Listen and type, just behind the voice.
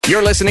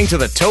You're listening to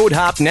the Toad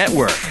Hop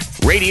Network,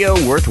 radio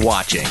worth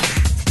watching.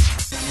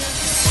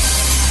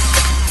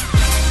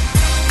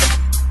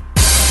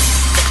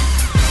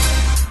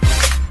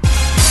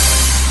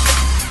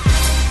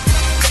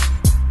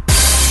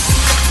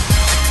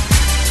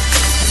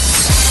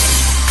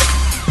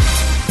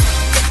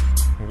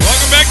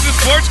 Welcome back to the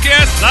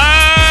Sportscast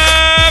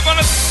live on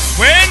a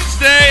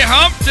Wednesday,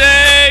 hump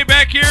day,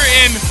 back here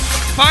in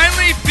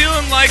finally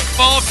feeling like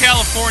fall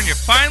California.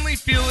 Finally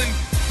feeling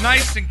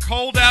nice and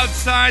cold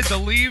outside. The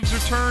leaves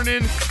are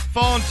turning,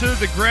 falling to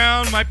the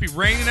ground. Might be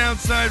raining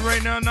outside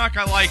right now. Knock,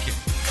 I like it.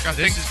 Got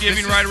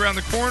Thanksgiving right around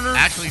the corner.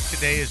 Actually,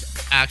 today is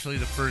actually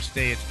the first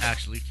day it's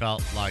actually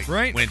felt like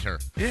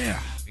winter. Yeah.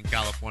 In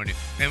California.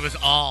 And it was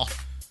all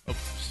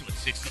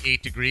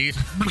 68 degrees.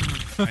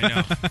 I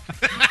know.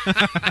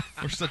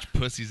 We're such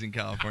pussies in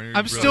California.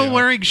 I'm still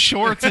wearing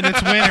shorts and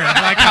it's winter.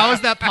 Like, how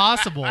is that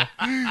possible?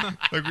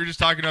 Like, we were just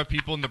talking about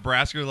people in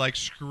Nebraska who are like,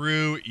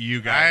 screw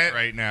you guys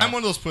right now. I'm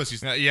one of those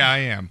pussies. Yeah, I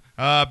am.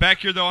 Back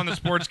here, though, on the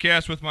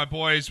Sportscast with my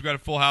boys. We've got a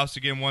full house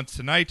again once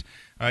tonight.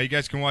 You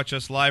guys can watch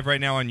us live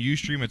right now on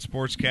Ustream at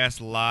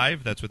Sportscast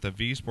Live. That's with a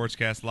V,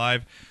 Sportscast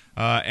Live.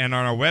 And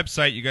on our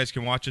website, you guys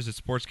can watch us at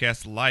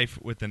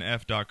sportscastlife with an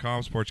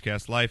F.com,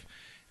 Sportscast Life.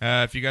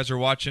 If you guys are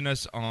watching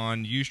us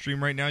on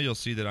Ustream right now, you'll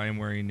see that I am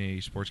wearing a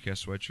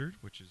Sportscast sweatshirt,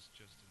 which is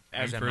just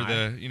in time for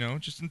the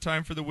just in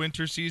time for the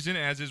winter season.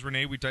 As is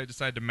Renee, we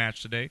decided to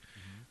match today.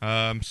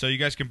 So you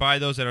guys can buy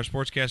those at our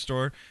Sportscast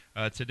store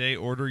today.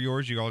 Order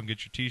yours. You all can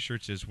get your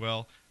T-shirts as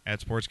well at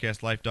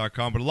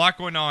sportscastlife.com. But a lot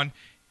going on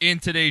in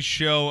today's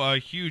show. A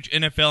huge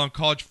NFL and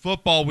college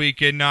football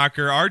weekend,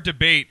 Knocker. Our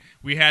debate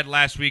we had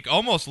last week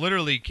almost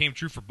literally came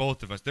true for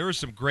both of us. There were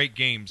some great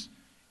games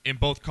in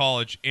both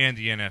college and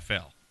the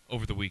NFL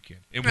over the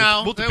weekend. And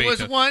we'll there debate was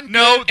those. one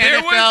good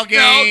NFL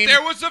game. No,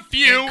 there was a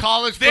few. And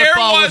college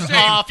football was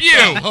off the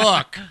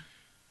hook.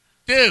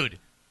 Dude,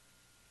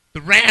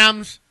 the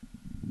Rams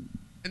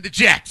and the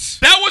Jets.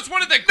 That was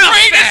one of the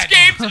greatest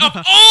games of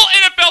all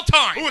NFL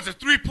time. It was a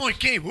 3-point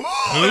game.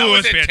 Whoa, that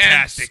was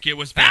fantastic. It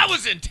was that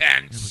was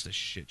intense. It was a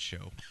shit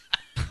show.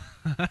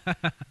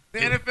 The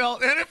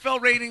NFL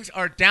ratings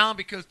are down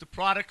because the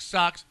product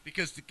sucks,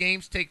 because the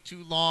games take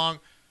too long.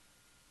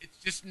 It's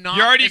just not.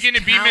 You're already going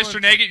to be talented.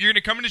 Mr. Negative. You're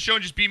going to come in the show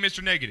and just be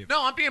Mr. Negative.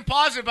 No, I'm being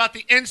positive about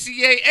the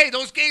NCAA.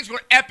 Those games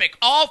were epic.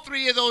 All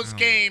three of those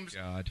games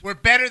were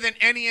better than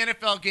any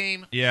NFL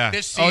game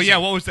this season. Oh, yeah.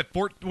 What was that?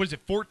 Was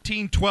it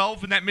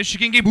 14-12 in that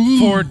Michigan game?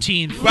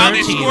 14. Wow,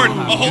 they scored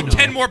a whole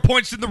 10 more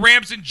points than the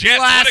Rams and Jets.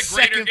 What a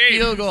greater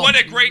game. Field goal. What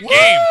a great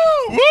game.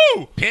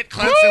 Woo! Pitt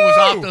Clemson was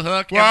off the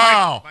hook.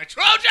 Wow. My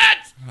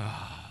Trojans!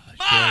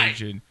 My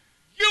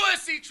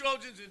USC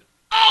Trojans and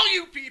all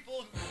you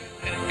people who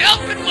said that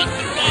Helton was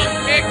the wrong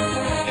pick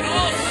and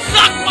all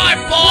suck my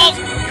balls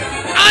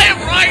because I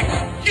am right,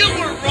 you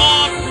were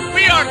wrong,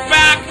 we are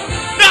back,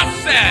 enough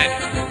said.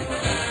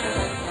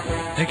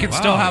 They can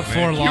still have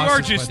 4 losses. You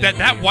are just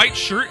that white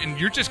shirt, and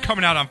you're just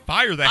coming out on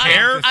fire. The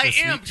hair. I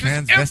am.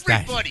 Because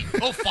everybody.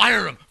 Oh,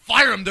 fire them.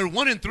 Fire them. They're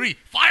 1-3.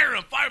 Fire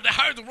them. Fire them. They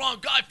hired the wrong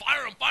guy.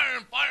 Fire them. Fire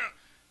them. Fire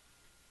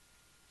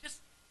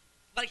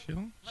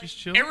them. Just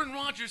chill. Aaron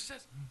Rodgers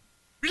says,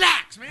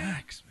 relax,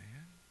 man.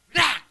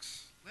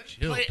 Relax. Let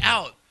it play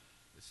out.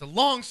 It's a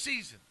long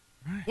season.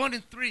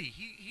 1-3.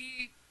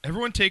 He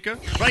Everyone take a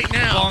right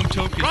now. Long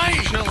token.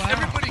 Right. Chill out.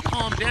 Everybody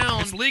calm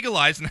down. It's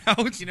legalized now.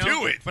 Let's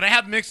do it. But I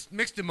have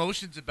mixed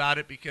emotions about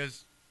it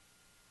because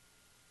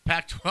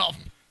Pac-12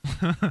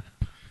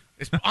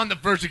 is on the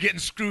verge of getting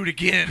screwed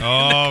again.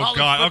 Oh,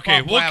 God.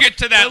 Okay, we'll get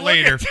to that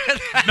later.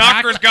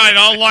 Knocker's got it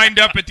all lined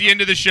up at the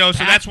end of the show,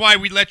 so that's why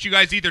we let you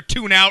guys either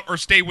tune out or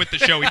stay with the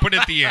show. We put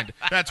it at the end.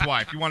 That's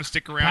why. If you want to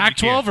stick around,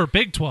 Pac-12 or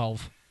Big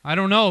 12? I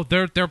don't know.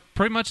 They're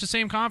pretty much the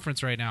same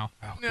conference right now.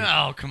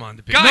 No, come on.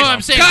 The Big Guys, No,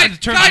 I'm saying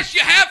guys,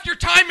 you have your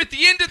time at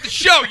the end of the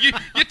show.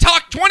 You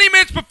talk 20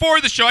 minutes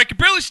before the show. I can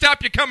barely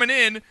stop you coming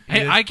in.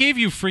 Hey, I gave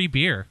you free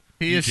beer.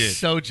 He is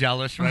so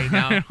jealous right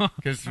now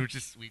because we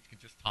can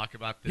just talk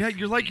about this.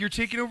 Yeah, you're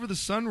taking over the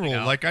sun roll.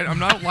 Like I'm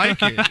not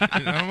liking it.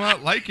 I'm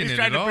not liking He's it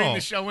trying at to bring all.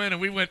 the show in,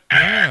 and we went.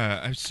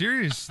 Yeah,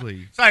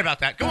 seriously. Sorry about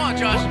that. Go on,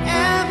 Josh.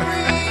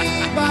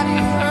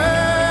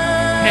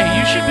 Hey,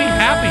 you should be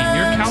happy.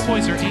 Your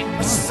Cowboys are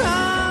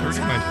 8-1.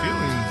 Hurting my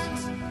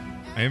feelings.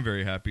 I am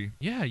very happy.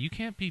 Yeah, you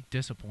can't be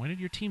disappointed.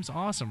 Your team's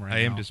awesome right now. I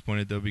am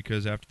disappointed though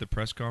because after the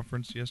press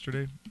conference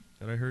yesterday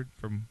that I heard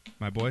from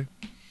my boy.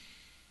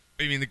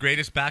 You mean the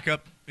greatest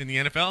backup in the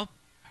NFL?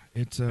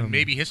 It's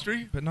maybe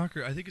history? But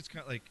Knocker, I think it's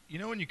kind of like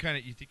when you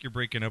think you're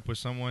breaking up with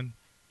someone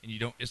and you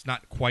don't. It's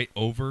not quite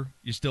over.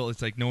 It's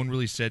like no one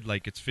really said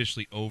like it's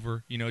officially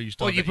over. You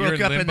still. Well, you broke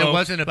up and there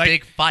wasn't a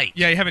big fight.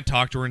 Yeah, you haven't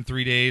talked to her in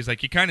 3 days.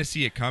 Like you kind of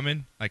see it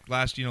coming. Like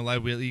last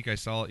week, I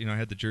saw I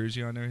had the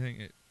jersey on and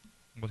everything.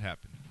 What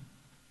happened?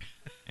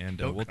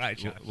 And we'll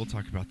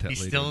talk about that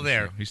later. He's still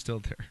there. He's still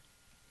there.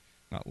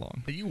 Not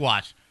long. But you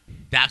watch.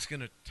 Dak's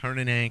gonna turn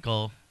an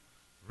ankle.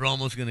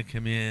 Romo's gonna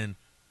come in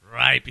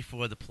right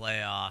before the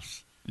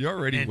playoffs. You're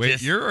already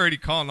And You're already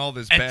calling all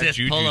this and bad just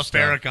juju pull a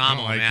stuff. I don't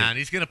Ferragamo, like man. it.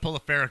 He's going to pull a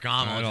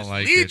Ferragamo. I don't Just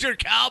like lead it. your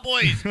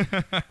Cowboys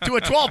to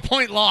a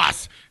 12-point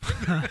loss.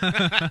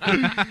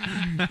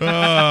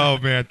 Oh,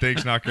 man.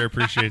 Thanks, Knocker. I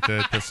appreciate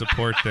the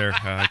support there.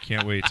 I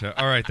can't wait.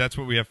 All right, that's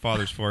what we have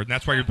fathers for. And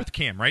that's why you're with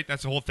Cam, right?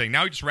 That's the whole thing.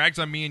 Now he just rags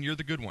on me, and you're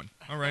the good one.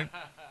 All right.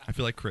 I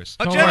feel like Chris.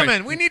 Oh, All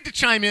gentlemen, right. we need to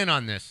chime in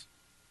on this.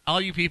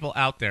 All you people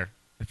out there.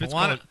 If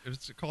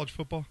it's college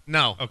football?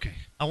 No. Okay.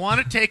 I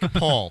want to take a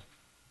poll.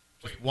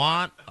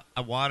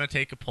 I want to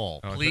take a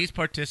poll. Oh, Please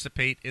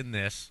participate in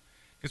this.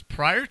 Because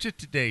prior to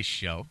today's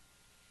show,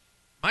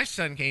 my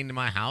son came to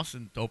my house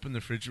and opened the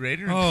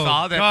refrigerator and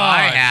saw that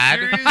I had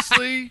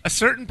seriously? a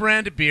certain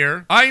brand of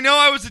beer. I know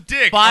I was a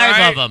dick. 5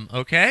 right? of them,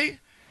 okay?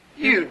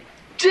 You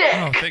dick!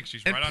 Oh, thanks.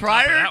 She's And right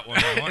prior, on top of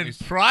that one. and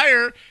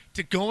prior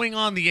to going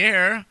on the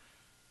air,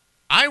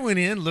 I went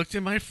in, looked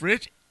in my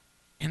fridge,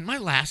 and my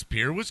last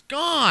beer was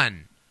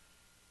gone.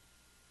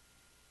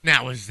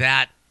 Now, is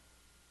that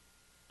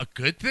a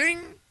good thing?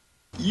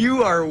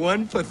 You are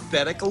one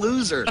pathetic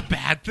loser. A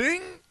bad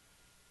thing?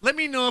 Let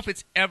me know if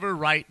it's ever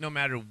right, no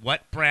matter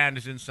what brand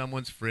is in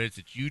someone's fridge,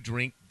 that you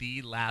drink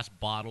the last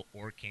bottle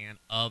or can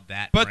of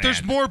that But brand.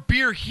 there's more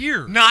beer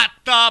here. Not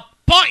the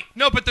point.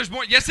 No, but there's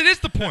more. Yes, it is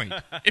the point.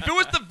 If it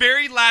was the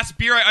very last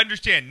beer, I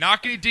understand.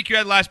 Not going to dick you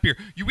had last beer.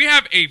 We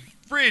have a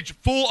fridge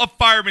full of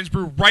Fireman's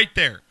Brew right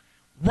there.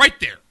 Right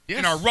there. Yes.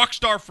 In our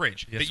Rockstar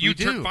fridge. Yes, that you we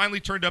do. finally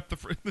turned up the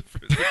fridge.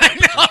 I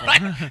know,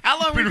 right? How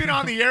long have we been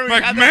on the air? We've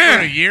Like, had that man,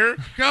 for a year. I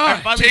God,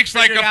 it finally takes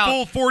like figured a out.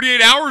 full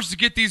 48 hours to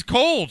get these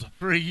cold.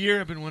 For a year,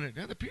 I've been wondering,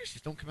 the beers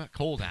just don't come out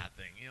cold out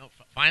thing.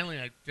 Finally,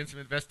 I did some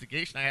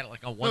investigation. I had it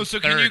like on 1/3. No, so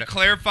can you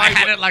clarify I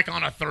had what- it like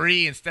on a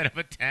 3 instead of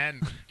a 10.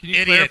 Can you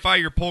Idiot. clarify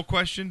your poll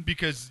question?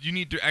 Because you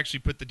need to actually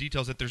put the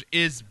details that there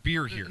is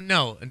beer here.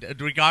 No, and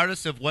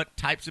regardless of what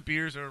types of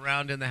beers are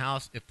around in the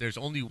house, if there's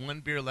only one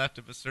beer left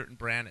of a certain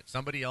brand at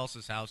somebody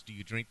else's house, do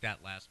you drink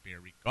that last beer,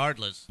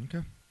 regardless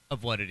Okay.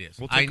 of what it is?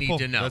 We'll take I a need poll.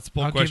 to know. That's the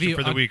poll I'll give question you-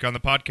 for the I'll- week on the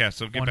podcast,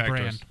 so get One back to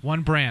brand. us.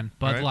 One brand.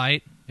 Bud Right.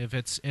 Light. If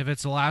it's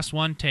the last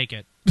one, take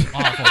it.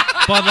 Awful.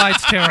 Bud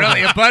Light's terrible.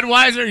 Really, a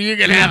Budweiser, you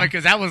can have it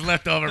because that was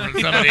left over from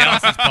somebody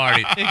else's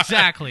party.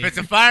 Exactly. If it's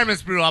a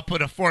Fireman's Brew, I'll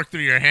put a fork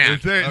through your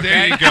hand. There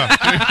okay? you go.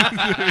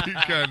 There you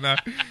go. Now,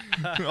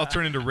 I'll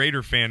turn into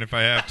Raider fan if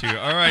I have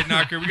to. All right,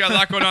 Knocker. We got a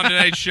lot going on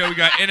tonight's show. We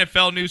got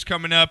NFL news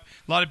coming up.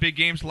 A lot of big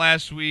games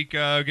last week.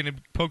 Going to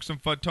poke some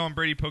fun. Tom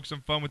Brady poked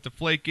some fun with the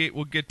Flakegate.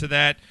 We'll get to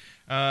that.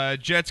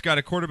 Jets got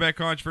a quarterback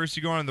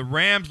controversy going on. The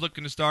Rams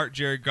looking to start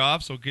Jared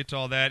Goff, so we'll get to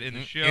all that in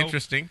the show.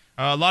 Interesting.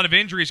 A lot of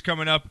injuries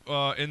coming up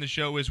in the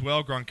show as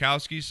well.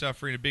 Gronkowski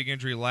suffering a big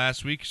injury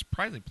last week.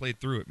 Surprisingly played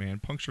through it, man.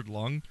 Punctured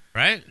lung.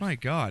 Right? My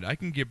God, I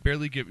can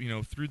barely get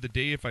through the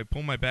day if I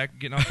pull my back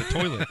getting off the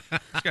toilet.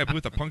 This guy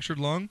with a punctured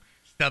lung.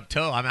 Stub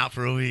toe, I'm out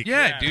for a week.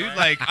 Yeah, dude. Right.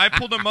 Like I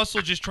pulled a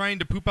muscle just trying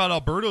to poop out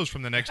Alberto's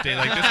from the next day.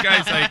 Like this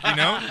guy's like,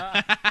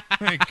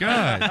 my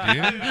God,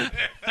 dude.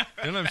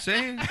 You know what I'm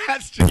saying?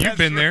 You've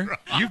been there.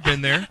 You've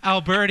been there.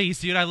 Alberti's,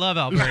 dude. I love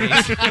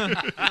Alberti's.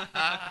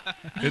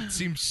 It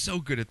seems so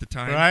good at the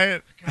time.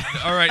 Right?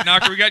 All right,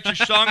 Knocker, we got your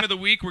song of the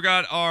week. We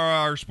got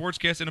our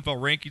Sportscast NFL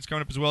rankings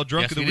coming up as well.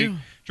 Drunk Yes, of the we week.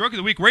 do. Drunk of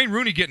the week. Wayne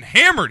Rooney getting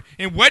hammered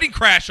in Wedding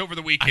Crash over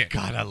the weekend.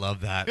 God, I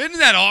love that. Isn't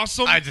that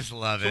awesome? I just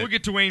love So it. we'll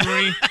get to Wayne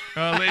Rooney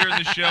later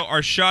in the show.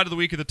 Our shot of the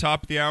week at the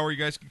top of the hour. You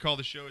guys can call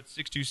the show at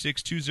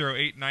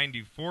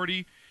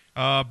 626-208-9040.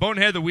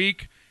 Bonehead of the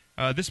week.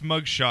 This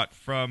mug shot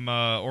from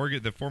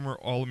Oregon, the former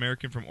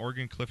All-American from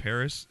Oregon, Cliff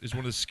Harris, is one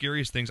of the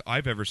scariest things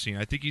I've ever seen.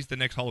 I think he's the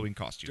next Halloween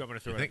costume. Do you want me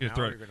to throw Yeah, it now,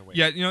 throw or it. you're gonna wait?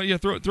 Yeah,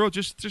 throw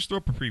just throw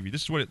up a preview.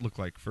 This is what it looked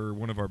like for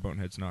one of our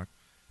Boneheads knock.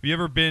 Have you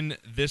ever been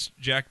this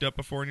jacked up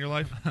before in your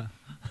life?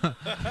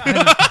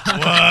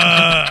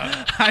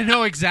 I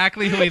know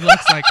exactly who he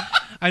looks like.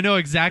 I know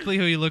exactly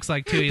who he looks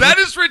like too. That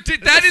is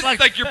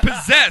like you're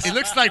possessed. It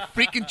looks like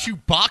freaking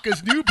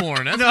Chewbacca's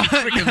newborn. That's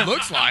what it freaking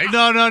looks like.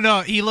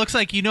 No. He looks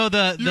like the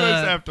guys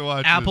have to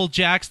watch Apple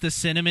Jacks, the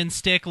cinnamon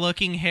stick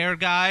looking hair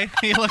guy.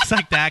 He looks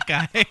like that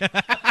guy.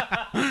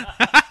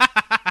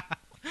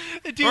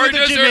 The dude with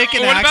the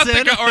Jamaican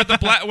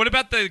accent. What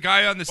about the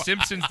guy on The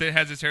Simpsons that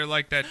has his hair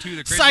like that too?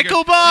 The crazy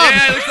Psycho guy? Bob.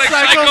 Yeah, it looks like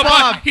Psycho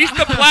Bob. He's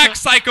the black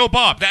Psycho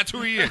Bob. That's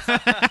who he is.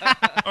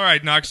 All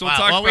right, Knox. So we'll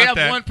talk well, about we have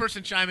that. one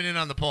person chiming in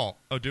on the poll,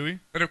 Oh, do we?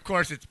 but of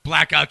course it's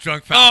blackout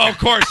drunk. Oh, Falcon. of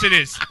course it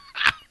is.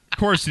 Of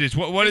course it is.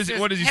 What is it?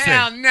 What does he say?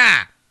 Hell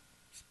nah.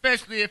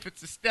 Especially if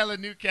it's a Stella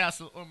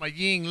Newcastle or my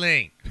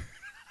Yingling.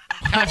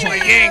 Touch my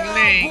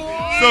Yingling.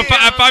 So if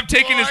I'm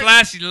taking his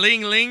last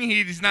Ling Ling,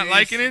 he's not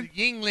liking it.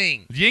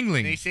 Yingling. And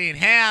Yingling. he's saying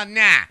hell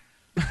nah.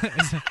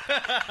 Is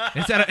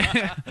that a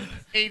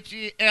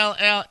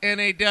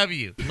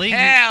Hellnaw. Ling-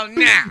 Hell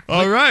nah.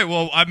 All right.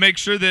 Well, I make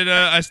sure that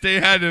I stay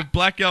ahead of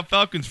Blackout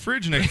Falcon's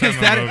fridge next time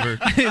I'm over.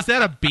 is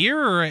that a beer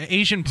or an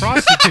Asian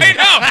prostitute? I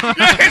know.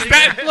 Is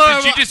that,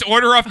 did you just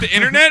order off the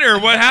internet, or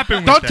what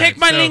happened with Don't that? take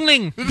my So, Ling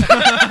Ling.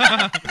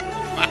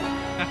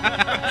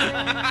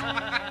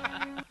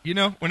 You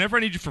know, whenever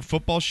I need you for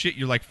football shit,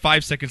 you're like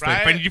 5 seconds late. If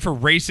I Right. need you for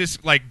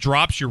racist, like,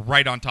 drops, you're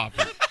right on top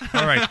of it.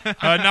 All right.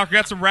 Knocker, we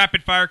got some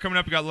rapid fire coming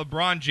up. We got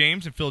LeBron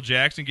James and Phil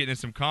Jackson getting in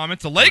some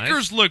comments. The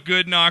Lakers look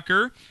good,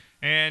 Knocker.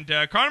 And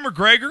Conor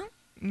McGregor,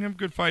 have a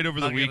good fight over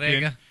the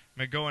weekend.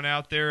 Going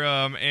out there.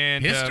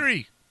 And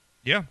History.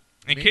 Yeah.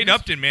 And Kate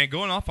Upton, man,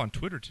 going off on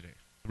Twitter today.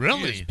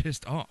 Really? She is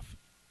pissed off.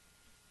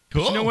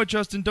 Cool. You know what,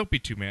 Justin? Don't be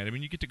too mad. I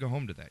mean, you get to go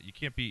home to that. You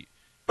can't be...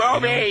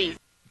 Boobies!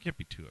 You can't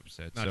be too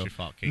upset. Not so. your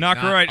fault, Kate.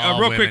 Knocker, Not right. all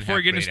Real women quick before we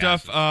have get into great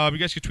stuff, asses. you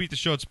guys can tweet the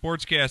show at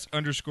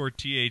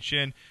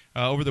sportscast_THN.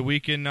 Over the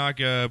weekend, Knock,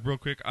 real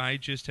quick, I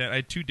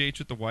had 2 dates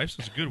with the wife, so it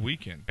was a good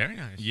weekend. Very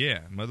nice. Yeah,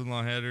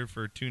 mother-in-law had her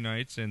for 2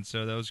 nights, and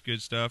so that was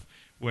good stuff.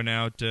 Went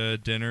out to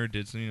dinner,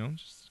 did some,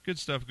 just good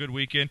stuff, good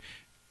weekend.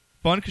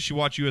 Fun because she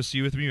watched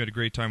USC with me. We had a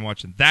great time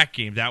watching that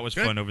game. That was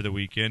fun over the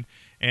weekend.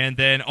 And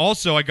then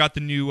also I got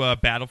the new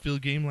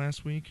Battlefield game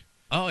last week.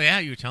 Oh, yeah,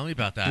 you were telling me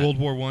about that. World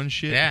War I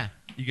shit. Yeah.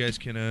 You guys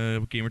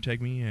can gamer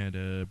tag me at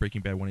Breaking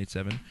Bad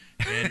 187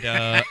 and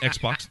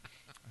Xbox.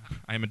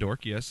 I am a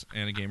dork, yes,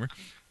 and a gamer.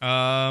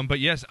 But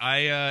yes,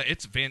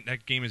 that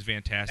game is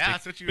fantastic. Yeah,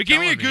 that's what you were It gave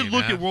me a telling good me,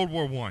 look man. at World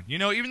War I.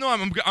 Even though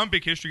I'm a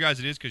big history guy as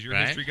it is because you're a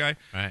Right. history guy.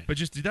 Right. But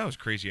just, dude, that was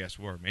crazy ass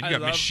war, man. You I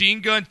got love- machine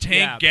gun,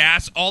 tank,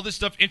 gas, all this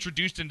stuff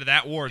introduced into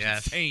that war. It's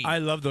Yes. insane. I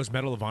love those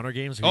Medal of Honor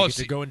games where you get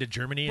to go into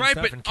Germany and Right,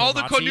 stuff but and kill all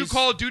the new Nazis.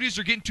 Call of Duties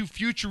are getting too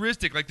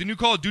futuristic. Like the new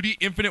Call of Duty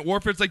Infinite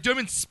Warfare, it's like do them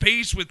in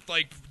space with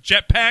like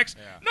jetpacks.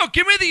 No,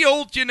 give me the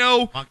old,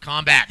 On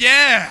combat.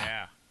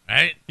 yeah,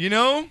 Right?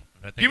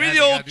 But Give me guys, the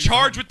they old gotta do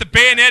charge something. with the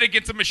bayonet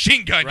against a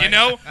machine gun. Right.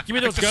 Give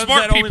me those Like the guns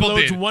smart that only people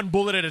loads did. one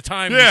bullet at a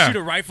time. Yeah. You shoot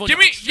a rifle. Give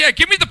me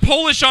the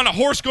Polish on a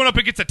horse going up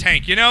against a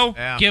tank.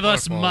 Yeah, Give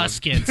us poor Poland.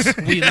 muskets.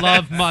 We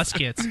love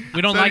muskets. We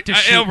don't like to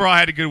shoot. Overall, I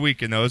had a good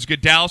weekend though. It was good.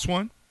 Dallas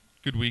won.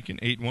 Good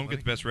weekend. 8-1. Get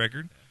the best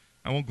record.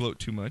 I won't gloat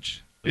too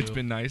much. It's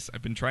been nice.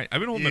 I've been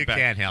holding You it back.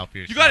 can't help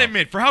yourself. You got to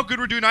admit, for how good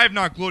we're doing, I have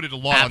not gloated a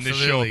lot on this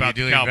show Absolutely. about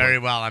You're the doing Cowboys. very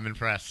well. I'm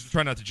impressed.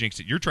 Try not to jinx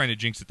it. You're trying to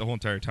jinx it the whole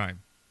entire time.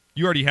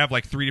 You already have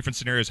like 3 different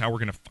scenarios how we're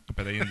going to fuck up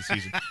by the end of the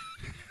season.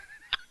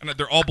 And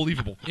they're all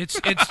believable. It's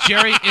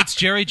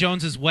Jerry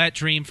Jones's wet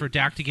dream for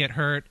Dak to get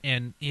hurt,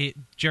 and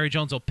Jerry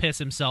Jones will piss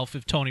himself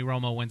if Tony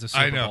Romo wins a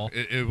Super I know. Bowl.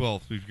 It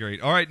will be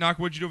great. All right, Knock,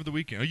 what'd you do over the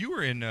weekend? Oh, you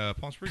were in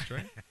Palm Springs,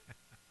 right?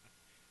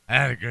 I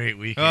had a great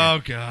weekend.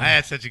 Oh, God. I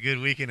had such a good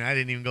weekend. I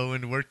didn't even go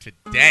into work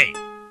today.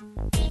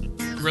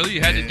 Really?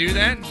 You had to do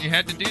that? You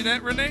had to do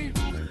that, Renee?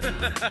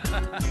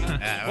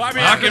 Well, I Knocking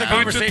had a boots with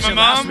conversation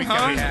my last mom, week huh?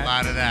 that we A had.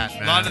 lot of that,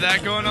 man. A lot of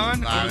that going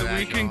on Lot over of the that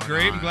weekend. going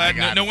Great. on. I'm glad. I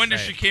gotta No wonder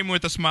say. she came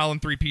with a smile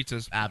and 3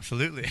 pizzas.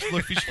 Absolutely.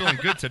 Look, she's feeling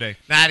good today.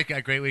 I had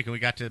a great weekend. We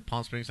got to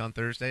Palm Springs on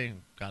Thursday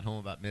and got home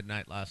about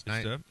midnight last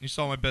night. You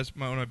saw one of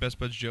my best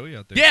buds, Joey,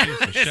 out there. Yeah, too,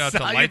 so shout out to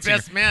saw your Lightsinger.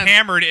 best man.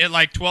 Hammered at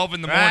like 12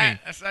 in the morning. Right?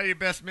 I saw your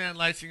best man,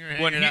 Lightsinger.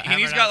 When hanging out- and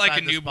he's hanging got like a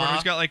outside the newborn. spa.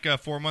 He's got like a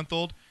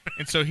 4-month-old.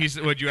 And so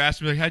when you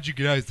asked me, like, how'd you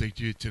get out? He's like,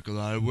 dude, it took a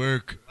lot of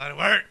work. A lot of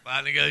work. A lot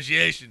of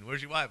negotiation.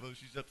 Where's your wife? Oh,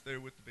 she's up there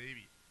with the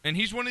baby. And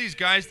he's one of these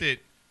guys that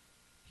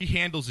he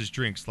handles his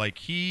drinks. Like,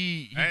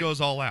 he Right.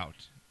 goes all out.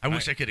 I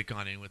wish I could have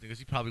gone in with him because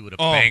he probably would have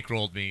Oh.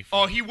 bankrolled me.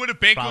 Oh, he would have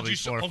bankrolled Probably you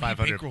so. $400 or He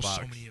 $500 bankrolls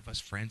so bucks. many of us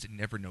friends and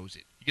never knows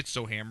it. He gets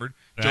so hammered.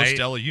 Right. Joe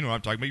Stella, you know what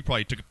I'm talking about. You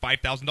probably took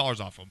 $5,000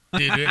 off him.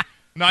 Did it?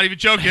 Not even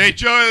joking. Hey,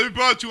 Joey, we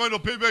brought $200. I'll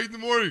pay back in the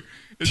morning.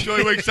 And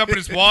Joey wakes up in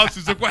his wallet.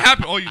 He's like, what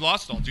happened? Oh, you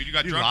lost it all, dude. You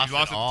got drunk. You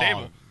lost it at all. the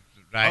table.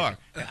 Right.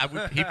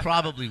 He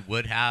probably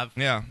would have.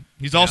 Yeah.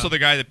 He's also the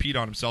guy that peed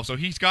on himself. So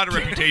he's got a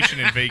reputation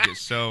in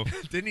Vegas. So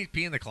Didn't he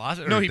pee in the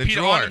closet? no, or he the peed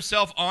drawer? on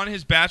himself on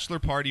his bachelor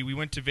party. We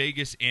went to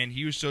Vegas, and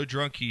he was so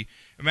drunk.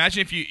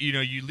 Imagine if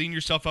you lean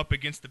yourself up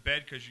against the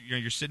bed because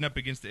you're sitting up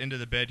against the end of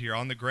the bed here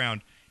on the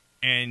ground,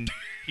 and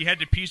he had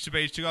to pee so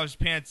bad he took off his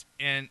pants,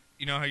 and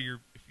you know how if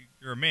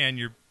you're a man,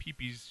 your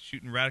pee-pee's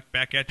shooting right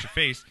back at your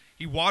face.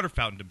 He water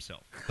fountained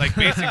himself, like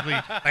basically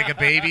Like a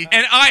baby?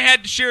 And I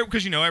had to share it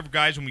because every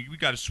guys when we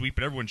got to sweep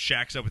it, everyone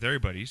shacks up with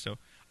everybody. So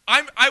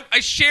I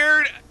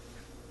shared.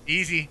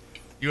 Easy.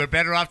 You were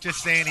better off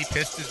just saying he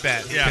pissed his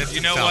bed. He Yeah, pissed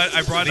you know himself. what?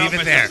 I brought Leave it it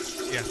up there.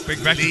 myself. Yeah,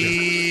 bring back to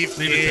Leave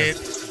Leave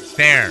it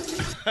there.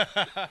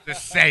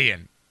 Just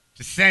saying.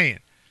 Just saying.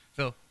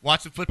 So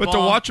watch the football. But to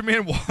watch a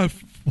man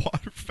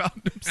water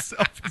fountain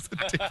himself is a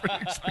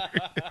different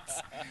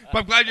experience. But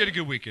I'm glad you had a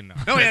good weekend. Now.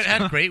 No, he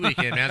had a great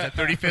weekend, man. It's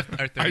our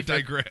 35th, I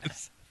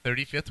digress.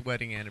 35th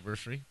wedding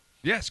anniversary.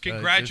 Yes, Just a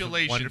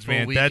congratulations, wonderful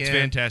man. weekend. That's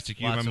fantastic.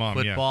 You and Lots my of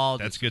mom. football,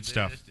 Yeah, that's did good some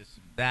stuff. this, did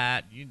some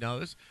that. You know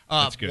this.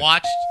 That's good.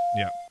 Watched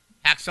Yeah.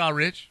 Hacksaw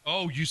Ridge.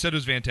 Oh, you said it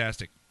was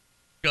fantastic.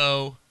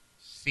 Go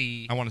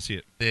see I want to see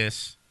it.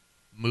 this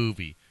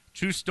movie.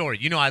 True story.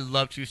 You know I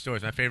love true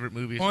stories. My favorite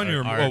movies Well, are,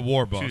 you're are a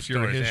war buff. true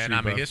You're a stories. history and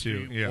I'm a buff,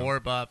 history too. Yeah.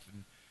 war buff,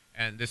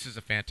 and this is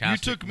a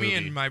fantastic You took me movie.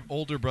 and my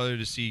older brother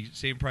to see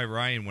Saving Private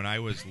Ryan when I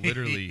was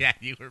literally. yeah,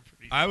 you were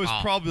pretty I was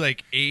small. probably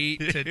like 8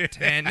 to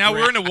 10. Now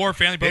we're in a war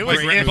family. It was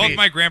iffy. Both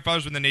my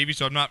grandfathers were in the Navy,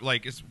 so I'm not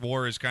like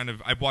war is kind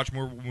of. I've watched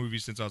more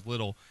movies since I was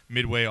little,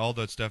 Midway, all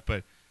that stuff.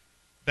 But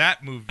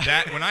that movie,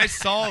 when I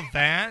saw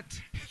that,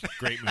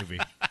 Great movie.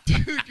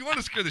 dude, you want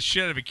to scare the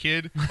shit out of a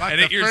kid at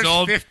the 8 years first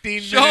old?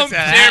 15 Show him minutes of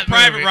that Saving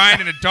Private movie.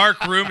 Ryan in a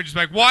dark room and just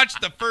like watch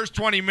the first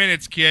 20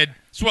 minutes, kid.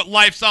 It's what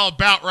life's all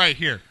about right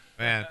here.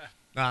 Man,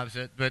 But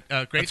great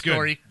That's good.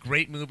 story,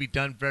 great movie,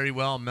 done very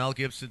well. Mel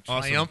Gibson,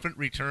 Awesome. triumphant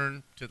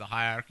return to the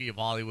hierarchy of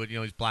Hollywood.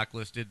 He's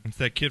blacklisted. It's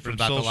that kid for from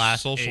about the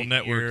last Social 8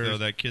 Network, years. though.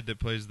 That kid that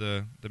plays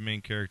the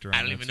main character. I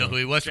on don't it, even know so- who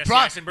he was. Jesse Pro-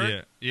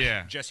 Eisenberg?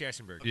 Yeah. Jesse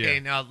Eisenberg. Yeah. Okay,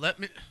 now let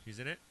me. He's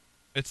in it?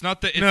 It's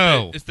not the. It's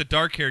No. It's the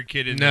dark-haired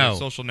kid in No. the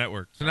Social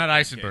Network. It's not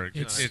Eisenberg.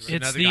 Okay. It's It's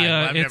another the guy who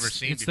I've it's, never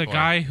seen it's before. the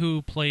guy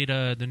who played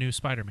the new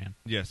Spider-Man.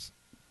 Yes,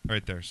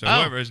 right there. So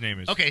Oh. whoever his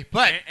name is. Okay,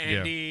 but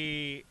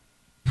Andy.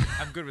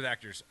 I'm good with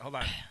actors. Hold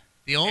on.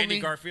 the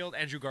only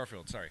Andrew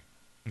Garfield. Sorry.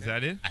 Is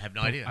that it? I have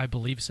no idea. I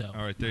believe so.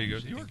 All right, there you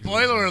go.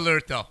 Spoiler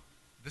alert, though.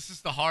 This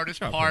is the hardest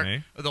Good job, part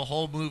Renee. of the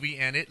whole movie,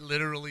 and it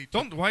literally took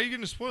Don't. Why are you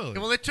going to spoil it?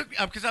 Well, it took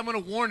because I'm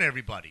going to warn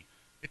everybody.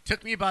 It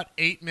took me about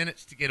 8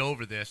 minutes to get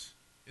over this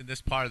in this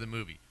part of the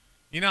movie.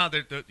 They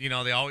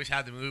always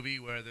have the movie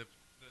where the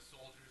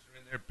soldiers are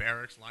in their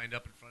barracks lined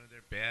up in front of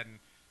their bed and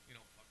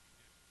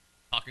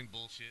talking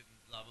bullshit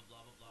and blah blah blah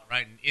blah blah.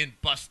 Right, and in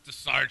busts the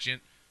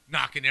sergeant,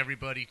 knocking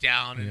everybody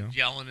down and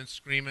yelling and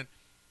screaming.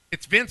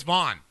 It's Vince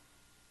Vaughn.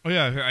 Oh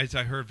yeah,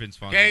 I heard Vince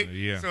Vaughn. Okay,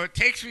 Yeah. so it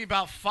takes me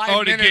about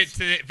 5 to minutes.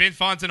 get to Vince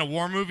Vaughn's in a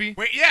war movie.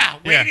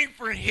 Waiting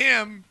for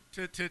him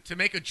to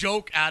make a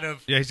joke out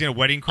of. Yeah, he's gonna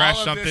wedding crash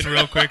all of something this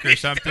real quick or he's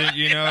something.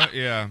 done,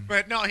 Yeah.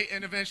 But no,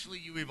 and eventually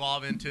you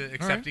evolve into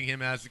accepting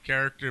him as the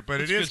character. But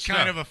That's it is good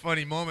kind stuff. of a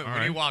funny moment All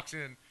when he right. walks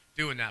in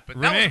doing that. But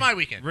that was my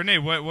weekend. Renee,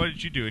 what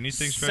did you do?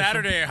 Anything special?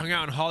 Saturday, I hung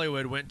out in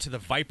Hollywood, went to the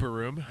Viper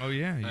Room. Oh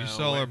yeah, you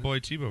saw our boy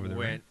Tebow over there.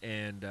 Went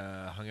and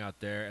hung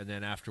out there, and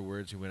then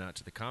afterwards we went out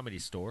to the Comedy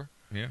Store.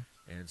 Yeah.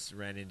 And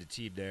ran into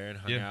Teeb there and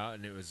hung out,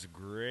 and it was a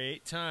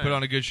great time. Put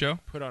on a good show.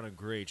 Put on a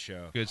great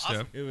show. Good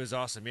stuff. It was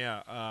awesome.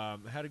 Yeah,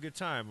 had a good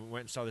time.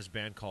 Went and saw this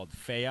band called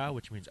Fea,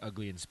 which means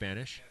ugly in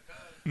Spanish.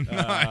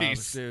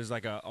 Nice. It was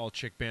like a all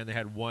chick band. They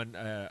had one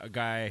a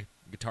guy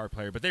guitar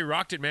player, but they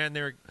rocked it, man.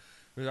 It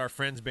was our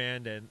friend's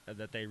band and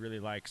that they really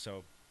like.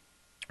 So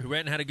we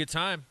went and had a good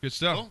time. Good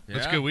stuff. Cool.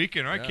 That's a Yeah. good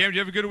weekend. All right, Yeah. Cam, do you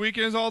have a good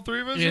weekend as all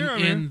three of us here?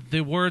 In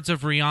the words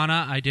of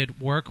Rihanna, I did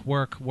work.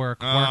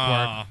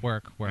 Ah.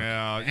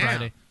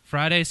 Yeah.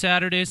 Friday,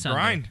 Saturday, Sunday.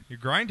 Grind. You're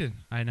grinding.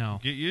 I know.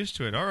 Get used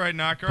to it. All right,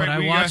 Knock. All But right, I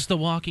we watched The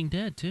Walking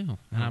Dead too,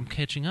 and I'm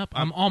catching up.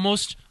 I'm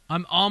almost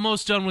done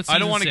with season I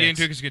don't want to get 6.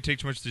 into it because it's going to take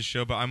too much of this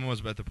show, but I'm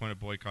almost at the point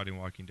of boycotting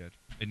Walking Dead.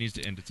 It needs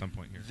to end at some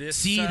point here.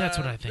 See, that's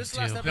what I think, this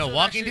last too. episode No,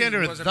 Walking actually Dead or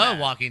wasn't The bad.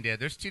 Walking Dead.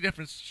 There's two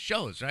different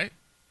shows, right?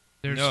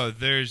 There's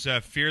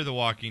Fear the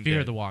Walking Dead.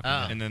 Fear the Walking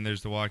Dead. And then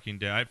there's The Walking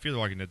Dead. I Fear the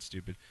Walking Dead's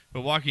stupid.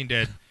 But Walking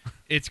Dead,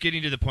 it's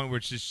getting to the point where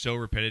it's just so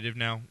repetitive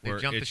now. They where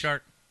jumped the it's-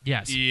 shark.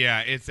 Yes.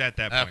 Yeah, it's at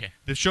that point. Okay.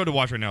 The show to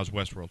watch right now is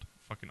Westworld.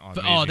 Fucking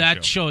awesome. Oh,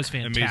 that show is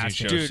fantastic. Amazing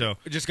show. Dude, So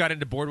just got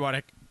into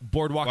Boardwalk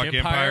Walk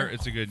Empire.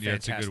 It's a good,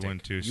 it's a good Fantastic. one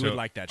too. You So, would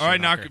like that. All right,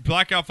 show, Knock. Knocker.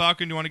 Blackout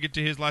Falcon. Do you want to get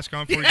to his last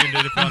comment before we get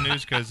into the NFL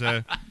news? Because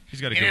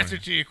he's got a In good answer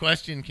one. to your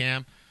question,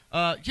 Cam,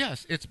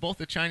 yes, it's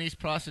both a Chinese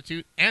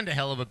prostitute and a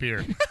hell of a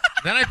beer.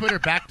 Then I put her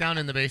back down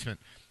in the basement.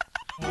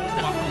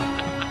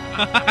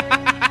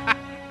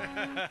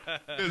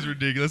 It was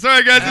ridiculous. All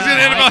right, guys. Let's get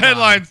into NFL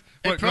headlines.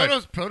 Hey, What, go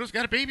ahead. Proto's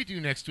got a baby due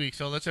next week,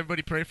 so let's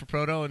everybody pray for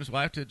Proto and his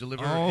wife to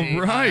deliver All a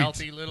right.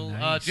 healthy little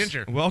Nice.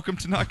 ginger. Welcome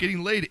to not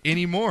getting laid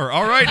anymore.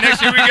 All right, next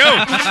here we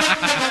go.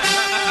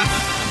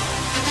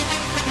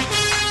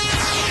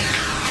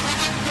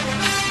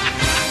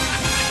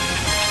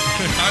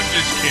 I'm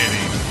just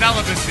kidding.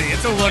 Celibacy.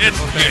 It's a It's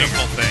wonderful a thing.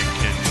 beautiful thing,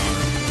 kids.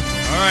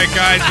 All right,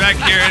 guys, back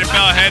here at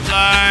NFL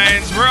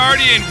headlines. We're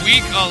already in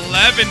week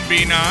 11,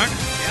 B-Knock.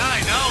 Yeah, I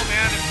know,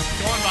 man.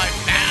 It's going by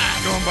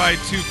fast. Going by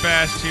too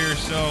fast here.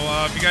 So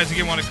if you guys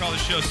again want to call the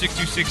show,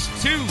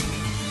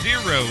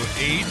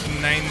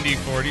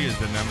 626-208-9040 is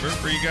the number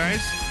for you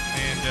guys.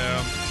 And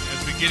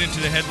as we get into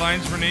the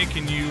headlines, Renee,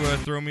 can you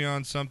throw me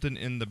on something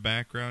in the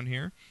background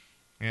here?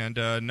 And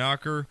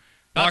Knocker,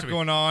 a lot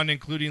going on,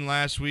 including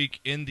last week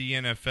in the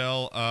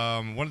NFL.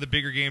 One of the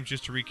bigger games,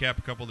 just to recap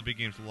a couple of the big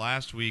games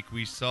last week,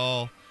 we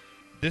saw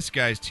this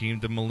guy's team,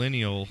 the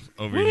Millennials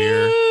over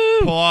here,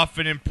 pull off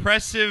an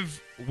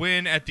impressive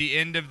win at the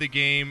end of the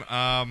game.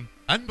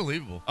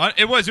 Unbelievable.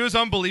 It was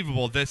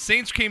unbelievable. The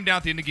Saints came down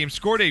at the end of the game,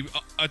 scored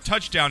a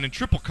touchdown in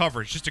triple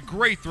coverage. Just a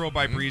great throw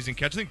by Breeze and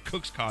catch. I think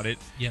Cooks caught it.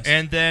 Yes.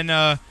 And then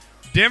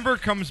Denver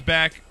comes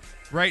back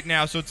right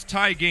now, so it's a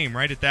tie game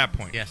right at that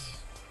point. Yes.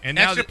 And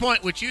now Extra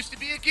point, which used to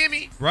be a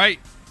gimme right.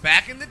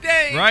 back in the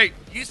day. Right.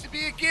 Used to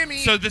be a gimme.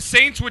 So the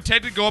Saints would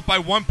technically go up by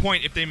 1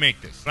 point if they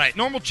make this. Right.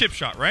 Normal chip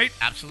shot, right?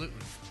 Absolutely.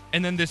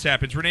 And then this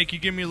happens. Renee, can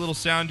you give me a little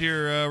sound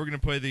here? We're going to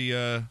play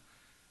the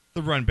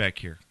run back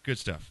here. Good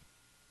stuff.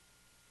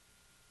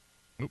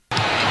 Oop.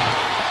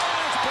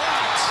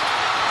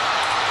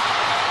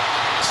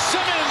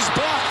 Simmons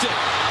blocked it.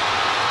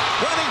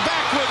 Running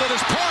back with it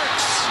is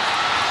Parks.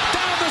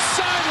 Down the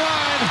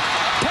sideline.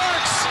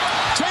 Parks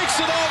takes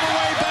it all the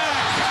way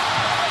back.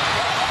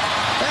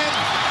 And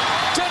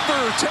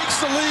Denver takes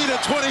the lead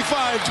at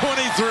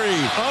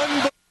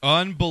 25-23.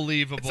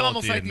 Unbelievable. It's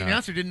almost at the like end the now.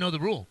 announcer didn't know the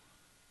rule.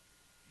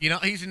 You know,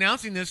 he's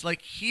announcing this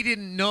like he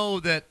didn't know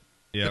that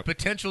the Yep.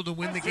 potential to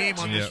win the game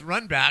on this Yep.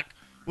 run back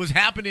was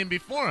happening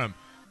before him.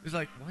 It's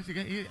like, why is he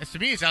to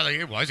me, it sounds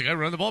like, why is he got to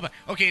run the ball back?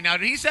 Okay, now,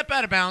 did he step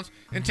out of bounds?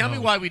 And tell me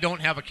why we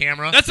don't have a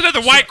camera. That's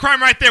another white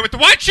crime right there. With the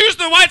white shoes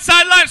and the white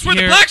sideline, it's where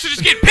the blacks are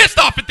just getting pissed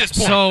off at this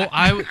point. So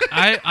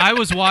I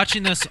was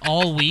watching this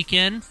all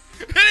weekend.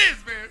 It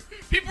is, man.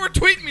 People were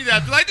tweeting me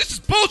that. They're like, this is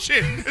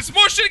bullshit. It's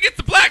more shit against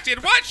the blacks. He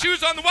had white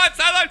shoes on the white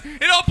sideline.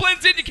 It all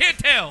blends in. You can't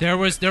tell. There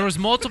was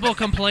multiple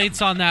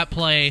complaints on that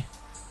play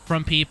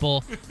from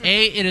people.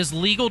 It is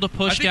legal to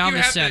push down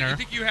the center. I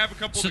think you have a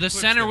couple. So the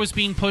center was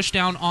being pushed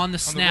down on the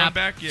snap.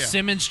 Back, yeah.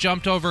 Simmons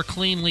jumped over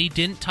cleanly,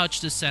 didn't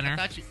touch the center.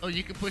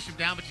 You can push him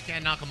down, but you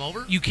can't knock him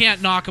over? You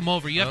can't knock him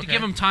over. You have to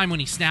give him time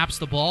when he snaps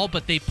the ball,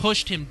 but they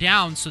pushed him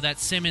down so that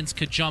Simmons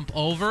could jump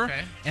over.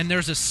 Okay. And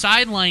there's a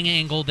sideline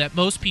angle that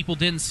most people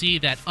didn't see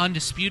that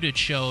Undisputed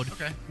showed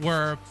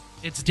where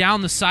it's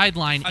down the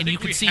sideline and you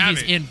can see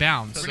he's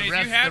inbounds. So the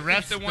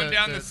refs, the one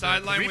down the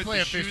sideline with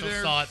the shoe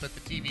there. Saw it, but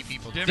the TV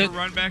people didn't.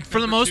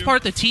 For the most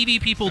part, the TV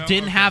people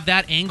didn't have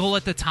that angle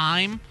at the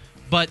time,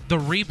 but the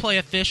replay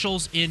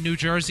officials in New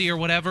Jersey or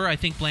whatever, I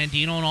think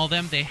Blandino and all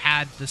them, they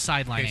had the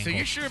sideline angle. So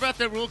you're sure about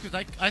that rule?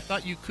 Because I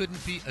thought you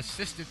couldn't be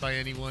assisted by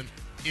anyone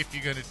if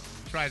you're going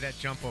to try that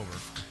jump over.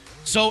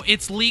 So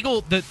it's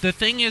legal. The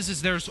thing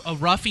is there's a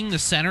roughing the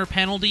center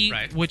penalty,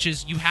 which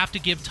is you have to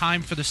give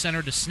time for the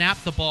center to snap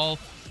the ball,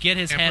 get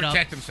his head up,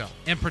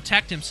 and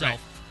protect himself. Right.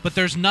 But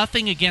there's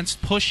nothing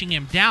against pushing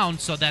him down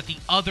so that the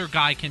other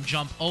guy can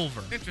jump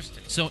over.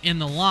 Interesting. So in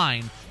the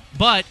line.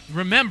 But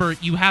remember,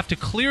 you have to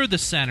clear the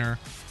center.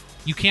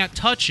 You can't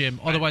touch him,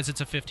 otherwise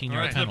it's a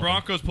 15-yard penalty. The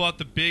Broncos pull out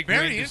the big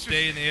win to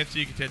stay in the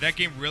AFC contender. That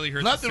game really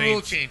hurt the Saints. Love the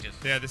rule changes.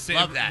 Yeah, the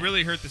Saints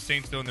really hurt the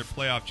Saints, though, in their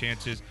playoff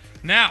chances.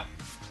 Now,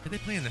 they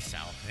play in the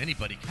South.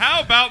 Anybody can.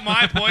 How about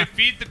my boy,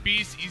 Feed the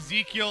Beast,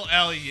 Ezekiel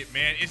Elliott,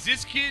 man? Is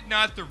this kid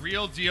not the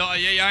real deal?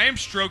 Yeah, I am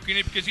stroking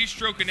it because he's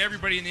stroking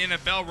everybody in the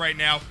NFL right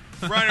now.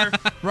 Runner,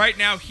 right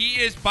now,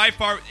 he is by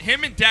far,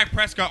 him and Dak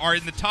Prescott are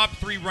in the top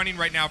 3 running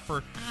right now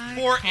for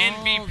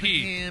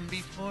MVP. Him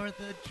before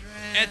the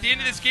draft. At the end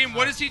of this game,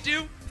 what does he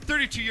do?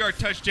 32-yard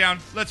touchdown.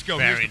 Let's go.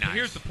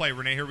 Here's the play,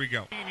 Renee. Here we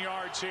go. 15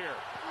 yards here.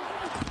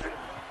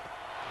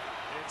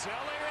 It's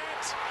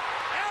Elliott.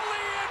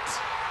 Elliott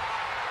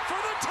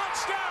for the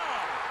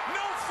touchdown.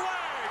 No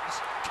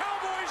flags.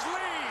 Cowboys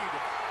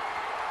lead.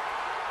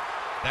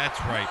 That's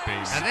right,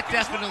 baby. And it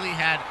definitely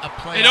had a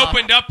playoff. It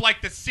opened up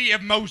like the Sea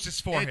of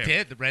Moses for him. It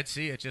did. The Red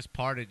Sea, it just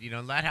parted. You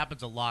know, that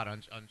happens a lot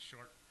on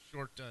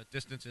short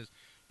distances.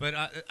 But,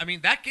 I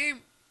mean, that game,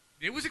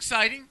 it was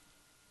exciting.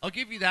 I'll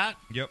give you that.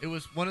 Yep. It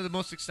was one of the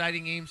most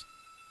exciting games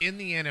in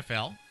the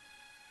NFL.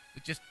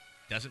 It just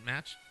doesn't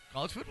match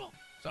college football.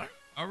 Sorry.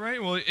 All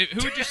right. Well,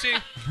 who would you say?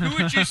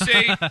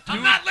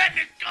 I'm not letting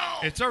it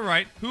go. It's all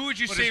right. Who would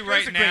you say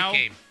right now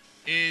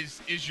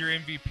is your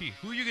MVP?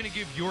 Who are you going to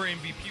give your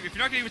MVP? If you're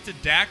not going to give it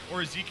to Dak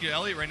or Ezekiel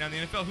Elliott right now in the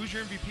NFL, who's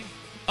your MVP?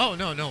 Oh,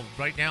 no.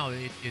 Right now,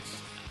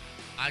 it's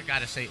I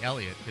got to say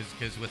Elliott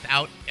because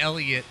without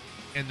Elliott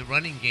in the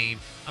running game,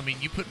 I mean,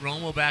 you put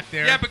Romo back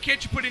there. Yeah, but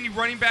can't you put any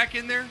running back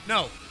in there?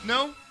 No.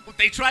 Well,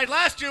 they tried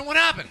last year, and what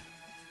happened?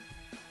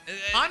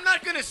 I'm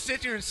not going to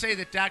sit here and say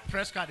that Dak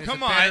Prescott is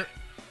better.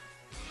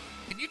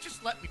 Can you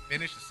just let me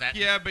finish the sentence?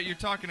 Yeah, but you're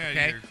talking out of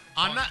your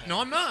I'm not. No,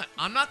 I'm not.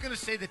 I'm not going to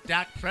say that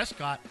Dak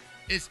Prescott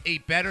is a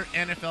better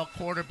NFL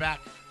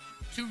quarterback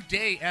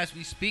today as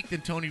we speak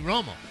than Tony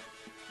Romo.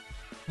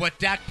 What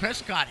Dak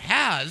Prescott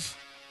has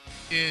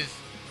is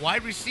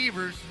wide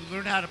receivers who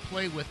learned how to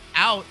play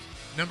without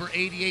number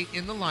 88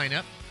 in the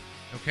lineup,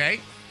 okay?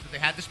 So they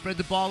had to spread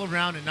the ball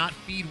around and not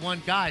feed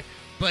one guy.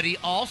 But he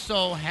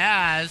also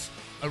has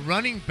a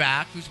running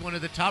back who's one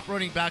of the top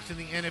running backs in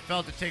the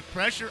NFL to take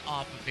pressure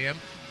off of him,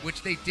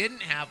 which they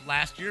didn't have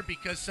last year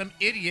because some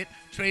idiot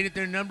traded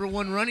their number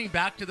 1 running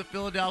back to the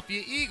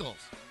Philadelphia Eagles.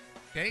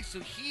 Okay, so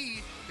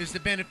he is the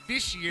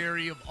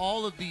beneficiary of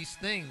all of these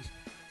things.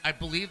 I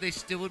believe they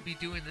still would be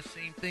doing the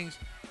same things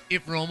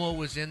if Romo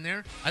was in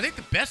there. I think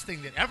the best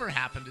thing that ever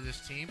happened to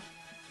this team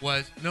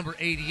was number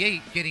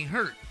 88 getting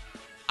hurt.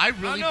 I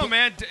don't know,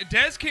 man.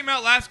 Dez came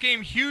out last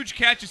game, huge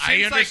catches.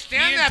 I understand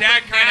like he and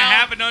Dak kind of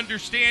have an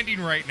understanding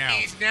right now.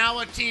 He's now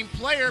a team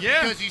player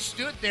because he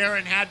stood there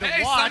and had to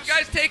watch. Some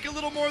guys take a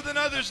little more than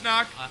others,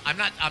 Knock. I'm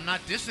not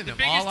dissing him.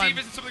 The biggest teams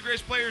and some of the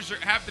greatest players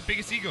have the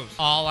biggest egos.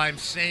 All I'm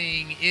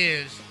saying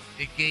is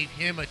it gave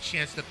him a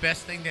chance. The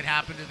best thing that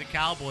happened to the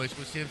Cowboys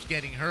was him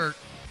getting hurt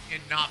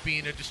and not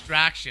being a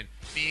distraction,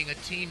 being a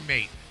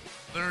teammate,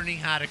 learning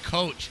how to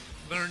coach,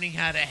 learning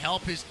how to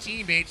help his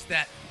teammates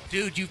that,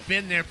 dude, you've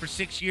been there for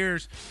 6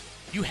 years.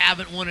 You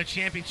haven't won a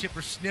championship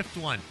or sniffed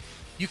one.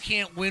 You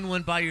can't win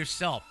one by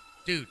yourself.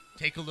 Dude,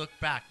 take a look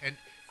back. And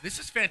this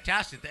is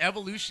fantastic. The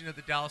evolution of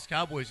the Dallas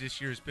Cowboys this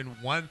year has been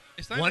one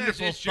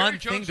wonderful, fun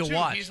thing to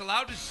watch. He's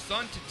allowed his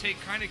son to take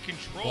kind of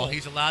control. Well,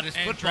 he's allowed his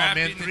football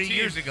man 3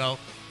 years ago.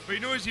 But you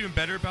know what's even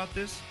better about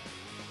this?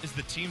 Is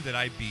the team that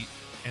I beat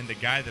and the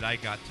guy that I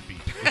got to beat,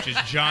 which is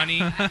Johnny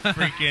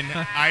freaking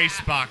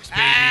Icebox,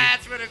 baby.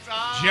 That's what it's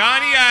all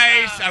Johnny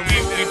Ice.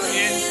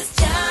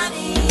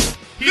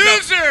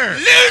 Loser!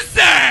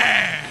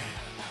 Loser!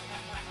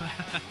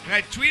 And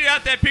I tweeted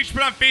out that picture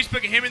put on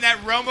Facebook of him in that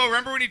Romo.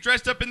 Remember when he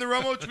dressed up in the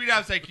Romo tweet? I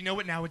was like, you know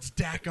what? Now it's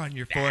Dak on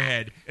your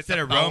forehead instead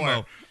of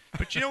Romo.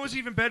 But you know what's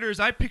even better is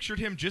I pictured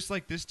him just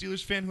like this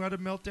Steelers fan who had a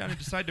meltdown and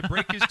decided to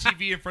break his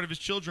TV in front of his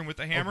children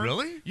with a hammer. Oh,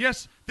 really?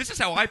 Yes. This is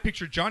how I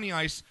pictured Johnny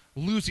Ice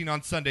losing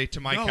on Sunday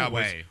to my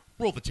Cowboys. Way.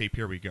 Roll the tape.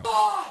 Here we go.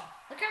 Oh,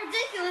 look how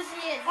ridiculous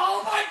he is.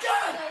 Oh, my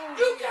God.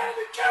 You gotta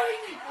be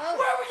kidding me. Where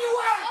were you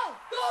at?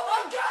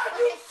 Oh, my God.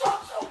 You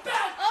suck so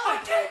bad.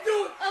 I can't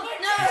do it.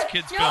 This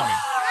kid's filming.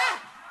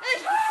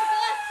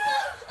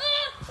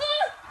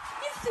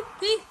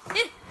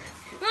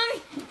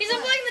 Mommy, he's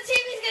unplugging the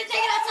TV. He's gonna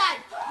take it outside.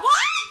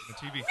 What? The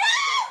TV. No,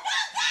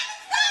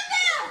 stop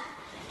now.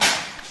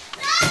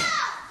 No.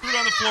 Put it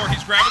on the floor.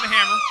 He's grabbing the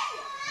hammer.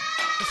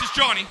 This is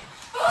Johnny.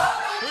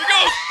 Here he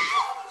goes.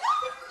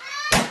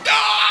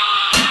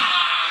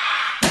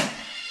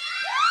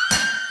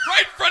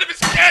 Right in front of his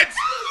kids.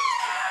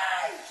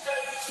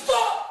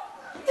 Stop.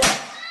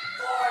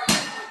 Are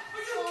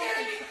you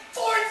kidding me?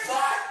 45.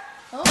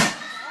 Oh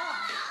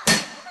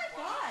my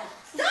God.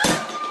 Stop.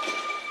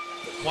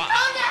 Wow.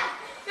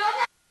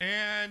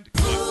 And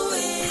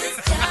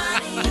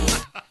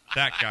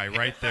that guy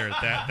right there.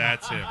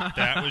 That's him.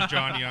 That was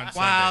Johnny on Sunday.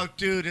 Wow,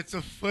 dude, it's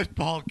a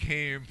football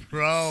game,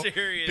 bro.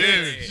 Seriously.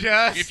 Dude,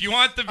 Just if you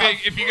want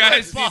if you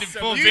guys need a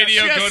full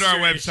video, go to our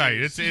website.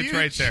 It's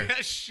right there. You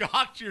just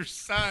shocked your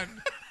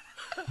son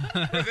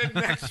for the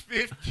next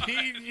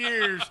 15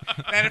 years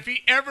that if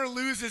he ever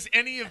loses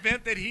any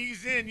event that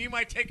he's in, you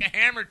might take a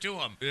hammer to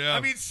him. Yeah. I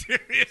mean,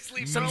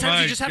 seriously.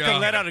 Sometimes you just have to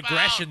let out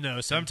aggression,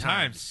 though.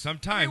 Sometimes.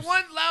 I mean,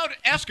 one loud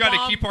F-bomb. Just got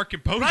to keep our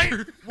composure.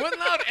 Right? One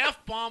loud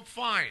F-bomb,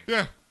 fine.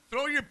 Yeah.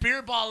 Throw your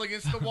beer bottle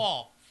against the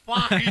wall.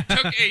 Fine. He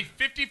took a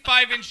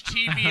 55-inch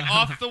TV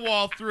off the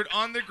wall, threw it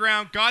on the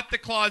ground, got the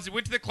closet,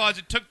 went to the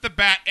closet, took the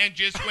bat, and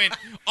just went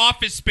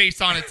Office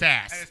Space on its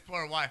ass. And his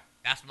poor wife,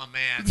 that's my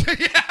man.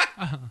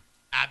 Yeah.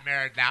 I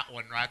married that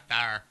one right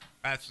there.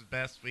 That's the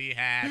best we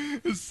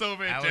had. It's so was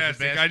the fantastic.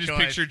 best I just choice.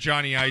 pictured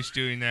Johnny Ice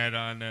doing that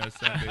on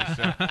Sunday.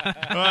 So.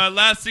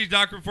 Lastly,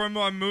 Dr. Reform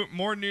on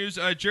more news.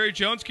 Jerry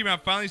Jones came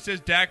out, finally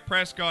says Dak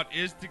Prescott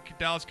is the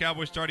Dallas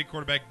Cowboys starting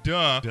quarterback.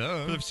 Duh. For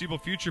the foreseeable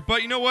future.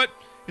 But you know what?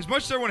 As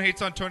much as everyone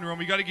hates on Tony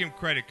Romo, you got to give him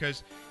credit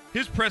because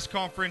his press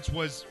conference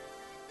was,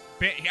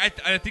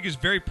 I think, is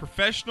very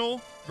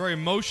professional, very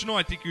emotional.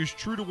 I think he was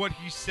true to what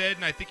he said,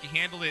 and I think he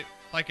handled it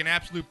like an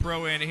absolute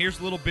pro. And here's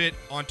a little bit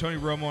on Tony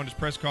Romo on his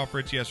press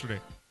conference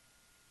yesterday.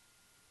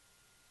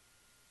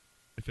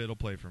 If it'll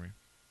play for me.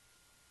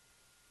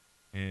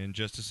 In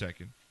just a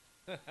second.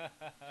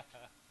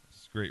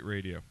 It's great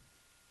radio.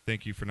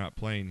 Thank you for not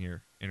playing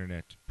here,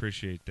 Internet.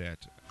 Appreciate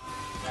that.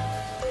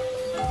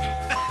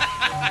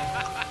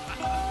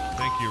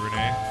 Thank you,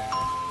 Renee.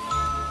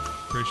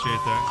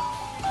 Appreciate that.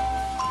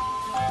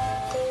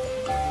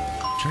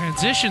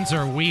 Transitions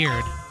are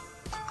weird.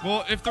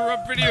 Well, if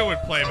the video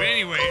would play. But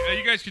anyway,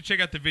 you guys can check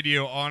out the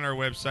video on our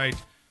website.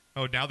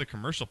 Oh, now the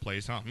commercial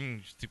plays, huh?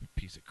 Stupid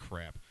piece of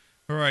crap.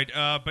 All right.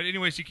 But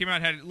anyways, he came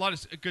out, had a lot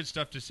of good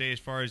stuff to say as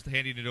far as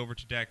handing it over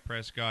to Dak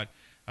Prescott.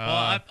 Well, go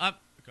ahead.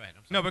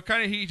 I'm sorry. No, but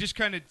he just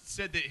kind of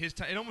said that his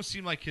time, it almost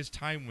seemed like his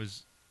time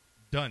was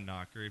done,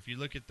 Knocker. If you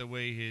look at the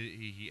way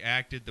he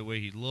acted, the way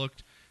he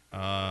looked,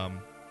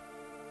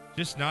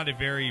 just not a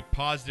very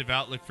positive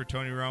outlook for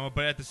Tony Romo.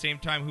 But at the same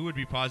time, who would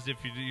be positive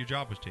if your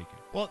job was taken?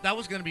 Well, that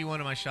was going to be one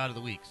of my shot of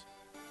the weeks.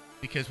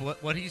 Because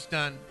what he's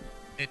done,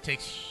 it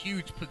takes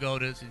huge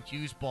pagodas and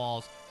huge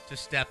balls to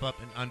step up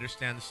and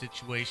understand the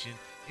situation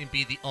and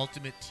be the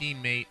ultimate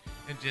teammate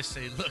and just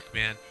say, look,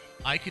 man,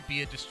 I could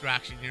be a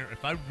distraction here.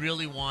 If I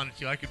really wanted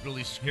to, I could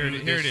really screw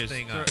this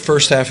thing up. The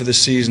first half of the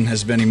season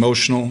has been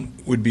emotional,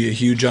 would be a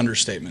huge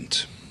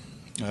understatement.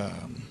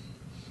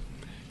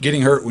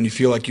 Getting hurt when you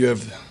feel like you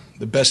have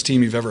the best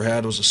team you've ever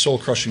had was a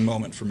soul-crushing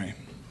moment for me.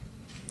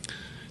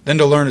 Then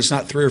to learn it's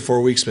not 3 or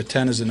 4 weeks, but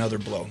 10 is another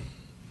blow.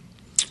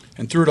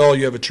 And through it all,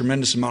 you have a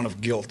tremendous amount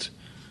of guilt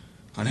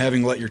on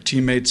having let your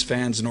teammates,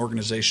 fans, and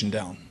organization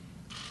down.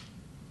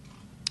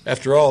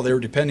 After all, they were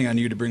depending on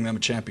you to bring them a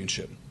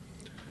championship.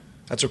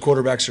 That's what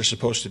quarterbacks are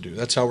supposed to do.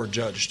 That's how we're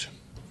judged.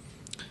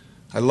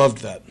 I loved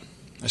that.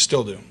 I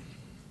still do.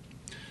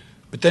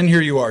 But then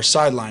here you are,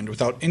 sidelined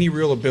without any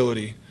real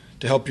ability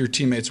to help your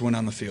teammates win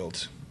on the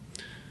field.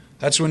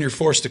 That's when you're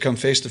forced to come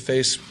face to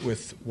face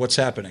with what's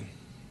happening.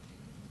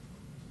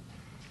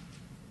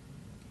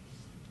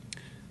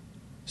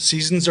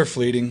 Seasons are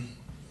fleeting.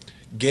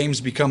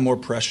 Games become more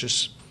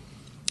precious.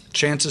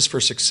 Chances for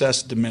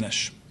success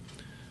diminish.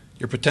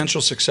 Your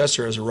potential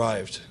successor has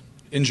arrived,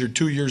 injured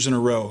 2 years in a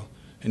row,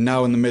 and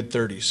now in the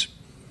mid-30s.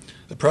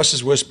 The press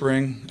is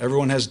whispering.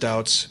 Everyone has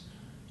doubts.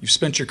 You've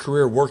spent your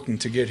career working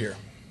to get here.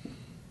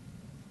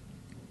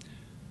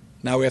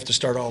 Now we have to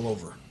start all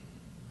over.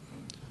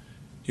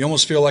 You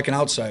almost feel like an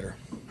outsider.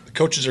 The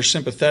coaches are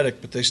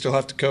sympathetic, but they still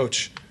have to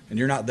coach, and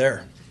you're not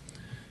there.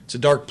 It's a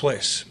dark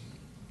place.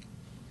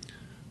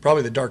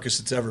 Probably the darkest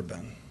it's ever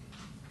been.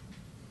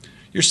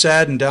 You're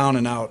sad and down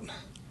and out,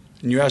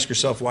 and you ask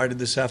yourself, why did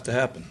this have to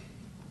happen?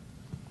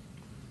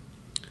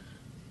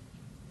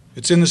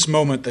 It's in this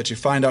moment that you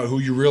find out who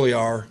you really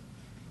are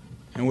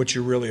and what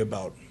you're really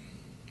about.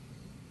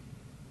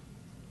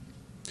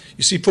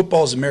 You see,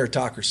 football is a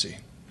meritocracy.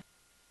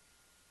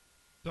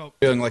 So,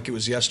 feeling like it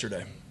was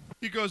yesterday.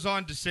 He goes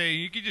on to say,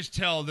 you can just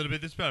tell a little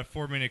bit. This is about a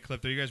 4-minute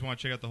clip there. You guys want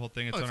to check out the whole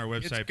thing? It's on our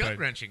website. It's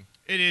gut-wrenching.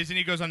 It is, and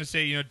he goes on to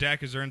say,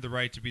 Dak has earned the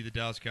right to be the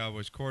Dallas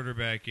Cowboys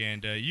quarterback,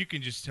 and you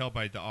can just tell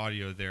by the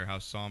audio there how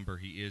somber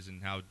he is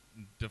and how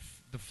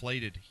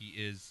deflated he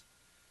is.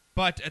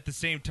 But at the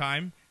same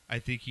time, I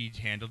think he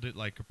handled it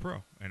like a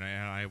pro, and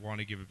I want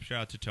to give a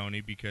shout out to Tony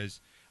because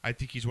I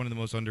think he's one of the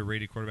most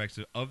underrated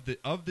quarterbacks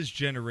of this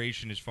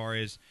generation. As far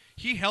as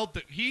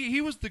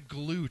he was the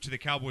glue to the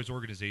Cowboys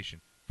organization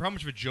for how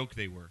much of a joke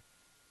they were.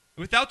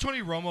 Without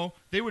Tony Romo,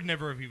 they would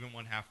never have even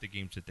won half the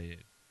games that they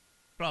did.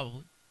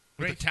 Probably.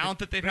 With the talent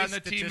that they've had in the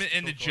team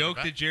and the joke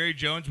that Jerry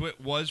Jones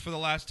was for the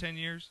last 10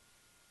 years.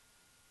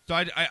 So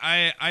I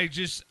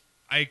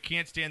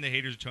can't stand the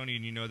haters of Tony,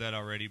 and you know that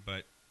already,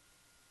 but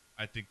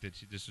I think that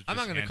this was just I'm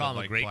not going to call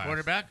him a great class.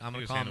 quarterback. I'm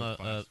going to call him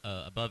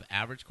a above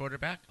average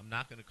quarterback. I'm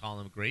not going to call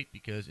him great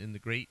because in the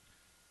great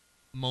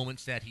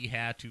moments that he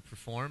had to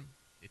perform,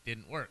 it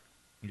didn't work.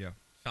 Yeah.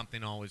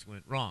 Something always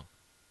went wrong.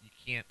 You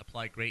can't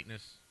apply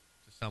greatness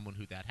to someone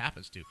who that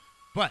happens to.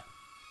 But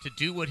to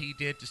do what he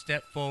did, to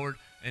step forward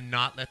and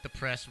not let the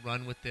press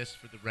run with this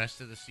for the rest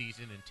of the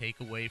season and take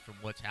away from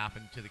what's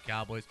happened to the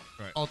Cowboys,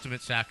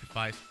 ultimate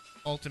sacrifice,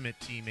 ultimate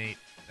teammate.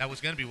 That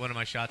was going to be one of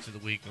my shots of the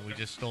week, and we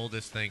just stole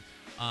this thing.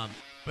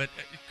 But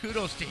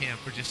kudos to him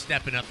for just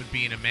stepping up and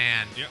being a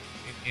man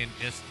and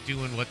just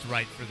doing what's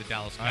right for the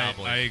Dallas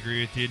Cowboys. I agree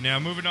with you. Now,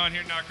 moving on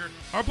here, Knocker.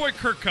 Our boy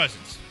Kirk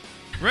Cousins.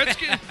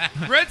 Redskins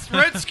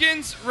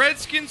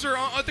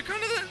are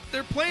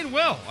they're playing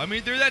well. I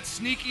mean, they're that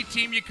sneaky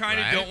team you kind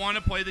of don't want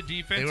to play the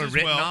defense as well. They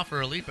were written off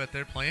early, but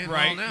they're playing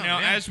well now. Now,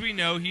 as we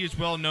know, he is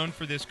well known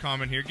for this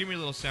comment here. Give me a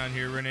little sound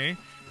here, Renee.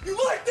 You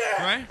like that?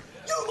 Right?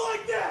 You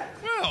like that?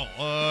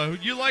 Well,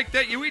 you like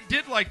that? Yeah, we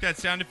did like that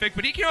sound effect,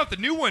 but he came out with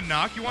the new one,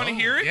 Knock. You want to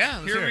hear it? Yeah,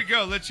 let's hear we it.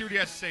 go. Let's see what he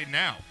has to say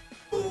now.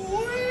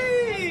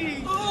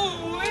 Ooh-wee!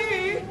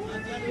 Ooh-wee!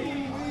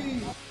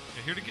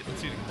 Yeah, here to get.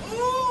 Let's see it.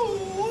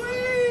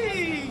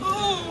 Ooh-wee!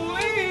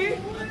 Ooh-wee!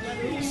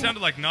 He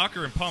sounded like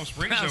Knocker in Palm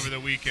Springs over the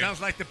weekend.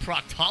 Sounds like the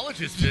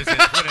proctologist visit.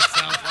 What it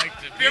sounds like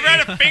to me. You ever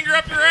had a finger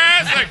up your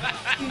ass? Like,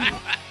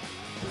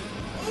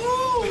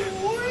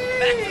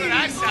 that's what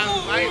I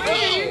sound like.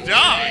 Oh,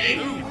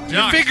 dog.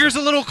 Your finger's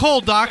a little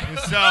cold, Doc.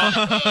 So,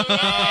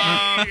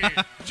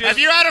 have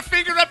you had a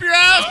finger up your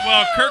ass?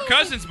 Well, Kirk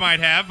Cousins might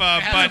have,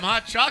 I had but some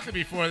hot chocolate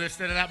before this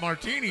instead of that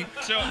martini.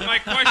 so my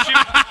question.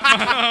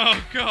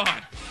 Oh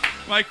God,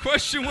 my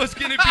question was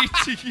going to be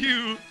to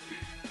you.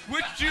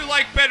 Which do you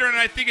like better? And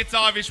I think it's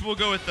obvious. We'll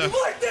go with the.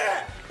 You like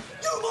that?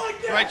 You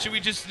like that? Right? Should we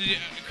just,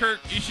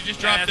 Kirk? You should just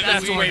drop the.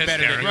 That's way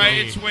better. Right?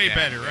 It's way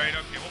better. Right?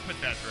 Okay, we'll put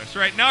that to rest.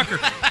 Right, Knocker.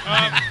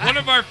 One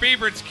of our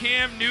favorites,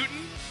 Cam Newton.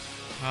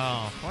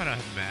 Oh, what a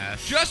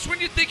mess. Just when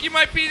you think you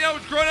might be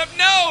grown up,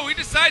 no, he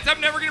decides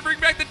I'm never going to bring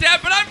back the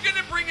dab, but I'm going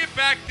to bring it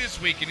back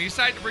this week. And he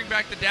decided to bring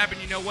back the dab,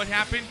 and you know what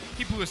happened?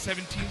 He blew a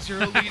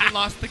 17-0 lead and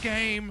lost the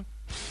game.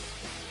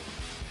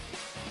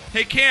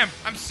 Hey, Cam,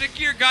 I'm sick of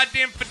your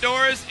goddamn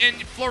fedoras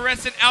and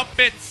fluorescent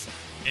outfits.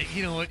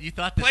 You know what? You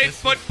thought that Play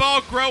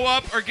football, grow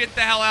up, or get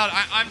the hell out.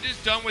 I'm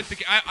just done with the.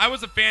 I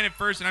was a fan at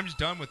first, and I'm just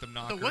done with them.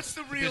 Knocker. So what's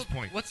the real? At this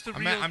point? What's the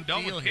I'm real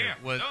done deal with here?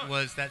 Cam.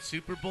 Was that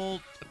Super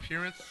Bowl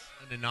appearance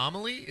an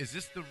anomaly? Is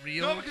this the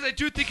real? No, because I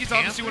do think he's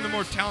obviously one of the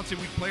more talented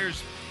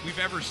players we've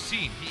ever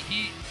seen.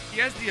 He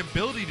has the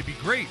ability to be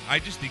great. I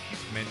just think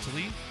he's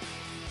mentally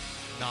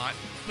not.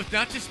 But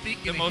not to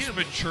speak the most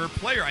mature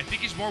player. I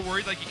think he's more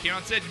worried, like he came out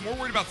and said, he's more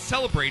worried about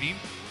celebrating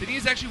than he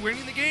is actually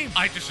winning the game.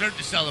 I deserve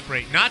to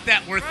celebrate. Not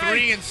that we're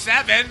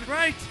 3-7.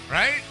 Right.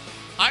 Right?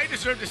 I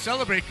deserve to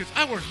celebrate because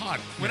I work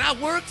hard. When I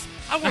works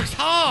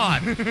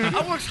hard.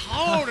 I works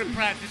hard in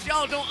practice.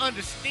 Y'all don't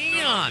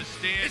understand.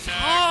 It's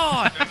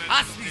hard.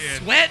 I be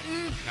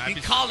sweating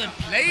and calling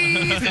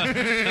plays and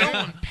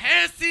throwing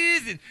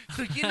passes. And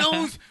so,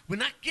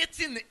 when I gets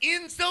in the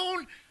end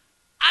zone,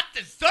 I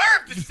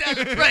deserve to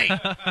celebrate.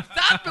 'Cause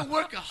I've been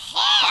working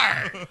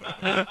hard.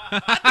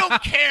 I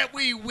don't care if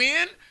we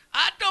win.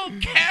 I don't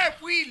care if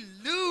we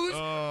lose.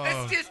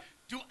 It's just,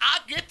 do I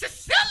get to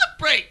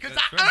celebrate? Because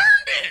I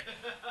earned it.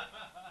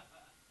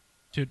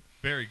 Dude,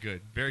 very good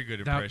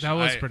impression. That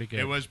was pretty good.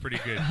 It was pretty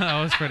good. That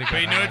was pretty good.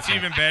 But you know what's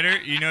even better?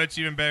 You know what's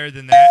even better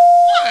than that?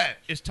 What?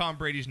 Is Tom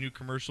Brady's new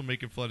commercial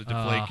making fun of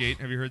Deflategate.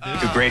 Have you heard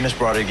this? The greatness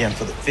brought it again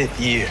for the 5th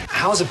year.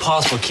 How is it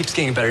possible it keeps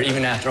getting better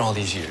even after all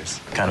these years?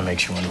 Kind of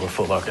makes you wonder what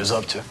Foot Locker is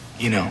up to.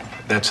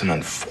 That's an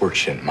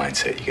unfortunate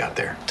mindset you got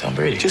there. Tom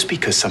Brady. Just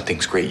because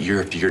something's great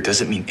year after year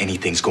doesn't mean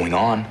anything's going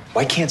on.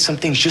 Why can't some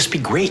things just be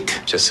great?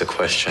 Just a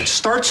question. It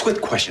starts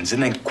with questions,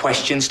 and then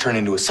questions turn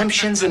into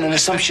assumptions, and then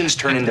assumptions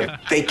turn into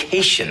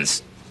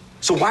vacations.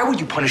 So why would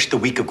you punish the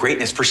week of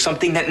greatness for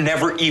something that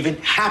never even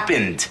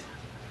happened?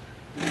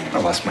 I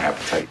lost my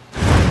appetite.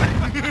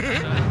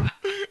 God,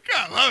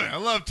 I love it. I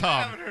love Tom.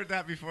 I haven't heard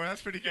that before.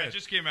 That's pretty good. Yeah, it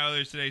just came out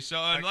earlier today. So,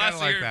 and I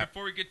lastly, like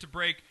before we get to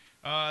break,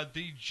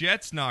 the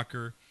Jets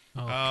Knocker.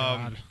 Oh,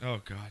 God.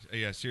 Oh, God.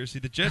 Yeah, seriously.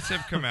 The Jets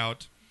have come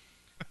out.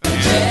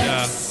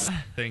 And,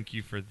 thank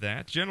you for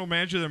that. General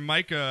Manager there,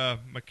 Mike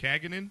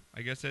McCaganon,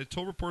 I guess,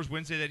 told reporters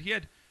Wednesday that he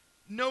had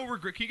no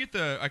regret. Can you get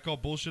the I call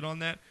bullshit on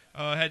that?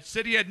 Had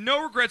said he had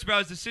no regrets about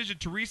his decision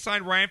to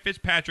re-sign Ryan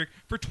Fitzpatrick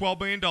for $12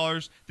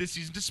 million this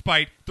season,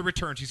 despite the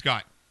returns he's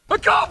got. I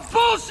call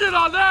bullshit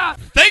on that.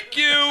 Thank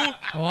you.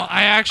 Well, all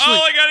I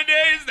gotta do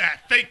is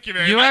that. Thank you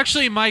very much. You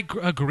actually might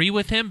agree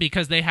with him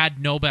because they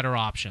had no better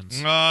options.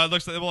 It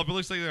looks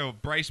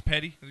like Bryce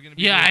Petty is going to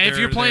be. Yeah, if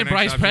you're playing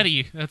Bryce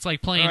Petty, that's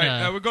like playing. All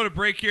right, we'll go to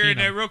break here,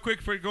 and real quick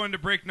before we go into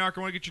break, Knocker,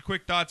 I want to get your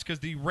quick thoughts because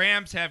the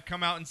Rams have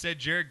come out and said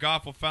Jared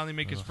Goff will finally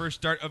make his first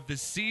start of the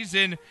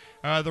season.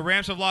 The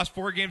Rams have lost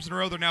 4 games in a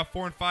row. They're now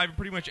 4-5 and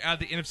pretty much out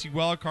of the NFC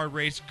wildcard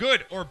race.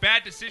 Good or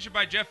bad decision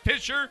by Jeff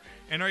Fisher?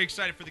 And are you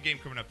excited for the game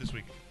coming up this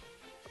week?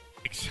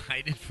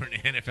 Excited for an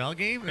NFL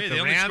game? Hey, they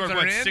only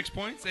scored 6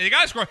 points. They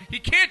got to score. He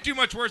can't do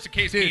much worse than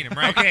Case Keenum,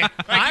 right? Okay,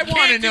 I want to know. He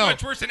can't do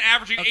much worse than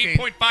averaging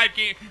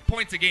 8.5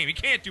 points a game. He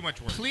can't do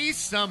much worse. Please,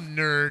 some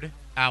nerd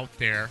out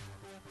there,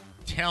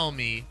 tell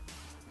me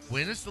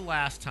when is the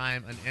last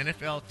time an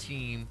NFL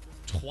team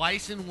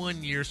twice in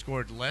 1 year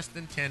scored less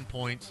than 10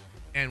 points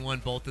and won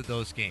both of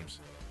those games?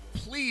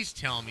 Please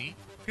tell me,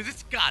 because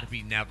it's got to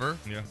be never.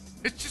 Yeah,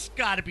 it's just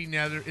got to be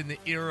never in the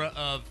era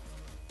of,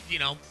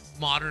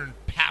 modern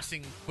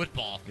passing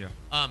football. Yeah.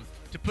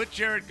 To put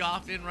Jared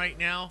Goff in right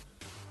now,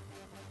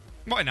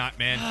 why not,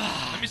 man?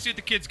 Let me see what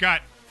the kid's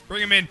got.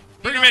 Bring him in.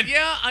 Bring him in.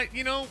 Yeah,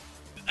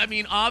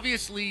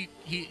 obviously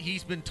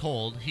he's been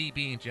told, he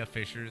being Jeff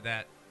Fisher,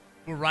 that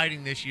we're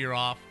writing this year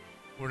off.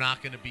 We're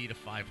not going to beat a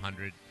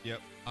 500. Yep.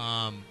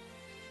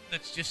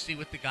 Let's just see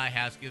what the guy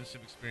has. Give him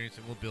some experience,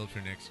 and we'll build for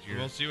next year.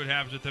 We'll see what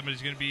happens with him.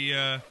 He's going to be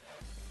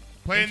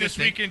playing this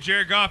weekend,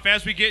 Jared Goff.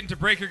 As we get into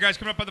break here, guys,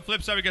 coming up on the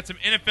flip side, we got some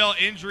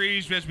NFL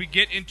injuries as we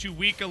get into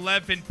Week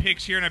 11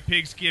 picks here on our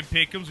Pigskin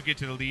Pick'ems. We'll get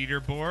to the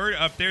leaderboard.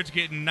 Up there, it's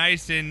getting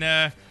nice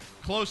and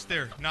close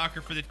there.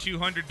 Knocker for the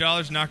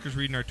 $200. Knocker's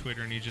reading our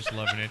Twitter, and he's just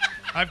loving it.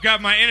 I've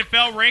got my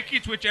NFL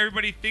rankings, which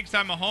everybody thinks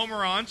I'm a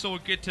homer on, so we'll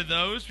get to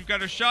those. We've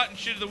got our shot and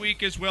shit of the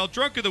week as well,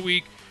 drunk of the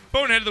week,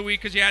 bonehead of the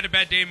week because you had a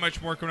bad day, and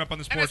much more coming up on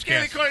the Sportscast.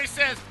 And as Corey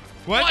says,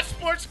 what? Watch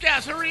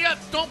Sportscast. Hurry up.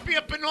 Don't be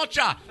a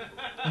Pinocha.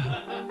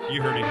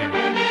 You heard it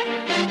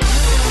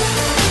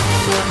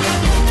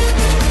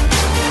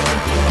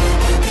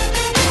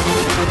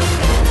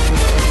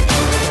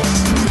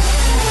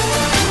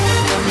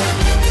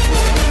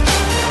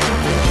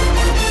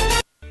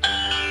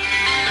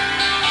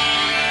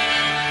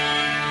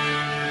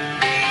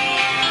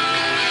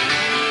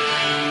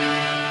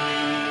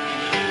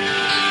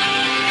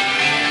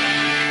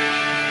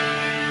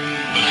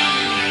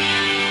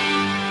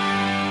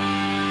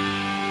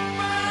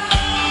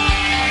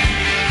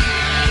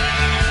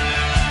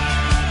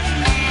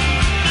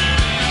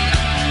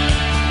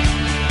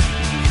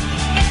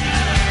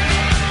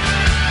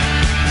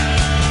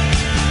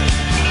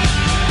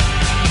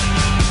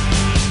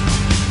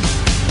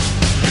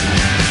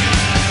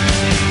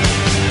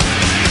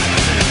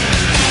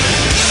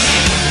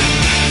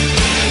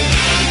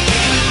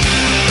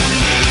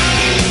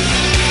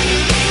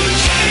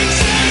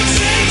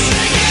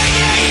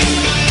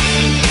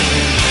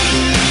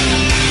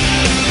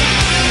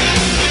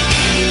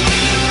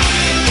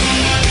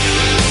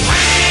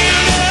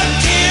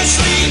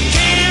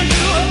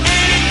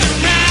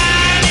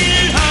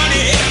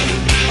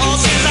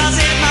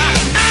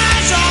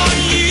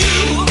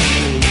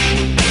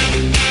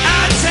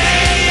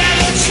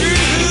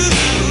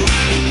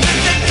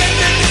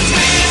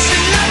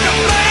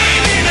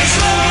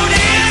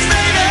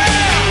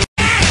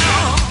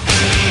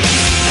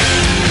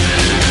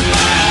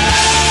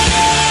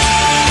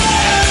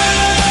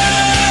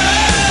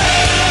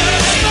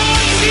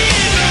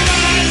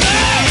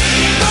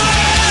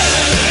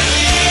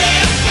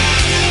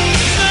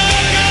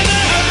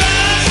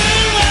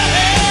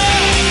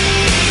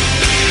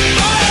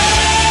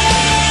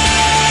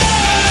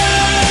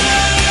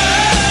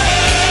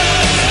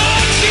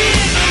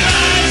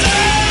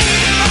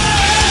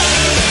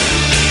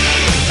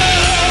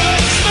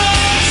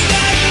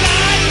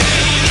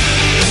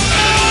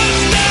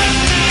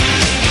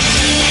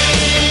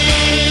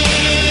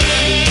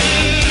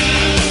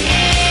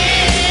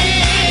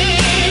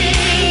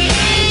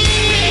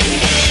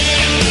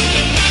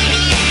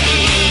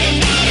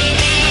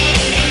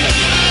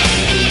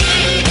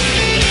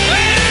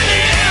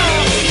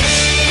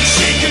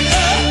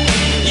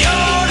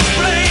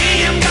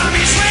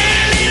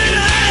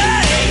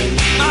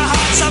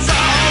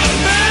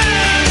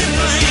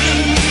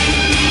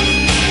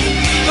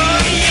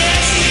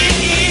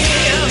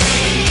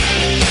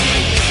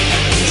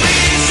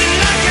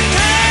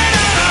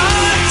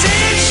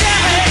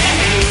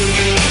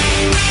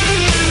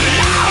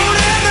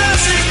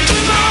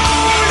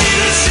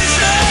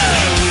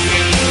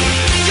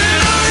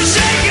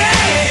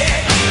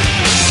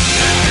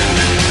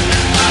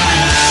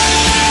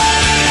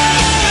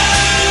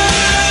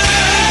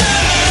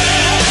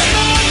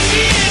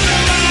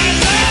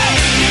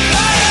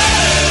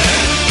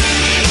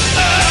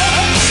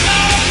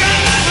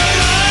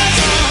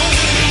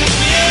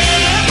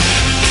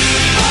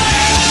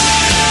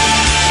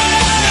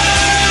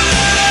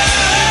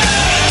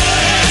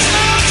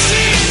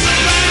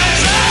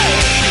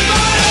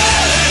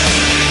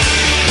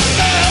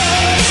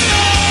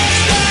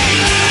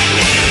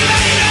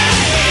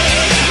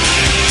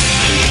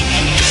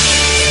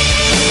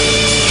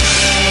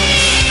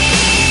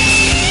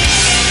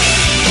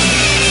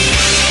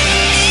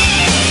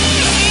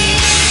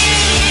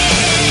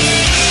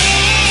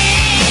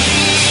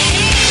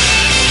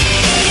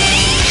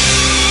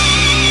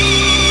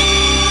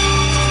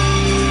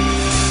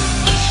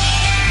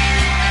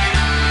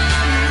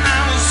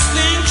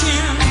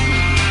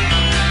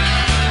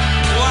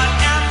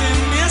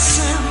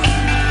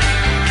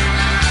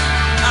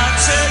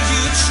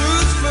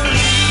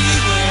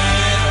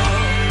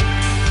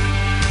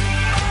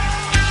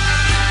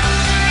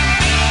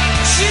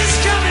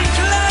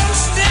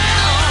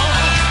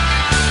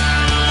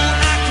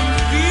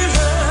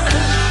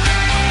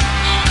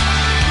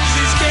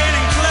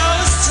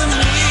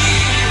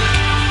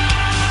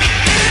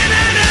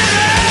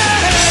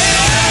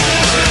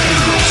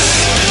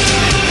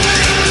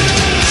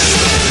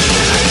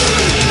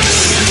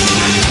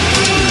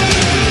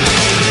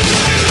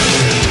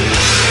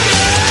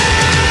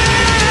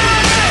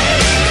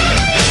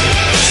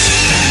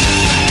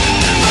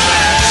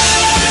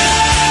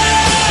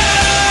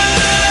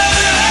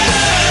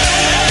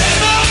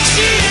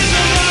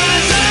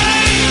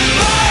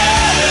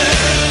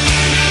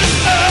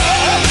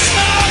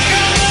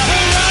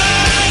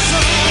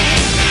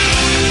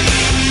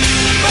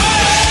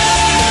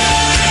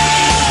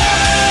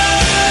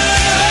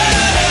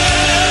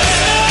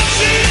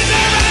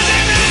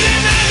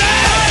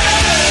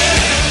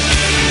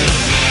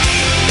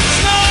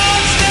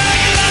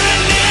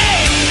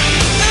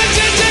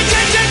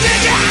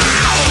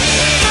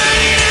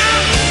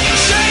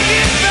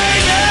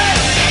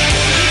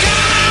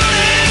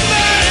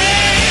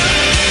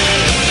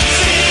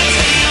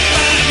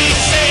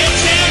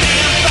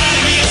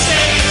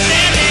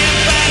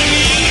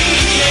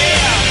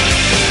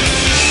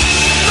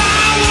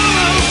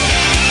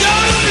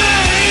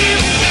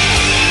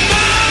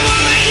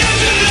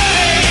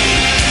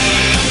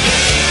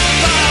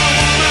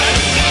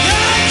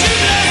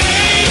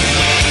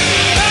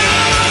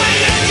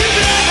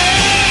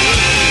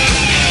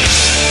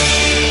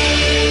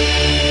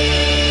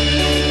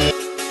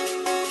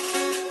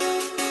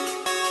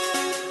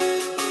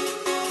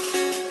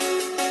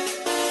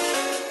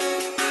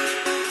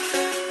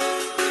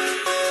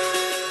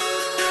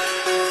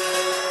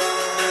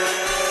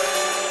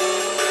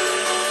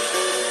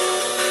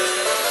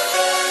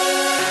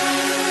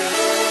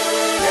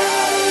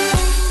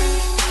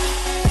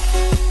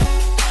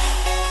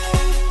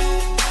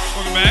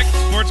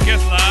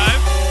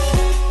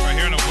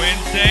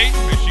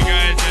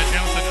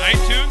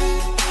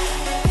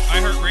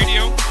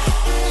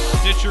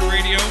Stitcher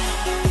Radio,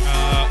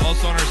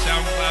 also on our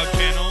SoundCloud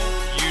channel,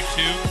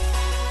 YouTube,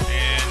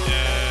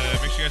 and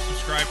make sure you guys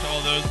subscribe to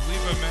all those. Leave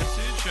a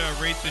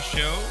message, rate the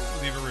show,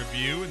 leave a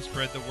review, and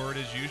spread the word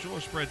as usual, or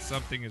spread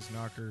something, as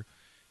Knocker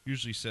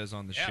usually says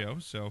on the show.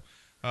 So,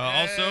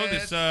 also,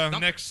 this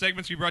next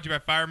segment's going to be brought to you by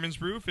Fireman's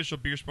Brew, official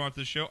beer sponsor of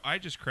the show. I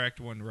just cracked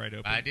one right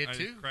open. I did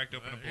too. Cracked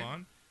open a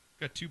blonde.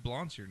 Got 2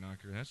 blondes here,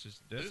 Knocker. That's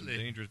some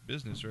dangerous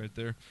business right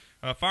there.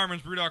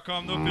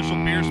 Fireman'sBrew.com, the official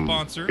beer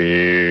sponsor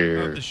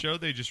of the show.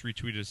 They just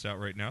retweeted us out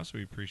right now, so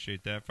we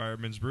appreciate that.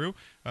 Fireman's Brew.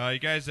 You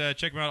guys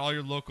check them out, all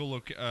your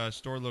local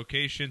store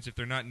locations. If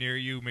they're not near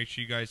you, make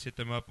sure you guys hit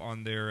them up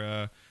on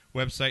their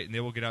website, and they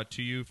will get out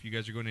to you. If you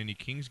guys are going to any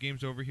Kings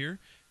games over here,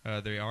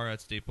 they are at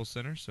Staples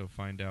Center, so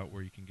find out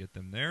where you can get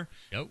them there.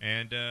 Yep.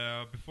 And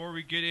before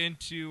we get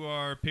into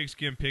our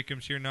Pigskin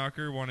Pick'ems here,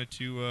 Knocker, wanted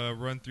to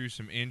run through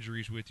some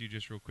injuries with you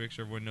just real quick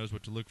so everyone knows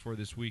what to look for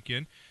this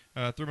weekend.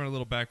 Throw them in a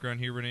little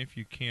background here, Renee, if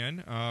you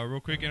can. Real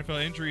quick,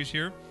 NFL injuries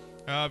here.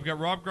 We've got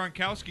Rob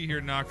Gronkowski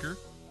here, Knocker.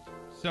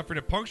 Suffered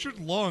a punctured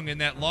lung in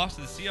that loss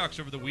to the Seahawks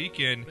over the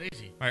weekend.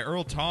 Crazy. By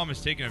Earl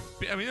Thomas taking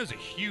it was a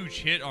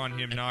huge hit on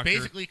him, Knocker.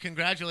 Basically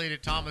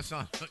congratulated Thomas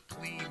on a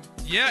clean.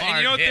 Yeah, and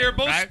you know what? Hit, They're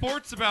both right?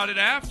 sports about it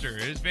after.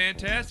 It was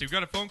fantastic. We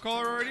got a phone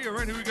caller already? All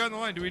right, who we got on the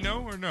line? Do we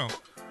know or no?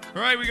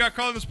 All right, we got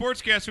calling the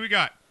Sportscast. Who we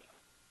got?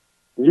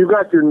 You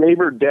got your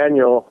neighbor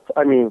Daniel,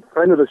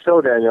 friend of the show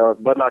Daniel,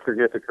 Bud Knocker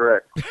gets it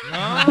correct.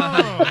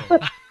 Oh.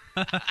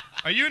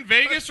 Are you in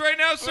Vegas right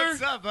now, sir?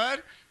 What's up,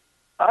 bud?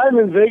 I'm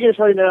in Vegas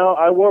right now.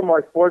 I wore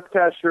my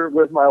Sportscast shirt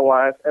with my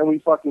wife, and we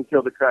fucking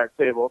killed the crack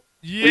table.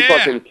 Yeah. We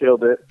fucking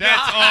killed it.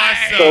 That's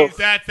awesome.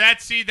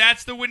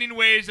 That's the winning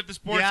ways of the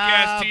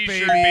Sportscast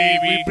T-shirt,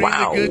 baby. We bring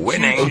the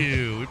good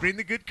juju. We bring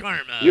the good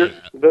karma.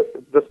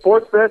 The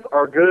sports bets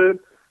are good,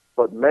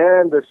 but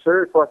man, the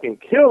shirt fucking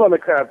killed on the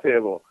crab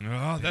table.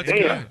 Oh, that's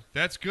good.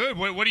 That's good.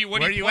 What are you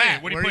playing?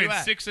 at? What are you playing?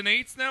 6 and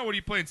 8s now? What are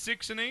you playing?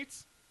 6 and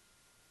 8s?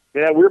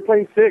 Yeah, we were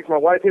playing 6. My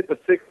wife hit the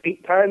 6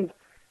 8 times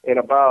in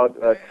about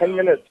a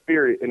 10-minute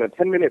period. In a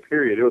 10-minute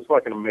period, it was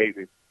fucking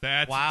amazing.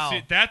 Wow.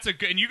 See, that's a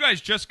good. And you guys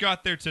just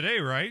got there today,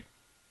 right?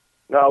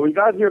 No, we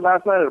got here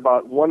last night at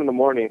about 1 in the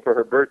morning for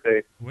her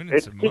birthday.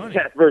 It's Kit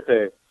Kat's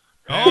birthday.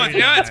 Oh,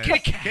 yeah, it's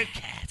Kit Kat.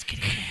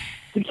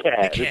 Kit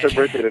Kat. It's her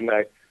birthday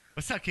tonight.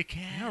 What's up, Kit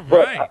Kat? All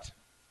right.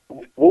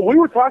 What we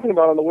were talking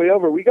about on the way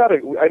over,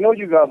 I know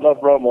you guys love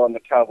Romo on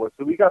the Cowboys,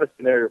 so we got a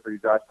scenario for you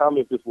guys. Tell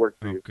me if this works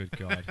for you. Good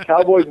God.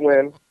 Cowboys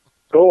win,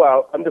 go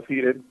out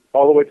undefeated,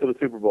 all the way to the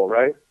Super Bowl,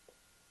 right?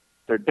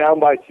 They're down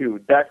by 2.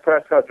 Dak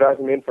Prescott drives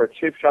them in for a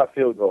chip shot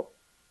field goal.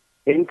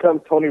 In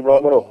comes Tony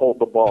Romo to hold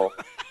the ball.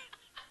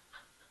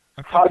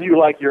 How do you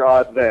like your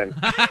odds then?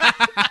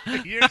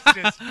 You're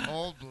just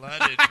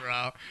cold-blooded,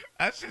 bro.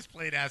 That's just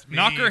plain-ass mean.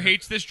 Knocker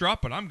hates this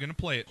drop, but I'm going to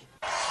play it.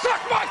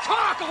 Suck my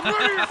cock! I'll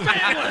murder your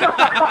family!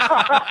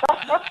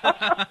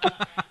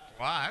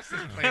 Wow, that's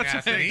just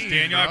plain-ass mean,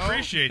 Daniel, bro. I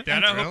appreciate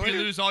that. I hope you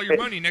lose all your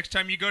money next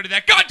time you go to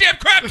that goddamn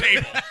crap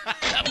table.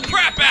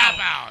 Crap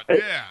out.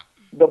 Yeah.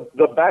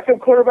 The backup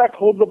quarterback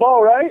holds the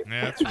ball, right?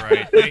 Yeah, that's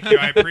right. Thank you.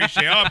 I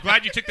appreciate it. Oh, I'm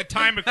glad you took the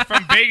time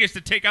from Vegas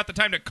to take out the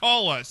time to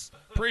call us.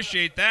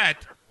 Appreciate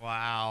that.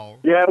 Wow.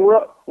 Yeah,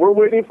 we're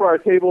waiting for our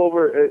table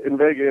over in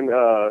Vegas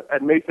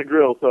at Mesa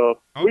Grill, so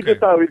we just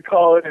thought we'd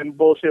call it and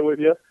bullshit with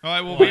you. All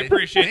right, well, we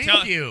appreciate it.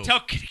 Thank you. Tell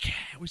Kitty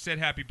Cat we said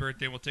happy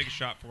birthday. We'll take a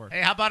shot for her.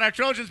 Hey, how about our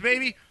Trojans,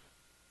 baby?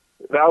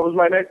 That was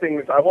my next thing.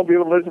 I won't be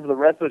able to listen for the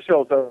rest of the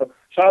show. So,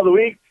 shot of the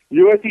week,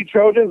 USC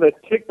Trojans that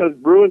kicked the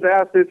Bruins'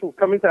 ass this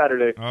coming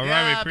Saturday. All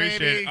right, we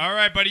appreciate it. All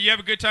right, buddy, you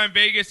have a good time in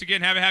Vegas.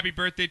 Again, have a happy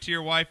birthday to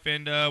your wife,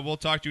 and we'll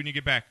talk to you when you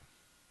get back.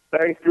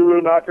 Thanks,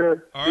 Guru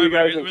Knocker. All See right, you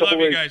guys we love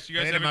you guys. You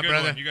guys have a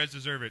good one. You guys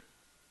deserve it.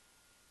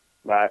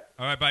 Bye.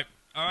 All right, bye.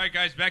 All right,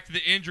 guys, back to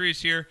the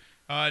injuries here.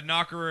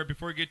 Knocker,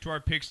 before we get to our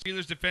picks,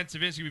 Steelers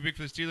defensive end is going to be big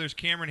for the Steelers.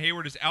 Cameron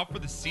Hayward is out for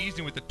the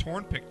season with a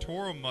torn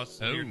pectoral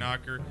muscle here,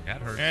 Knocker. That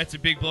hurts. That's a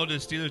big blow to the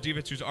Steelers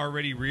defense, who's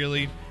already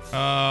reeling.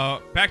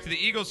 Back to the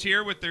Eagles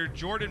here with their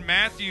Jordan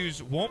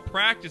Matthews won't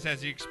practice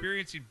as he's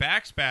experiencing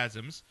back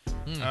spasms.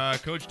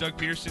 Coach Doug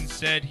Peterson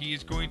said he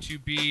is going to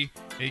be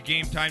a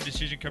game-time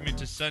decision coming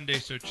into Sunday,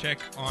 so check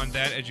on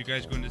that as you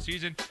guys go into the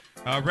season.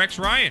 Rex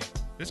Ryan,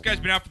 this guy's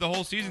been out for the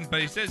whole season,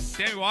 but he says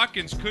Sammy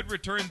Watkins could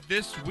return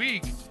this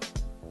week.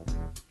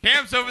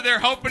 Cam's over there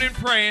hoping and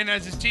praying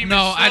as his team is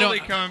slowly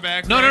coming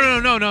back. No.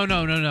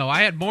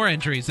 I had more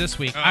injuries this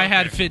week. I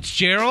had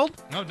Fitzgerald,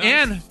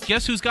 and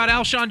guess who's got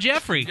Alshon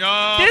Jeffrey?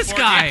 This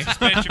guy.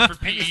 Suspension for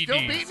PEDs. Still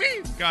beat me?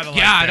 Gotta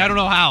like God, that. I don't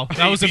know how.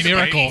 That was a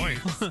miracle.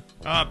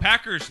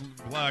 Packers,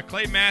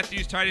 Clay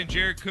Matthews, tight end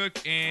Jared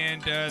Cook,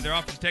 and their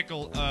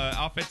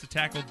offensive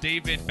tackle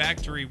David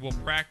Bactery will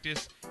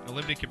practice in a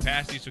limited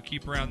capacity, so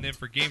keep around them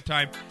for game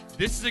time.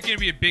 This is going to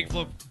be a big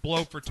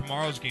blow for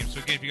tomorrow's game. So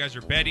again, if you guys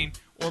are betting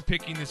or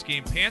picking this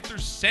game,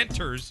 Panthers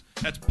centers,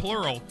 that's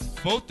plural,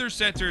 both their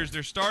centers,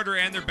 their starter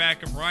and their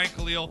backup, Ryan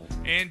Khalil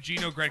and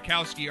Gino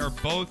Gradkowski, are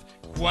both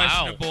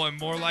questionable and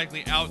more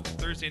likely out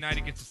Thursday night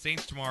against the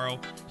Saints tomorrow.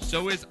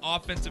 So is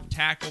offensive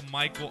tackle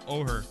Michael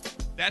Oher.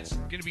 That's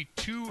going to be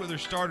 2 of their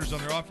starters on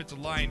their offensive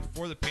line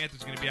for the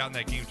Panthers going to be out in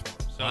that game tomorrow.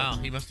 So wow,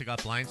 he must have got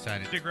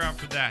blindsided. Stick around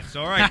for that.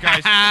 So, all right,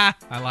 guys. I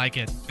like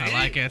it. I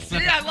like it. See,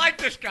 I like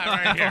this guy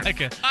right here. I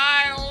like it.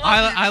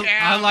 I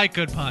I like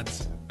good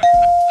puns.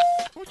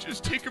 Why don't you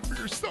just take him for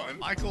your son?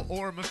 Michael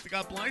Orr must have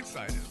got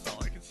blindsided. That's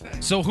all I can say.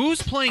 So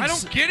who's playing? I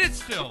don't get it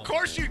still. Of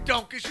course you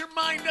don't, because your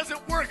mind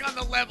doesn't work on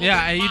the level.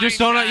 Yeah, that you mine just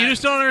don't. does. You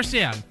just don't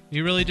understand.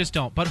 You really just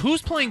don't. But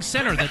who's playing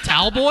center? The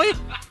towel boy?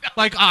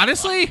 Like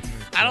honestly,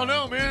 I don't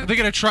know, man. are they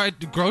gonna try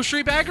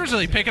grocery baggers? Are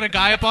they picking a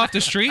guy up off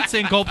the street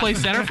saying "Go play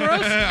center for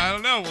us"? I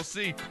don't know. We'll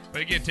see.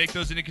 But again, take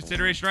those into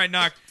consideration. Right,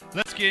 Knock.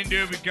 Let's get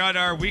into it. We got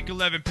our Week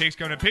 11 picks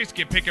coming up.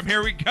 Pigskin pick 'em.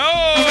 Here we go.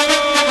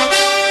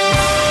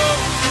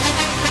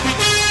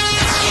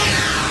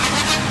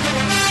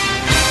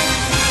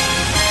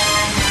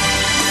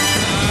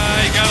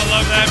 You gotta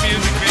love that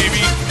music,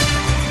 baby.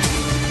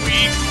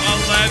 Week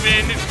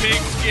 11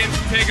 Pigskin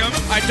pick 'em.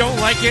 I don't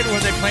like it when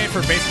they play it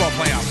for baseball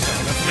playoffs,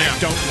 though. That's what I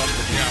don't love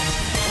to do.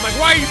 I'm like,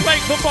 why are you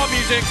playing football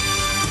music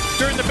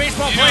during the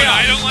baseball You know what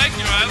playoffs? I don't like?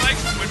 I like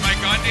when my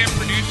goddamn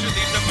producer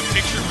leaves up a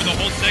picture for the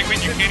whole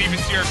segment. You can't even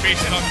see our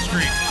faces on the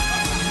screen.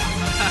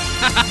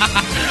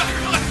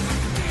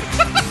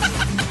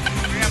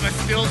 We have a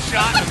still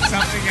shot of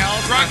something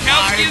else.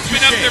 Gronkowski has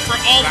been up there for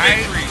all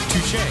right? victories.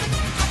 Touche.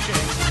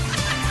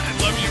 I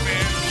love you,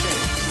 man.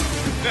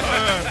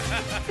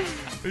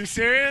 Are you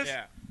serious?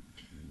 Yeah.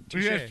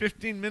 We had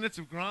 15 minutes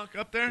of Gronk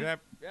up there? Yeah.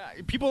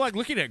 People like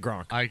looking at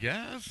Gronk. I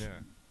guess. Yeah.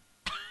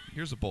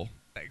 Here's a bowl.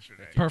 Thanks for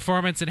that.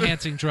 Performance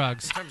enhancing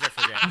drugs.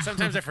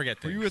 Sometimes I forget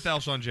Were things. you with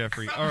Alshon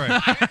Jeffrey? All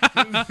right.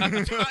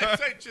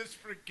 I just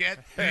forget.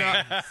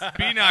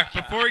 B-Knock,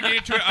 before we get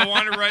into it, I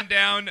want to run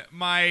down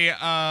my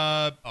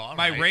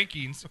my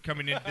rankings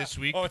coming in this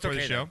week Oh, it's for the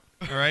okay show.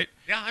 All right?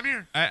 Yeah, I'm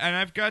here. And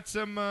I've got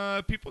some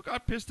people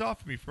got pissed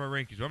off at me for my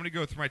rankings. I'm going to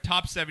go through my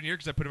top 7 here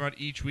because I put them out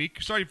each week,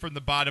 starting from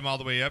the bottom all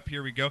the way up.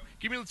 Here we go.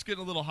 Let's get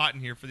a little hot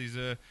in here for these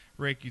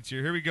rankings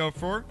here. Here we go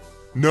for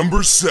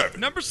Number 7.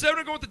 Number 7,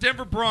 I'm going with the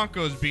Denver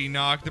Broncos,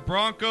 B-Knock. The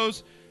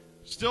Broncos,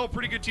 still a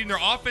pretty good team. Their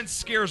offense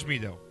scares me,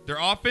 though. Their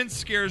offense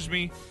scares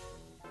me.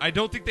 I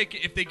don't think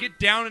if they get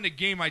down in a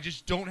game, I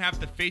just don't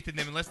have the faith in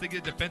them unless they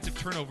get a defensive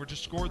turnover to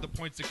score the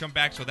points to come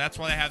back. So that's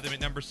why I have them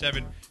at number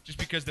 7, just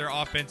because their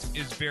offense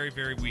is very,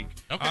 very weak.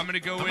 Okay. I'm going to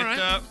go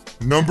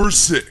with Number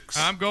 6.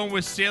 I'm going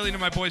with sailing to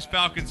my boys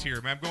Falcons here.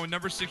 I'm going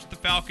number 6 with the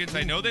Falcons.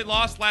 I know they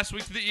lost last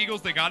week to the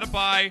Eagles. They got a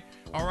bye.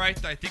 All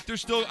right. I think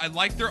I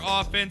like their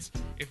offense.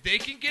 If they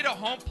can get a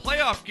home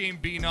playoff game,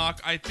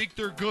 B-Knock, I think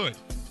they're good.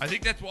 I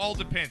think that's all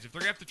depends. If they're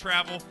going to have to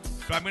travel,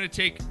 but I'm going to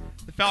take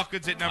the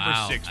Falcons at number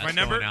 6. My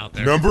number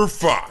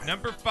 5.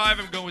 Number 5,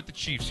 I'm going with the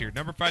Chiefs here.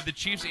 Number 5, the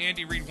Chiefs.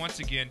 Andy Reid once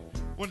again,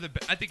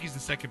 I think he's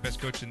the second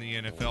best coach in the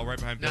NFL, right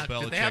behind Bill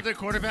Belichick. Did they have their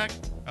quarterback?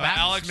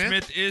 Alex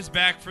Smith is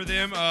back for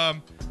them.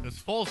 Because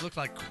Foles looks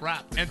like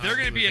crap. And they're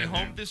going to be at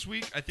home this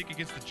week, I think,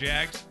 against the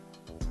Jags.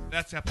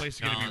 That's that place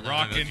is going to be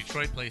rocking. No.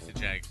 Detroit plays the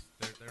Jags.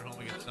 They're home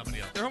against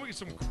somebody else. They're home against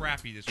someone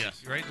crappy this week,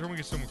 right? They're home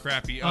against someone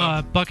crappy.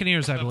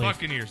 Buccaneers, I believe.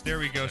 Buccaneers. There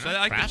we go. So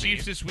I like the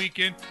Chiefs this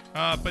weekend,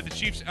 but the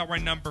Chiefs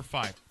outright number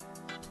 5.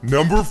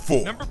 Number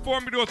 4. Number 4,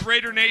 I'm going to go with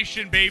Raider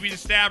Nation, baby, the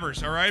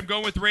Stabbers. All right, I'm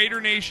going with Raider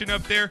Nation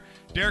up there.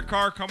 Derek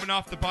Carr coming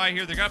off the bye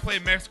here. They're going to play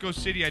in Mexico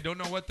City. I don't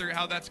know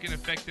how that's going to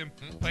affect them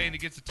playing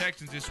against the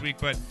Texans this week,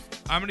 but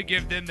I'm going to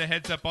give them the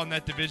heads up on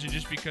that division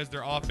just because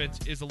their offense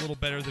is a little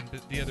better than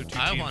the other two teams.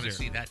 I want to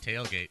see that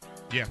tailgate.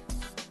 Yeah.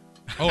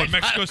 Oh, in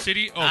Mexico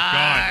City? Oh, God.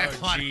 I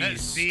want to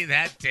see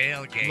that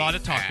tailgate. A lot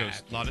of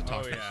tacos. A lot of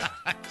tacos.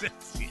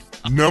 Oh,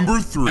 yeah. Number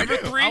 3. Number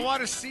 3? I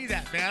want to see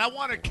that, man. I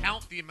want to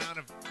count the amount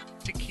of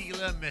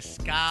tequila,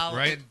 mezcal,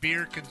 and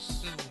beer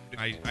consumed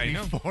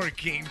before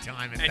game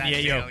time at that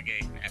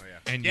tailgate.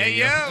 And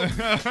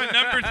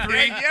Number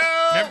 3.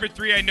 Number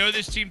 3, I know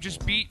this team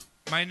just beat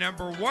my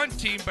number 1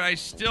 team, but I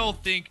still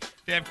think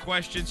they have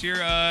questions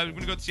here. I'm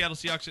going to go with Seattle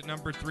Seahawks at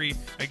number 3.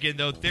 Again,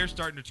 though, they're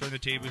starting to turn the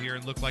table here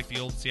and look like the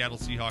old Seattle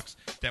Seahawks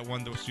that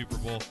won the Super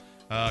Bowl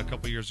a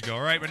couple years ago.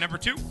 All right, but number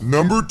 2.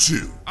 Number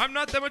 2. I'm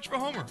not that much of a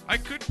homer. I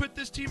could put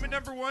this team at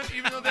number 1,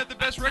 even though they have the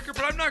best record,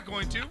 but I'm not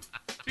going to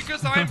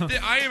because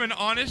I am an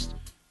honest,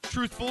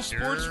 truthful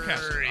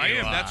sportscaster. I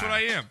am. That's what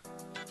I am.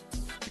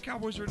 The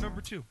Cowboys are at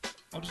number 2.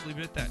 I'll just leave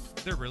it at that.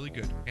 They're really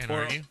good.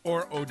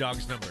 Or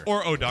O-Dog's number.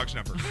 Or O-Dog's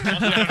number.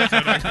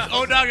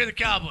 O-Dog and the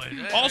Cowboys.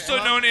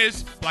 Also known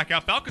as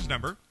Blackout Falcons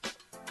number.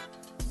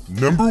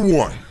 Number 1.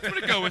 I'm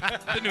going to go with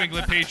the New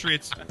England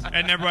Patriots.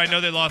 And number, I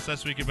know they lost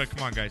last weekend, but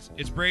come on, guys.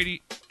 It's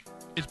Brady.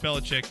 It's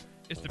Belichick.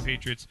 It's the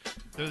Patriots.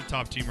 They're the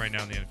top team right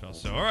now in the NFL.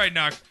 So, all right,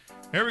 Knock.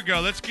 Here we go.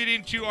 Let's get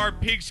into our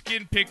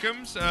pigskin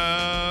pick'ems.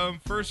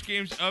 First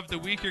games of the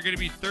week are going to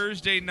be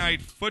Thursday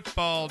night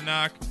football,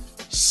 Knock.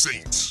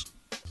 Saints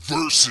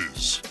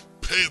versus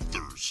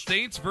Panthers.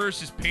 Saints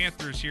versus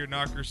Panthers here,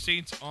 Knocker.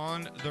 Saints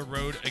on the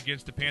road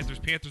against the Panthers.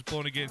 Panthers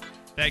blown again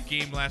that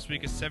game last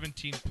week. A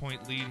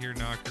 17-point lead here,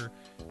 Knocker.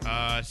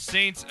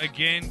 Saints,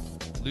 again,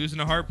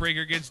 losing a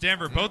heartbreaker against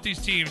Denver. Both these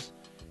teams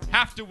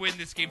have to win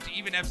this game to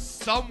even have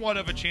somewhat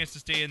of a chance to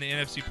stay in the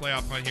NFC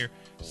playoff hunt here.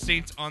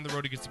 Saints on the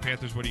road against the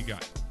Panthers. What do you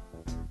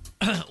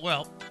got?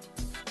 Well,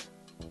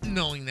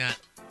 knowing that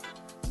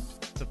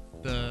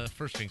the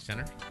first-string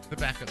center, the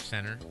backup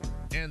center,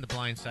 and the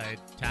blindside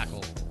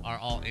tackle are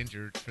all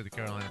injured for the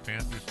Carolina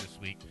Panthers this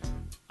week.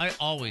 I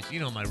always, you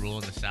know my rule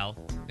in the South,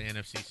 the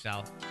NFC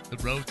South, the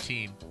road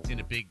team in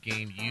a big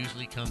game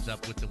usually comes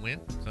up with the win.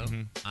 So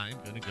I'm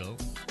going to go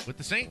with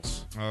the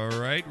Saints. All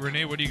right.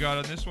 Renee, what do you got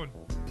on this one?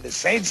 The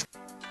Saints.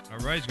 All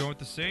right, he's going with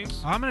the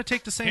Saints. I'm going to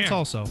take the Saints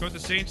also. Go with the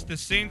Saints. The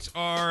Saints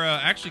are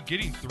actually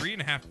getting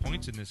 3.5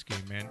 points in this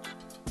game, man.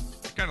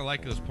 I kind of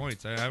like those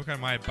points. I kind of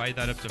might bite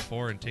that up to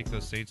 4 and take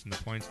those Saints and the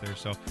points there.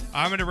 So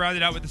I'm going to round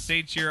it out with the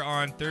Saints here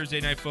on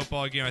Thursday Night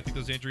Football. Again, I think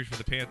those injuries for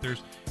the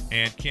Panthers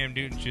and Cam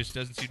Newton just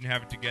doesn't seem to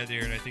have it together.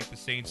 And I think the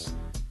Saints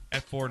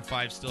at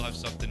 4-5 still have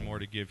something more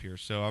to give here.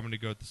 So I'm going to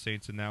go with the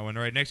Saints in that one.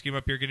 All right, next game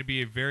up here going to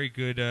be a very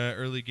good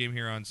early game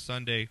here on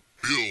Sunday.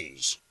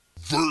 Bills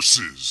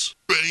versus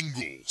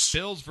Bengals.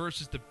 Bills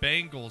versus the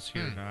Bengals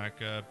here,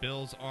 Knock.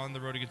 Bills on the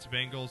road against the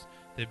Bengals.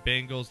 The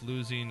Bengals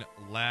losing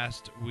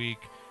last week.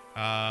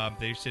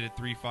 They sit at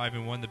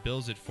 3-5-1. The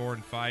Bills at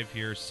 4-5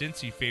 here.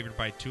 Cincy favored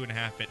by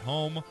 2.5 at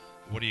home.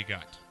 What do you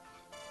got?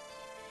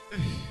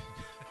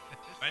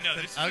 I know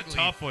this is a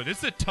tough one. This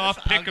is a tough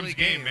pick'ems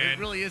game, man. It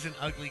really is an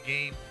ugly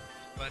game,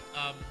 but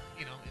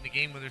you know, in a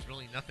game where there's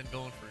really nothing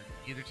going for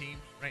either team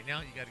right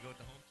now, you got to go with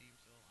the home team.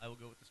 So I will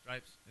go with the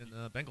Stripes and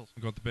the Bengals.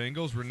 Go with the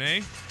Bengals,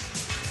 Renee.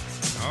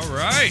 All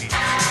right.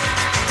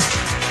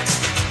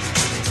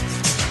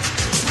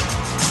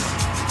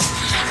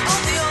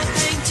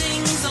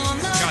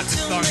 God,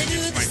 this song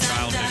is my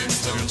childhood.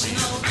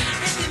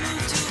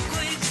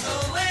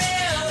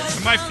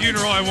 At my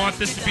funeral, I want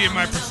this to be in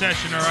my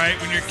procession, all right?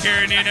 When you're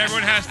carrying in,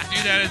 everyone has to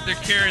do that as they're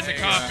carrying the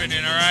coffin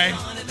in, all right?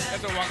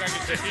 That's what one guy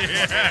can say.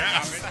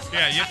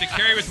 Yeah, you have to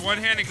carry with one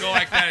hand and go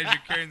like that as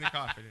you're carrying the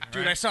coffin in, all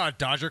Dude, right? I saw a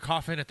Dodger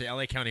coffin at the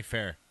LA County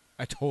Fair.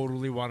 I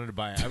totally wanted to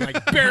buy it. I'm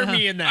like, bury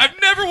me in that. I've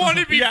never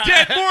wanted to be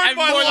dead more in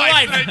my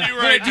life than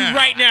I do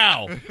right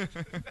now.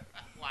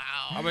 Wow.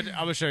 I'm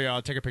gonna show you.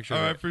 I'll take a picture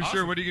All of right, it. for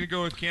sure. What are you going to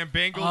go with, Cam?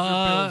 Bengals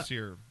or Bills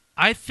here?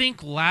 I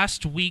think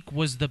last week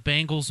was the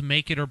Bengals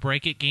make it or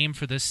break it game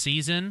for this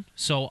season.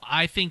 So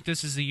I think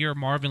this is the year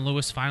Marvin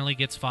Lewis finally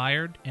gets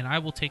fired, and I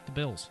will take the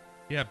Bills.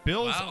 Yeah,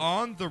 Bills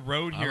on the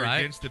road here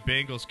against the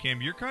Bengals,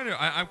 Cam. You're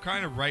I'm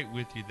kind of right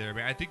with you there,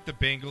 man. I think the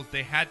Bengals,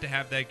 they had to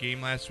have that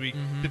game last week.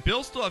 The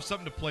Bills still have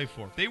something to play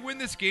for. If they win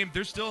this game,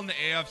 they're still in the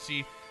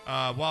AFC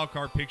wild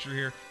card picture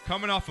here.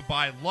 Coming off a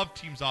bye, love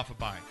teams off a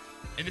bye.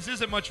 And this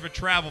isn't much of a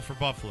travel for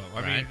Buffalo.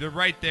 I mean, they're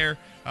right there.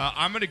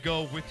 I'm going to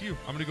go with you.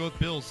 I'm going to go with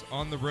Bills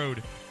on the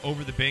road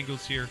over the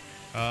Bengals here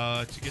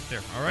to get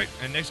there. All right,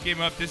 and next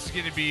game up, this is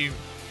going to be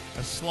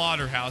a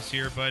slaughterhouse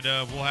here, but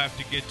we'll have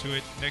to get to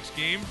it. Next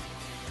game.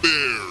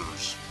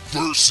 Bears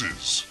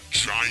versus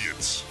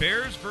Giants.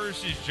 Bears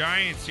versus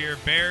Giants here.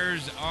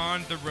 Bears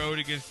on the road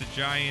against the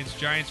Giants.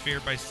 Giants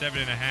favored by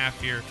 7.5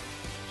 here.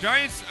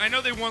 Giants, I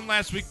know they won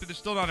last week, but they're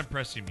still not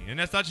impressing me. And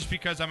that's not just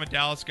because I'm a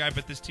Dallas guy,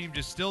 but this team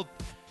just still,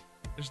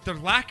 they're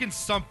lacking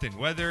something.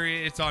 Whether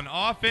it's on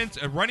offense,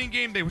 a running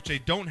game, which they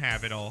don't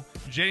have at all.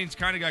 Jennings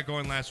kind of got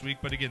going last week,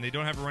 but again, they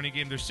don't have a running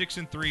game. They're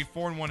 6-3,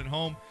 4-1 at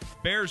home.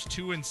 Bears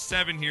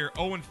 2-7 here,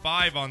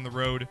 0-5 on the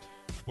road.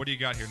 What do you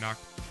got here, Knock?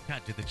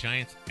 God, did the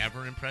Giants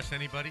ever impress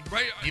anybody?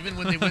 Right. Even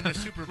when they win the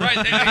Super Bowl. Right.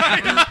 They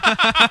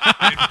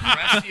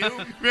impress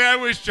you? Man, I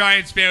wish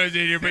Giants fans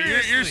in here, but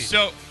you're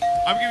so...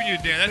 I'm giving you a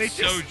damn. That's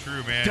They so just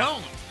true, man.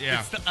 Don't. Yeah.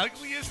 It's the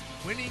ugliest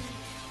winning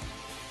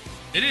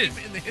It is.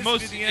 in the history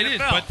Most, of the it NFL. is,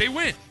 but they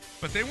win.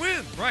 But they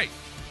win. Right.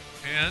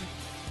 And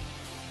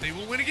they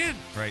will win again.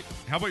 Right.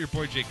 How about your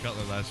boy Jay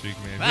Cutler last week,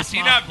 man? That's Was he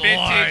my not boy.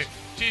 vintage?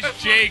 Just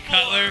That's Jay my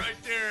boy Cutler.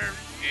 right there.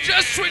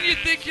 Just when you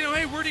think,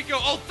 hey, where'd he go?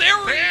 Oh, there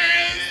he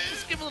is.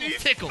 Just give him a little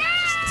tickle.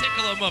 Just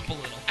tickle him up a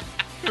little.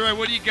 All right,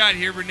 what do you got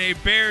here, Renee?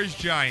 Bears,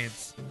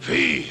 Giants.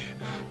 3,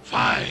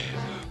 5,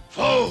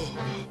 4,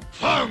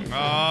 5.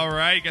 All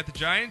right, you got the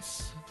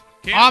Giants.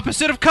 Cam?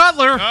 Opposite of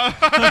Cutler. All right.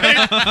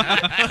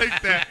 I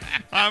like that.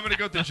 I'm going to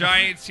go with the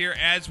Giants here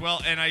as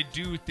well, and I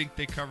do think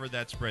they cover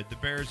that spread. The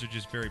Bears are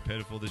just very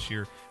pitiful this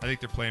year. I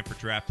think they're playing for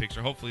draft picks,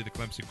 or hopefully the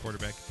Clemson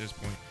quarterback at this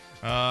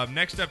point.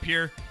 Next up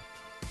here,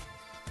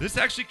 this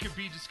actually could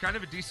be just kind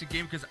of a decent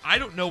game because I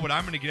don't know what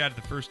I'm going to get out of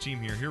the first team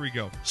here. Here we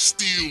go.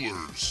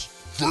 Steelers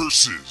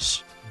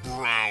versus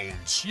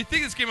Browns. You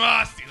think this game,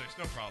 Steelers,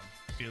 no problem.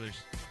 Steelers.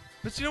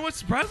 But you know what?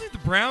 Surprisingly, the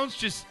Browns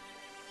just,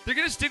 they're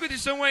going to stick with you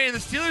some way, and the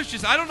Steelers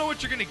just, I don't know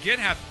what you're going to get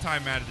half the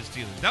time out of the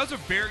Steelers. That was a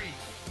very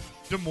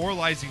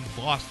demoralizing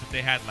loss that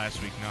they had last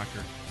week,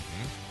 Knocker.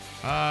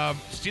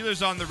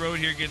 Steelers on the road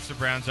here against the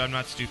Browns. I'm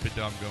not stupid,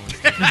 though. I'm going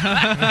with them.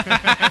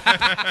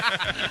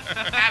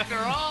 After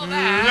all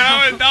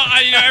that.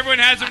 No, everyone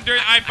has them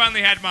during. I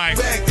finally had my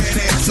pick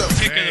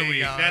of the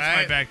week. Go, That's my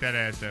right? back that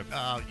ass up.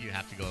 Oh, you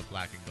have to go with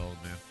black and gold,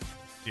 man.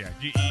 Yeah,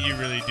 you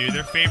really do.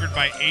 They're favored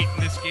by 8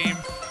 in this game.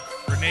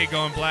 Renee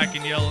going black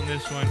and yellow in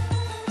this one.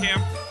 Cam?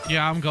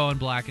 Yeah, I'm going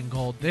black and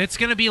gold. It's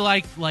going to be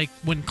like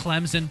when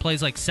Clemson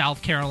plays like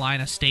South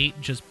Carolina State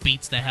and just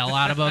beats the hell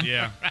out of them.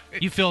 Yeah.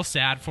 You feel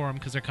sad for them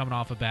because they're coming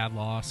off a bad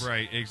loss.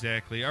 Right,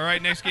 exactly. All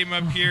right, next game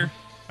up here.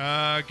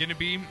 Going to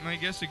be, I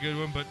guess, a good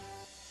one, but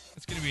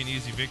It's going to be an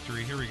easy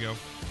victory. Here we go.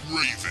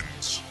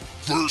 Ravens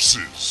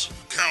versus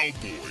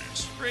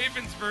Cowboys.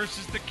 Ravens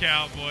versus the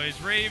Cowboys.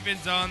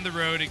 Ravens on the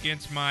road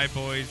against my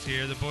boys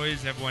here. The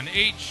boys have won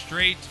 8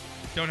 straight.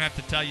 Don't have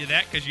to tell you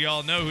that because you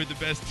all know who the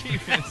best team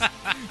is.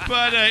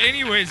 But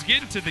anyways,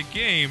 getting to the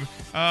game.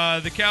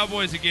 The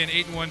Cowboys, again,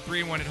 8-1,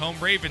 3-1 at home.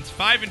 Ravens,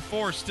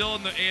 5-4, still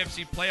in the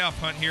AFC playoff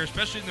hunt here,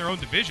 especially in their own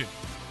division.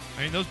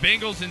 I mean, those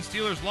Bengals and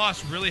Steelers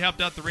loss really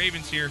helped out the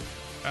Ravens here.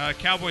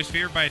 Cowboys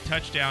favored by a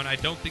touchdown. I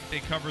don't think they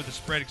cover the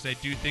spread because I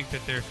do think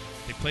that they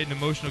played an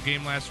emotional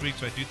game last week,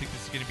 so I do think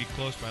this is going to be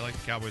close, but I like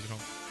the Cowboys at home.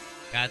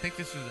 Yeah, I think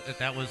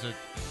that was a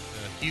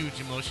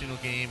huge emotional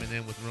game, and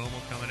then with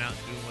Romo coming out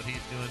and doing what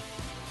he's doing,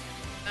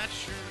 not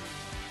sure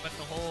what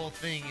the whole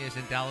thing is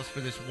in Dallas for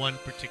this one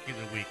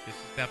particular week. This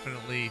is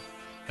definitely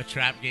a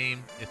trap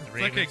game. If the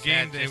Ravens like a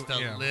game had just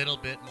a little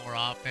bit more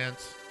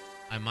offense,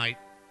 I might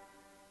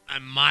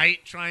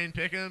try and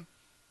pick them.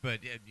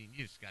 But I mean,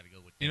 you just got to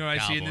go with the Cowboys,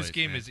 I see in this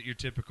game is your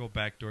typical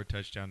backdoor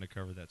touchdown to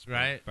cover that spread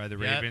right by the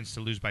Ravens to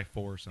lose by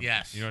 4 or something.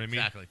 Yes, you know what I mean?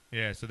 Exactly.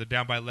 Yeah, so they're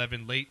down by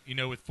 11 late.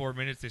 With 4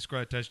 minutes they score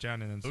a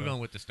touchdown and then we're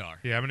going with the star.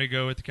 Yeah, I'm going to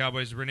go with the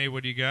Cowboys. Renee,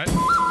 what do you got?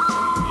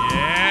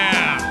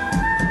 Yeah.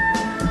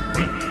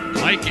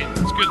 Like it.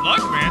 It's good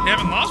luck, man. They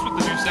haven't lost with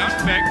the new sound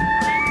effect.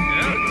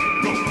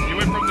 Yeah. You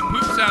went from the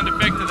poop sound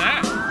effect to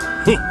that.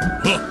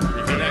 Yeah.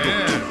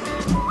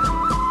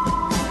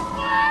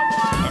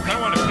 I kind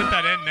of want to put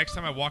that in next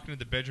time I walk into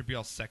the bedroom, be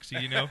all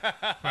sexy,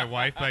 My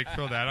wife,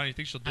 throw that on. You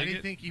think she'll dig it? I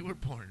didn't think you were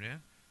born,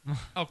 man.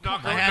 Oh,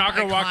 come on.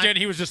 Knocker walked in.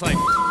 He was just like,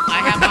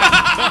 I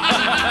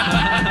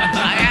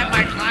had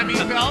my climbing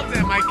belt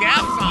and my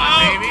gaps on,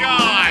 baby.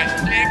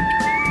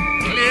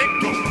 Click,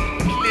 click,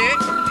 click.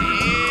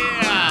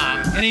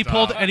 Yeah.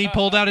 And he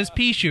pulled out his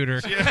pea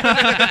shooter.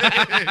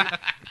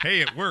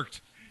 Hey, it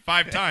worked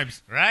 5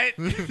 times. Right?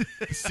 The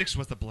 6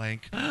 was the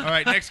blank. All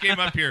right, next game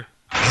up here.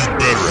 You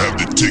better have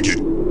the ticket.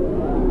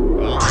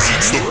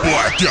 It's the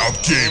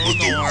blackout game of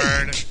the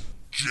week.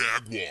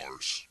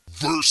 Jaguars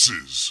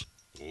versus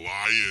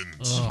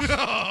Lions.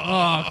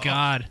 Oh,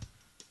 God.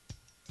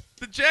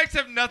 The Jags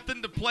have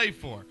nothing to play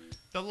for.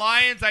 The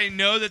Lions, I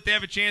know that they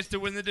have a chance to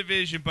win the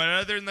division, but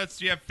other than unless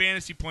you have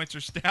fantasy points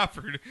or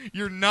Stafford,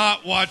 you're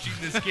not watching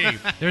this game.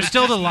 They're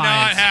still the Lions.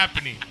 Not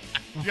happening.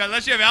 Yeah,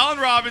 unless you have Allen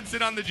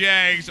Robinson on the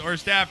Jags or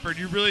Stafford,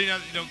 you really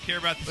don't care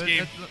about this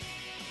game.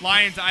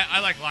 Lions, I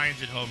like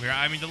Lions at home here.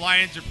 I mean, the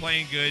Lions are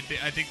playing good.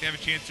 I think they have a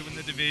chance to win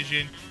the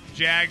division.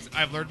 Jags,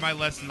 I've learned my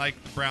lesson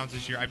like the Browns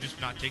this year. I'm just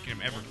not taking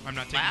them ever. I'm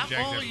not taking the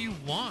Jags all ever. you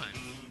want,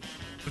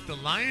 but the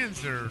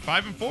Lions are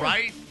 5-4.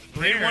 Right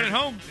 3-1 at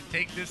home to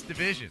take this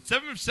division.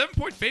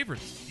 7-point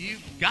favorites.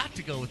 You've got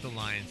to go with the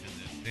Lions in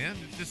this, man.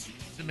 It's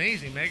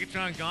amazing.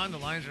 Megatron gone. The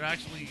Lions are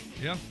actually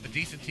a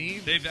decent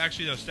team. They've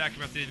actually stacked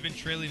them up. They've been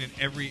trailing in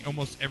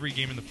almost every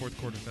game in the fourth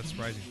quarter. That's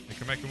surprising. They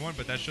come back and won,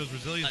 but that shows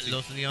resiliency.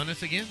 Los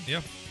Leones again.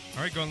 Yeah.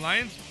 All right, going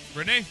Lions.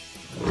 Renee.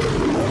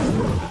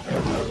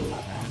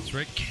 That's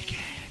right. Kick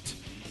it.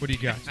 What do you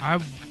got?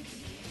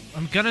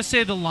 I'm going to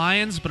say the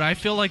Lions, but I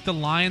feel like the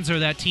Lions are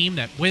that team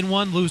that win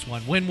one, lose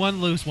one, win one,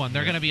 lose one.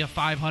 They're going to be a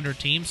 500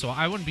 team, so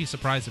I wouldn't be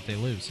surprised if they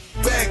lose.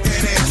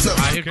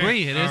 I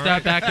agree. It is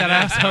that back that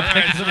ass up. All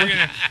right, so we're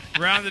going to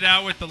round it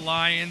out with the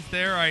Lions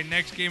there. All right,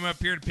 next game up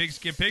here to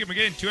Pigskin Pick'em.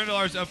 Again,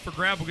 $200 up for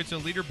grab. We'll get to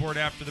the leaderboard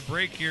after the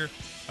break here.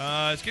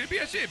 It's going to be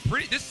actually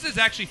this is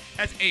actually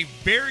has a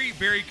very,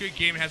 very good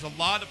game. It has a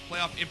lot of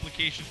playoff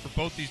implications for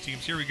both these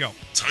teams. Here we go.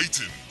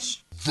 Titans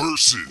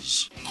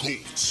versus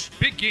Colts.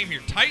 Big game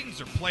here.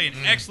 Titans are playing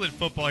excellent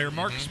football here.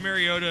 Marcus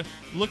Mariota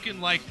looking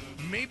like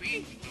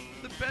maybe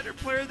the better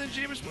player than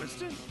Jameis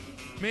Winston.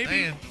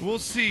 Maybe. We'll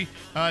see.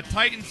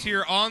 Titans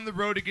here on the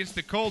road against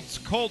the Colts.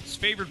 Colts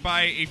favored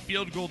by a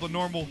field goal to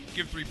normal.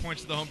 Give 3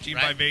 points to the home team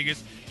by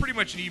Vegas. Pretty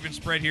much an even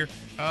spread here.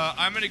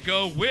 I'm going to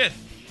go with...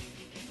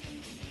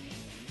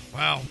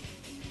 Wow.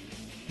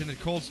 Can the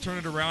Colts turn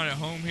it around at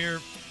home here?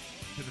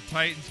 Do the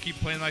Titans keep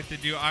playing like they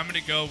do? I'm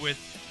going to go with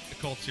the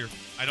Colts here.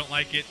 I don't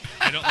like it.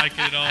 I don't like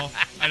it at all.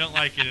 I don't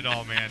like it at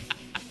all, man.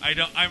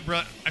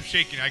 I'm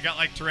shaking. I got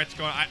like Tourette's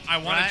going. I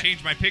want to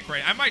change my pick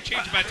right. I might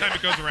change it by the time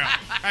it goes around.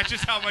 That's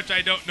just how much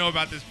I don't know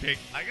about this pick.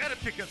 I got to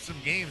pick up some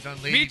games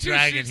on Lady Me too,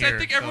 Dragon here. I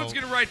think everyone's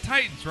going to ride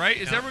Titans, right?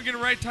 Is everyone going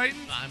to ride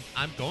Titans?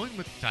 I'm going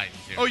with the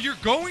Titans here. Oh, you're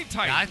going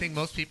Titans? Yeah, I think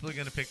most people are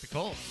going to pick the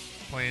Colts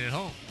playing at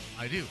home.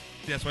 I do.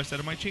 That's why I said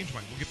I might change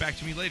mine. We'll get back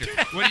to me later.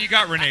 What do you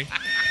got, Renee?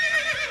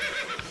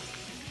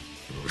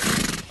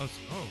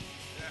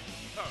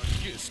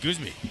 Excuse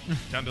me.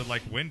 Sounded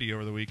like Wendy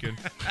over the weekend.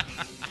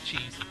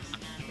 Jeez.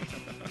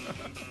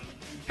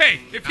 Hey,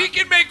 if he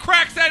can make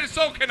cracks at it,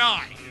 so can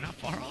I. You're not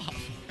far off.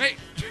 Hey,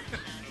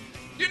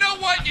 you know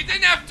what? You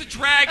didn't have to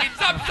drag it.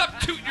 Stop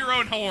tooting your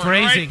own horn.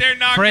 Phrasing. Right there,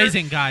 Knocker.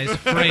 Phrasing, guys.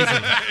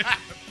 Phrasing.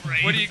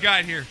 What do you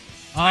got here?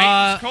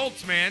 Titans,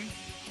 Colts, man.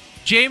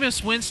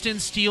 Jameis Winston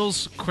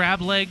steals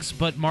crab legs,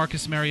 but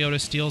Marcus Mariota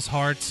steals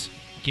hearts.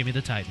 Give me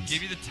the Titans.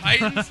 Give you the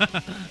Titans?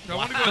 Do I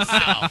want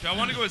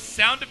to go with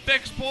sound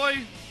effects, boy?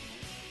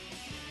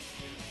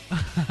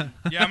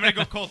 Yeah, I'm going to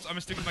go Colts. I'm going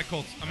to stick with my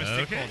Colts.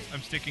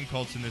 I'm sticking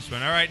Colts in this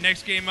one. All right,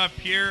 next game up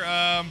here.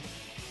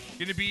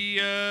 going to be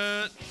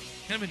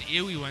kind of an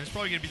ewy one. It's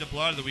probably going to be the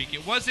blowout of the week.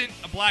 It wasn't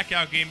a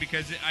blackout game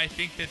because I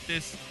think that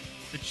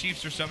the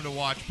Chiefs are something to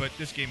watch, but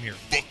this game here.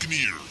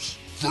 Buccaneers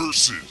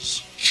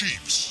versus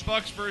Chiefs.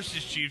 Bucks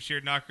versus Chiefs here,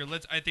 Knocker.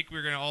 I think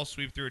we're going to all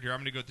sweep through it here. I'm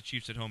going to go with the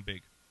Chiefs at home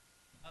big.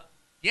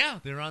 Yeah,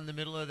 they're on the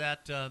middle of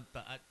that,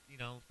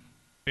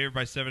 Favored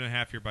by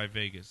 7.5 here by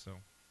Vegas, so.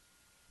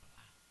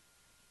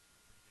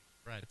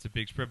 Right. It's a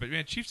big spread. But,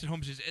 man, Chiefs at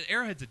home,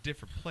 Arrowhead's a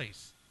different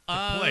place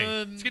to play.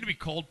 It's going to be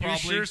cold, probably. You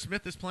sure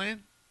Smith is playing?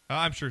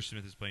 I'm sure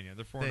Smith is playing, yeah.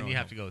 They're 4-0. Then you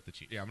have to go with the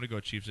Chiefs. Yeah, I'm going to go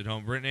Chiefs at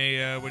home. Brittany,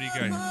 what do you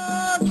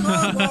got?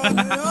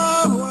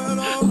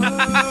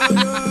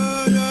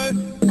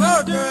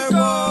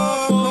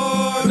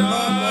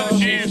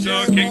 Chiefs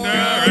will kick their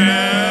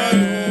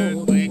ass.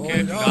 We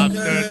kick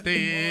lobster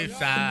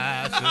thieves'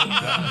 asses.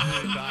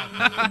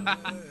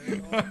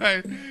 All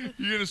right.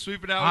 You're going to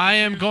sweep it out? I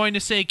am going to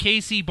say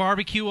KC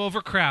barbecue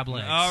over crab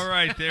legs. All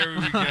right. There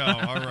we go.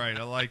 All right.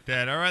 I like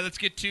that. All right. Let's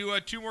get to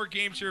two more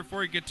games here before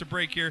we get to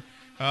break here.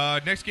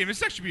 Next game. This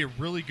is actually be a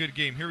really good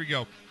game. Here we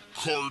go.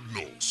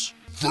 Cardinals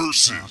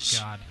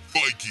versus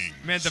Vikings.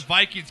 Man, the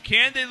Vikings,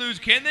 can they lose?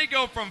 Can they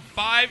go from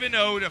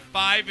 5-0 to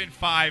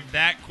 5-5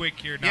 that quick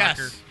here,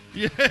 Knocker? Yes.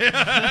 Yeah.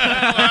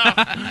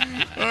 Wow.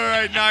 All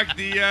right, Knock.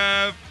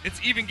 It's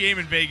even game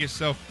in Vegas.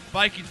 So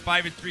Vikings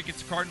 5-3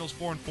 gets the Cardinals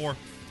 4-4.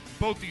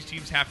 Both these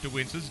teams have to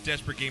win. So this is a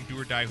desperate game. Do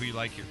or die. Who you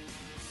like here?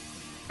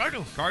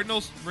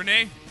 Cardinals.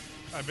 Renee.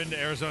 I've been to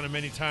Arizona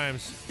many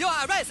times. You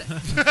are racist.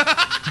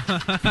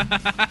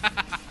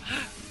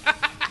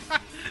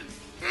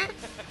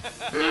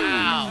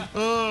 Wow.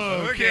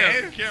 Oh,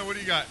 okay. Ken, what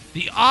do you got?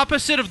 The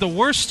opposite of the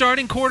worst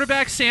starting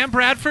quarterback, Sam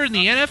Bradford, in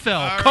the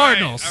NFL. All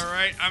Cardinals. Right, all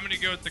right. I'm going to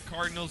go with the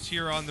Cardinals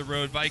here on the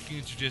road.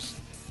 Vikings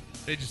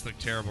they just look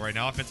terrible right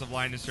now. Offensive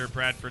line is Sir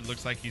Bradford.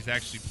 Looks like he's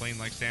actually playing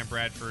like Sam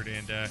Bradford.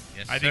 And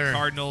I think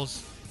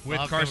Cardinals, with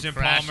Carson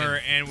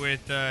Palmer and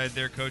with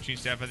their coaching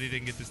staff, I think they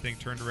can get this thing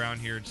turned around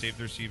here and save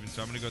their season.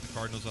 So I'm going to go with the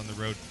Cardinals on the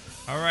road.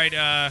 All right.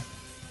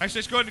 Actually,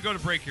 let's go ahead and go to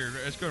break here.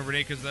 Let's go to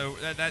Renee because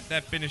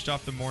that finished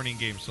off the morning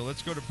game. So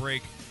let's go to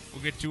break.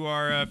 We'll get to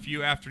our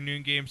few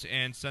afternoon games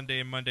and Sunday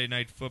and Monday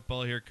night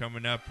football here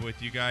coming up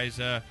with you guys.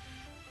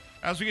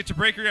 As we get to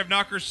break, we have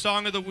Knocker's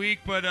Song of the Week.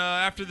 But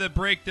after the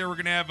break there, we're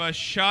going to have a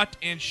Shot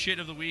and Shit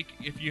of the Week.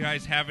 If you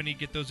guys have any,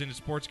 get those into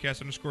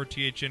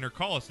Sportscast_THN or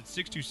call us at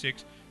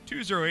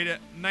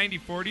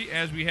 626-208-9040.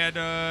 As we had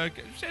a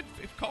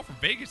call from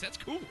Vegas. That's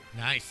cool.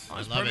 Nice.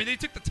 I love I mean, it. they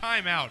took the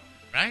time out.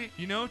 Right?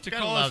 You know, to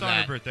Gotta call us love on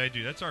our that. birthday.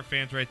 Dude, that's our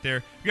fans right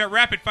there. We got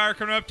Rapid Fire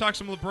coming up. Talk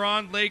some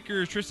LeBron,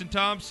 Lakers, Tristan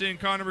Thompson,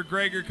 Conor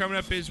McGregor coming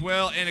up as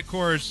well. And, of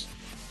course,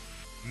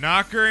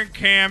 Knocker and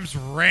Cam's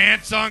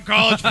Rants on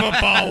College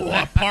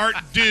Football Part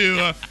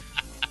 2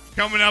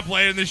 coming up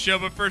later in the show.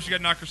 But first, we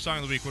got Knocker's Song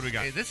of the Week. What do we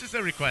got? Hey, this is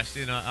a request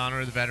in honor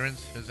of the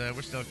veterans because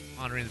we're still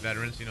honoring the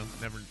veterans. You know,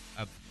 never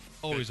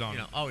always honor.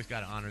 You know, always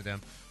got to honor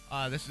them.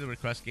 This is a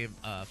request game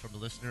from a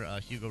listener,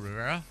 Hugo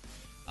Rivera.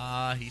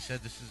 He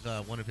said this is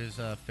one of his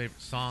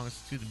favorite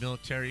songs to the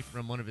military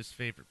from one of his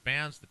favorite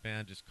bands. The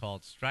band is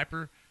called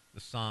Stryper.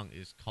 The song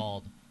is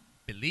called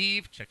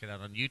Believe. Check it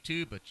out on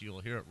YouTube, but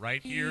you'll hear it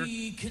right here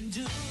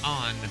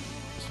on the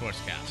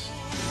Sportscast.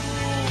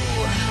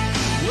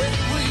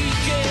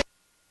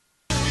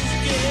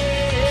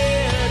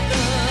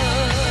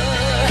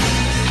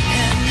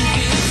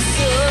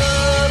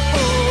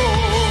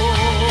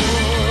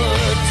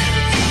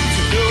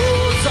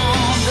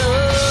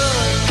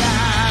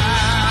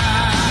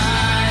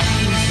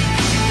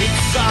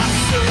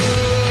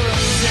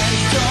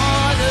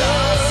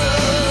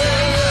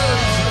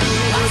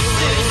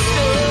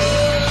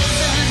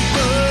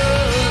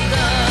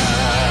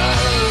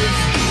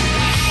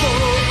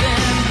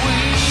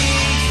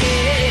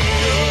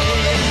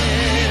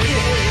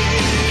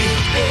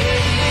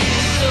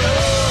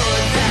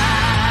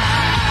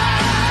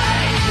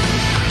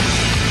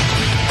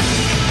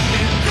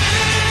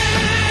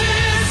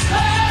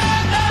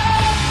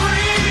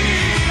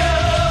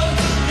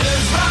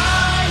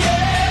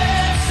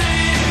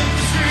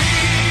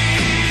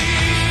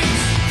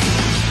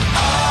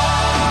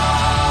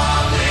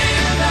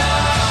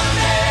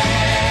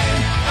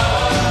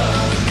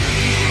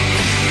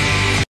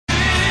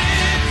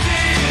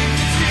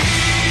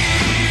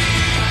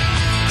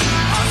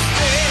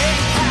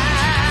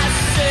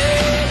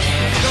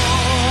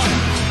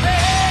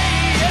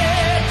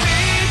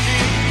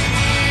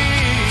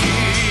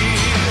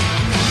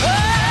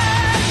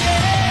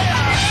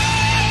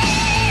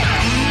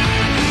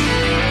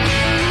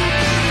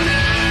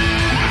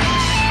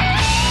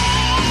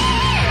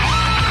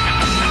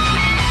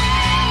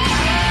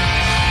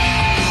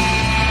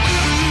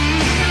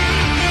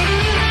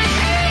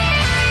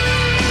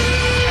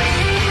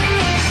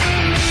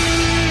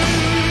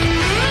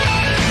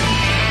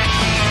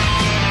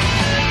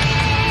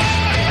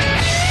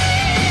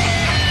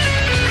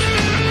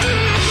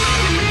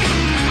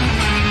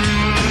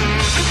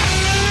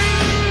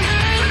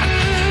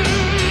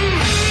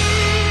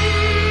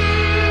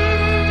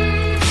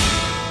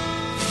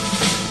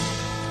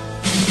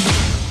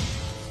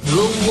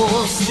 The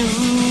wars through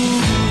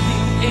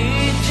the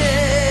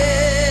ages.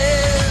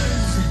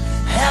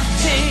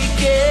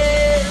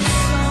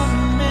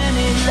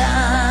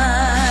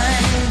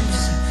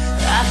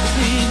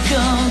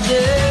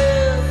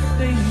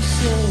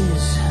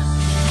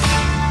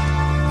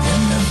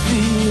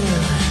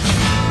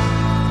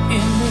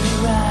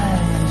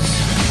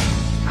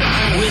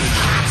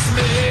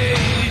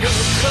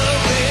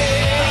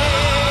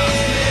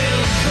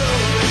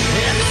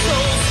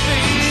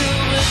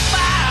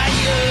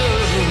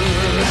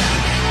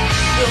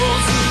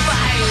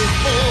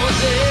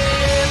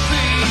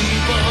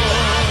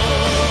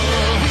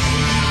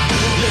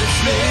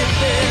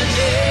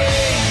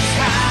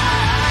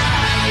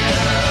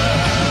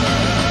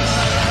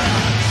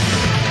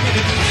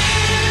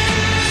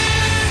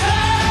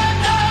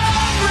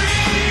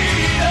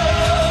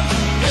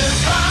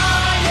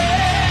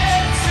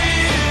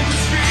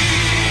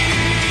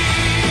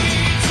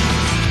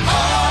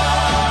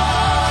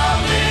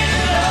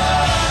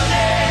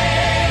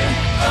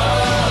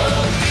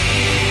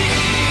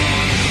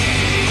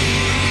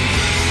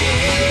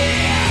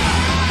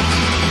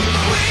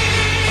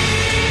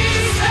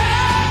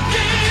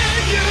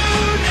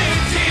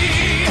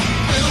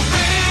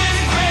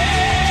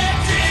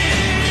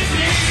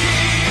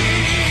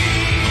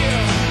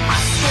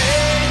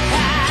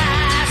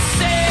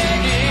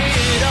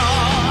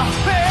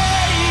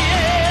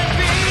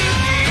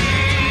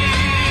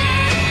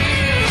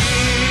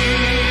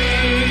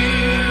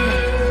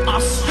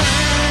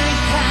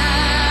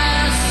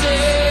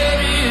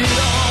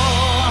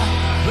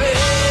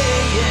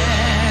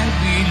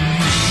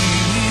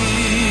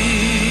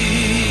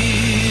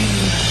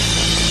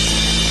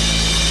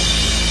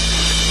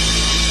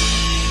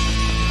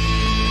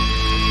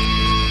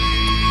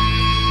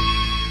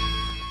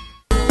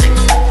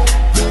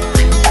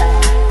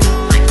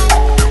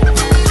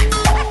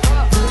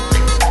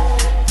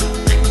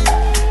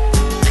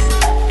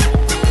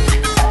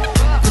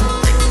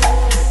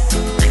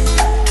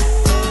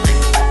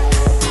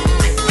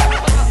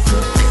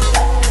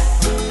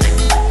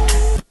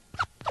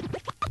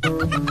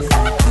 Back.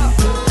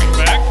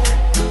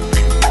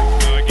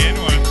 Again, I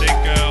want to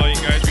thank all you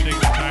guys for taking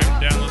the time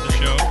to download the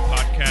show.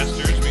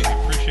 Podcasters, we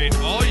appreciate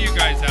all you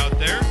guys out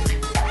there.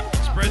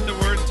 Spread the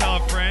word, tell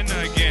a friend.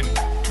 Again,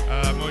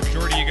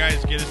 majority of you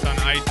guys get us on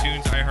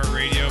iTunes,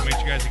 iHeartRadio. Make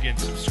sure you guys, again,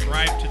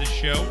 subscribe to the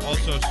show.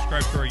 Also,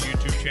 subscribe to our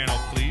YouTube channel,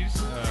 please.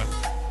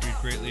 We'd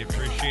greatly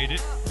appreciate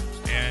it.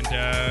 And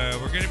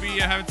we're going to be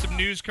having some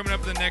news coming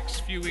up in the next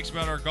few weeks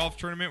about our golf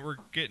tournament. We're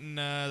getting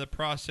the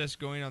process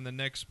going on the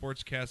next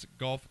Sportscast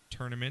golf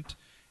tournament.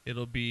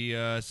 It'll be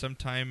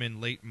sometime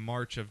in late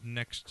March of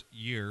next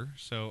year.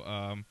 So,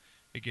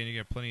 again, you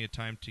got plenty of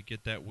time to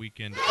get that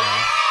weekend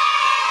off.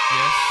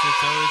 Yes,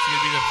 it's going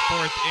to be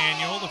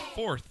the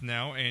fourth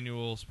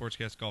annual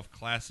Sportscast Golf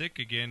Classic.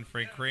 Again,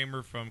 Frank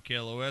Kramer from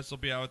KLOS will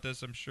be out with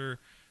us, I'm sure.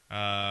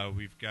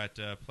 We've got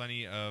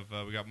plenty of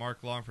we got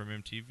Mark Long from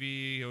MTV,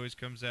 he always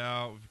comes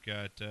out. We've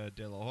got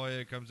De La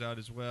Hoya comes out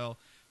as well.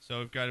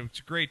 So it's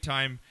a great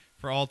time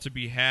for all to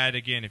be had.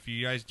 Again, if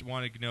you guys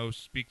want to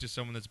speak to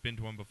someone that's been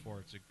to one before,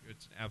 it's an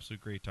absolute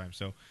great time.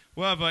 So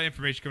we'll have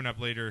information coming up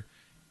later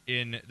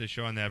in the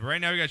show on that. But right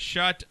now we got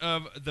Shot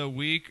of the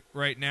Week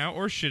right now,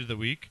 or Shit of the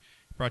Week,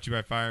 brought to you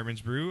by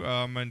Fireman's Brew.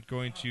 I'm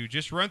going to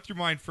just run through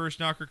mine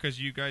first, Knocker,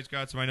 because you guys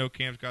got some. I know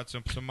Cam's got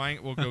some, so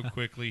mine will go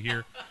quickly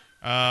here.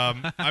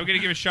 I'm going to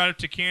give a shout out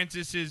to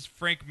Kansas's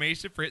Frank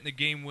Mason for hitting the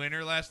game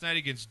winner last night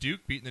against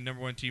Duke, beating the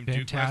number one team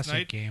Duke last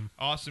night. Game.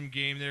 Awesome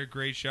game there.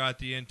 Great shot at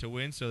the end to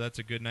win, so that's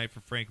a good night for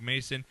Frank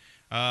Mason.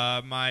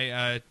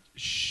 My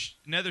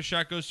another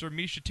shot goes for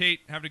Miesha Tate,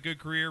 having a good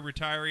career,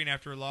 retiring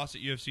after a loss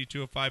at UFC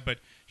 205, but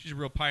she's a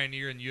real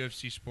pioneer in the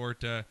UFC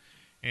sport. So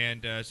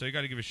you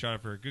got to give a shout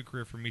out for a good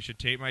career for Miesha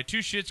Tate. My two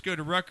shits go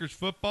to Rutgers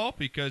football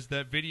because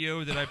that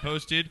video that I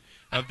posted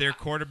of their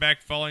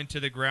quarterback falling to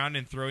the ground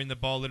and throwing the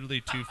ball literally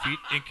 2 feet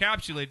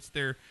encapsulates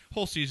their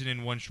whole season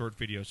in one short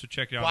video. So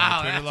check it out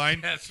on the Twitter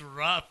line. That's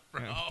rough,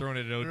 bro. I'm throwing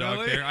it at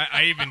O-Dog there.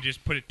 I even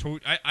just put it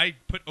I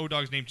put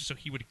O-Dog's name just so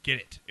he would get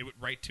it. It would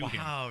right to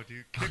him. Wow,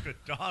 dude. Kick a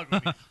dog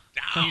when he's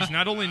down. He's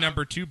not only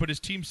number 2, but his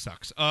team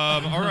sucks.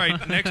 All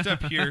right, next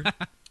up here.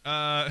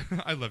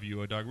 I love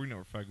you, O-Dog. We're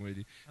never fucking with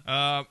you.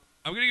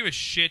 I'm going to give a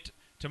shit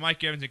to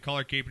Mike Evans and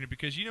Collar Kaepernick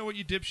because you know what,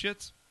 you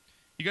dipshits?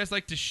 You guys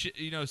like to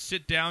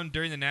sit down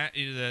during the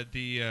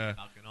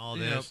talking all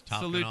this,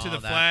 salute to the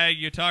flag.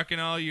 You're talking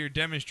all your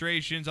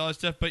demonstrations, all this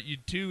stuff, but you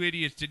two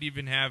idiots didn't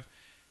even have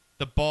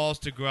the balls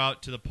to go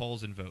out to the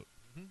polls and vote.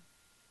 Mm-hmm.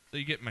 So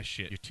you get my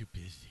shit. You're too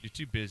busy. You're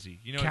too busy.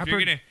 You know, if you're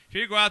gonna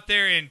go out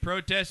there and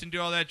protest and do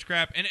all that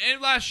crap, and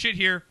last shit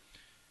here,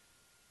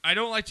 I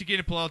don't like to get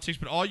into politics,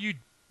 but all you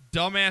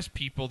dumbass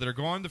people that are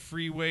going on the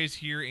freeways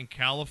here in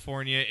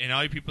California and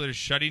all you people that are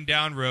shutting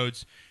down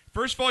roads,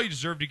 first of all, you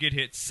deserve to get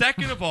hit.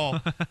 Second of all,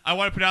 I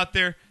want to put out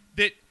there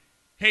that,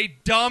 hey,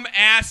 dumb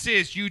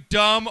asses, you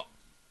dumb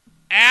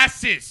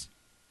asses,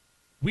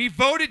 we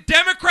voted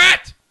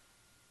Democrat.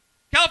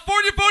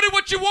 California voted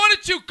what you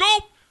wanted to. Go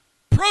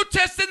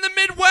protest in the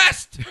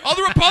Midwest, all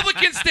the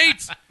Republican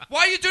states.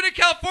 Why are you doing it in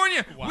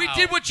California? Wow. We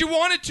did what you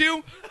wanted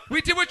to.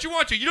 We did what you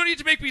want to. You don't need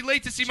to make me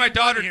late to see my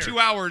daughter 2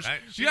 hours.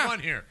 Right? She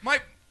won here.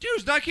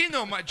 Dude's not kidding,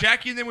 though.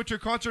 Jackie and them went to a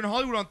concert in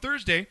Hollywood on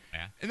Thursday,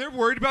 and they're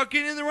worried about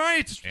getting in the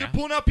riots. They're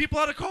pulling out people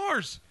out of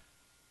cars.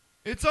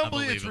 It's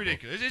unbelievable. It's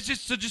ridiculous. It's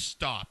just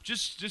stop.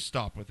 Just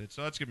stop with it.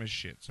 So let's give him a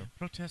shit. So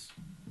protest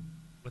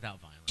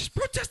without violence. Just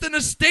protest in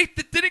a state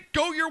that didn't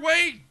go your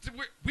way.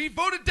 We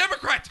voted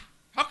Democrat.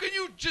 How can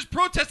you just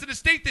protest in a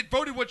state that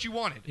voted what you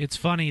wanted? It's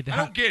funny. I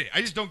don't get it.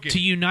 I just don't get it.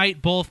 To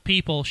unite both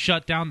people,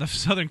 shut down the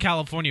Southern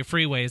California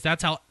freeways.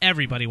 That's how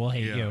everybody will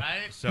hate you.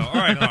 Right? So, all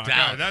right, no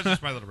doubt. That's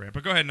just my little rant.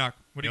 But go ahead, Knock.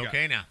 What do you got?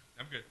 Okay now?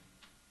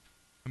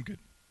 I'm good.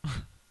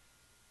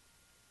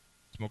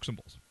 Smoke some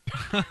balls.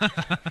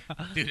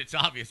 Dude, it's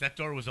obvious. That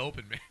door was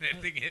open, man.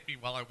 That thing hit me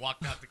while I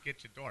walked out the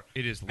kitchen door.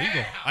 It is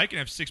legal. I can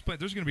have 6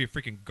 plants. There's going to be a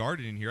freaking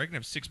garden in here. I can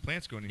have 6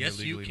 plants going in here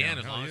legally. Yes, you can,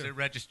 now. as long as they're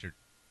registered.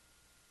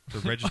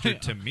 They're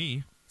registered to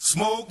me.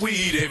 Smoke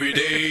weed every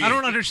day. I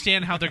don't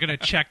understand how they're going to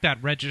check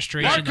that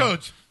registration.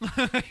 Barcodes.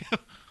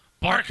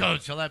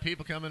 Barcodes. He'll have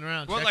people coming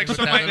around. Well, like,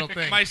 so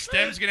my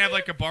stem's going to have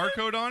like a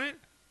barcode on it?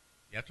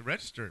 You have to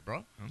register it,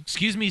 bro.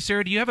 Excuse me,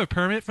 sir. Do you have a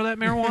permit for that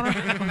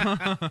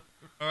marijuana?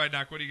 All right,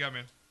 Doc. What do you got,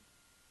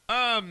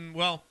 man?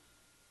 Well,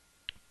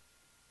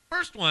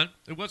 first one,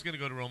 it was going to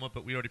go to Roma,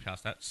 but we already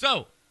passed that.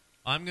 So,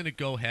 I'm going to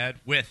go ahead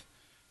with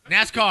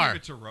NASCAR. Give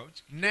it to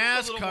Roach.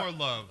 NASCAR. A little more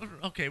love.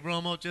 Okay,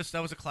 Romo,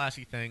 that was a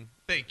classy thing.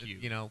 Thank you.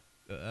 You know,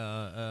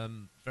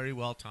 very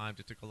well timed.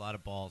 It took a lot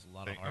of balls, a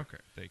lot of heart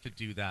to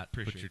do that.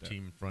 Appreciate put your that.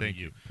 team in front Thank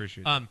of you.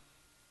 Appreciate it.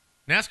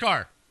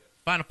 NASCAR,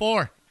 Final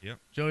Four. Yep.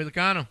 Joey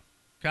Logano,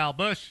 Kyle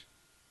Busch,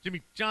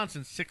 Jimmy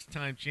Johnson,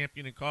 6-time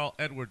champion, and Carl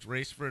Edwards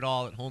race for it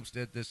all at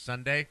Homestead this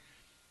Sunday.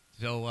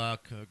 So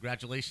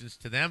congratulations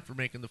to them for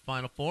making the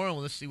Final Four, and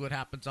let's see what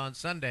happens on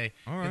Sunday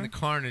in the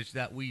carnage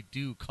that we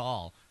do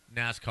call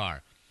NASCAR.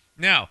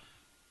 Now,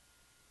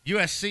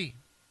 USC,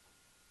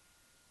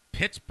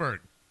 Pittsburgh,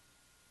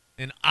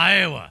 and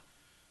Iowa.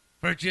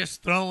 for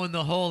just throwing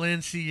the whole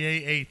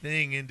NCAA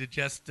thing into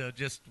just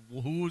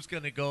who's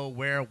going to go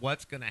where,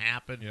 what's going to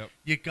happen. Yep.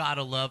 You got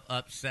to love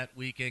upset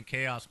weekend,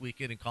 chaos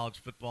weekend in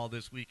college football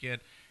this weekend.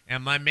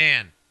 And my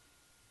man,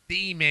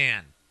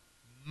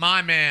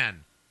 my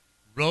man,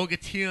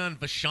 Rogatien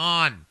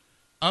Vachon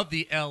of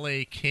the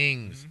L.A.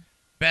 Kings.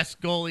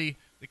 Best goalie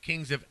the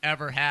Kings have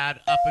ever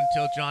had up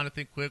until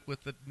Jonathan Quick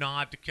with the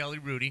nod to Kelly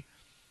Rudy.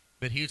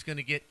 But he's going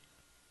to get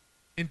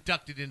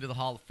inducted into the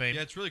Hall of Fame.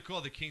 Yeah, it's really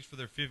cool. The Kings, for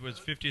their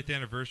 50th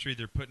anniversary,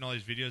 they're putting all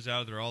these videos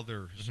out. They're all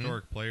their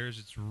historic players.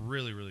 It's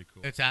really, really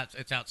cool. It's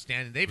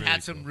outstanding. They've really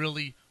had some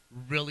really,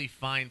 really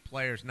fine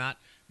players. Not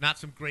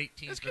some great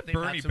teams, but they've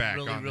Bernie had some back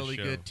really, on the really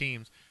show. good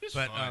teams. Just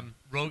But fine.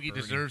 Rogie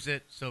Bernie. deserves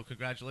it, so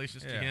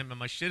congratulations to him. And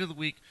my shit of the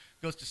week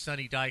goes to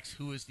Sonny Dykes,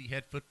 who is the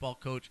head football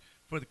coach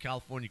for the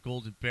California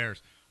Golden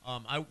Bears.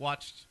 I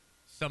watched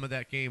some of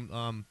that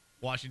game,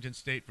 Washington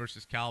State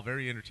versus Cal.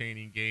 Very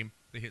entertaining game.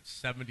 They hit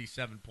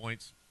 77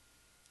 points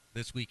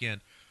this weekend.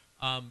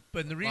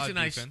 But the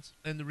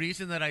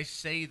reason that I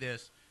say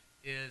this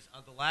is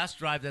on the last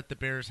drive that the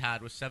Bears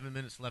had with 7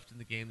 minutes left in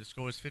the game, the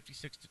score was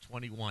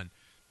 56-21.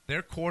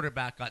 Their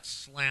quarterback got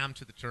slammed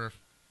to the turf,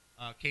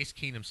 Case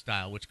Keenum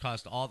style, which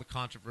caused all the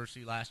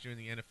controversy last year in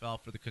the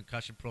NFL for the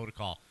concussion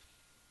protocol.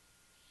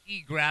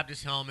 He grabbed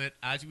his helmet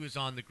as he was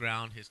on the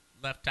ground. His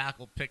left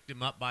tackle picked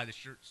him up by the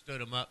shirt,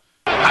 stood him up.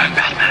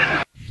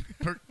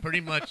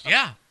 Pretty much,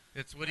 yeah.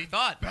 That's what he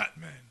thought.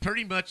 Batman.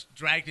 Pretty much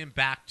dragged him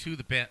back to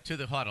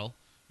the huddle,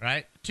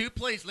 right? 2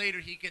 plays later,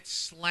 he gets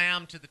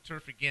slammed to the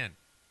turf again.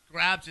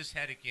 Grabs his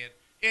head again.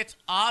 It's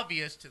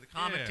obvious to the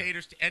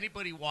commentators, to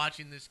anybody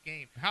watching this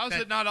game. How is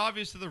it not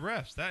obvious to the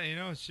refs? That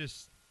it's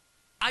just.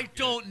 I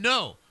don't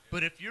know.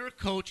 But if you're a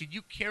coach and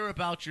you care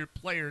about your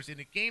players in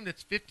a game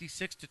that's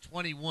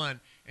 56-21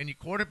 and your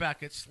quarterback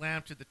gets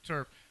slammed to the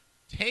turf,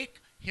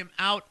 take him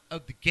out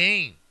of the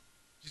game.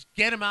 Just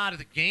get him out of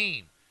the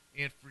game.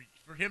 And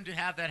for him to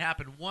have that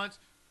happen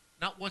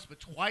not once, but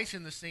twice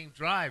in the same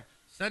drive,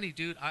 Sonny,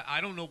 dude,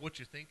 I don't know what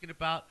you're thinking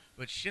about,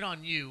 but shit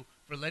on you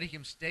for letting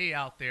him stay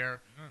out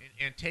there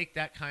and take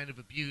that kind of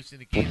abuse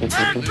in a game that's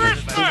going to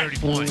lose by 30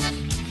 points.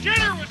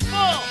 Dinner was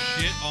full!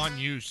 Shit on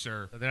you,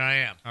 sir. So there I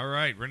am. All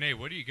right, Renee,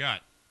 what do you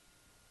got?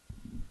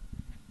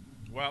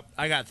 Well,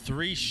 I got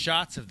 3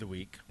 shots of the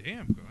week.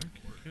 Damn,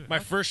 good. My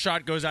first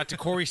shot goes out to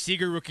Corey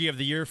Seager, Rookie of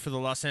the Year for the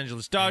Los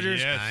Angeles Dodgers.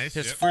 Yes. Nice.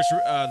 His first,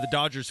 the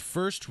Dodgers'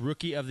 first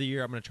Rookie of the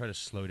Year. I'm going to try to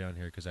slow down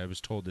here because I was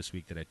told this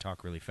week that I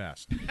talk really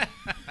fast.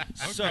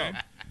 So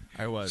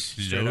I was.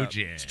 Slow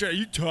jam.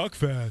 You talk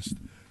fast.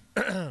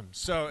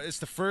 So it's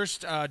the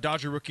first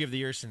Dodger Rookie of the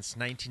Year since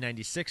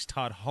 1996,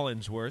 Todd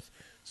Hollinsworth.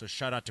 So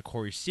shout out to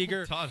Corey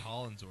Seager. Todd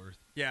Hollinsworth.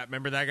 Yeah,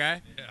 remember that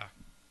guy? Yeah.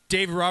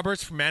 Dave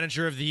Roberts for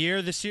Manager of the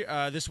Year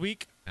this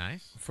week.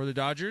 Nice. For the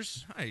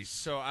Dodgers. Nice.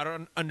 So I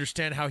don't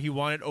understand how he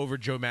won it over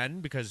Joe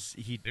Madden because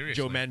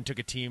Joe Madden took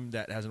a team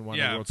that hasn't won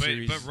the World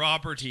Series. But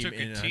Roberts took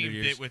a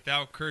team that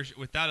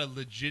without a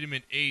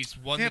legitimate ace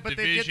won the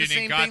division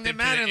and got them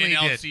to the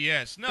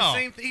NLCS. No.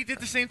 He did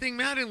the same thing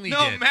Mattingly did.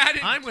 No,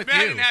 Madden. I'm with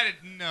Madden you. had it.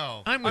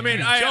 No. I'm with you.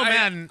 Joe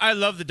Madden. I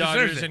love the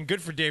Dodgers deserves it. and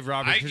good for Dave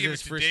Roberts. I give it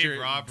to Dave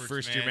Roberts,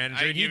 first man. year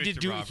manager. I And give it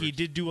to Roberts. he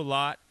did do a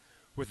lot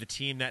with a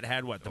team that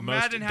had the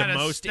Madden had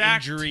most a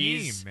stacked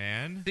injuries. Team,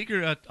 man.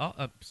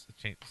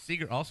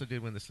 Seager also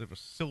did win the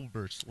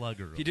Silver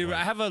Slugger. He did.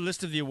 I have a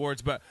list of the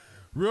awards, but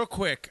real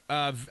quick,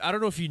 I don't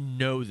know if you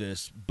know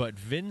this, but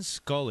Vin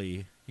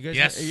Scully. You guys,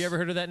 yes. Have you ever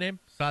heard of that name?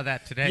 Saw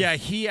that today. Yeah,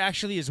 he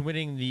actually is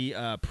winning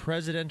the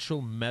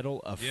Presidential Medal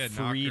of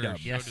Freedom.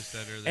 Yes.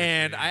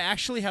 And I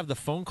actually have the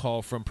phone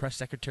call from Press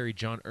Secretary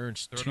John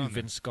Ernst to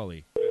Vin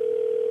Scully.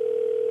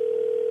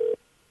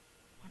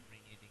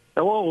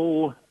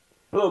 Hello.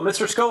 Hello,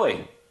 Mr.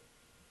 Scully.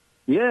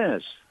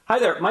 Yes. Hi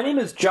there. My name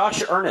is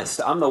Josh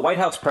Earnest. I'm the White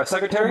House press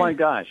secretary. Oh, my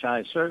gosh.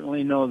 I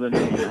certainly know the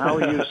name. How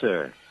are you,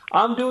 sir?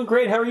 I'm doing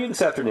great. How are you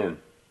this afternoon?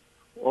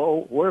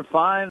 Oh, we're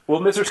fine.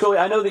 Well, Mr. Scully,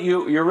 I know that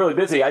you're really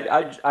busy.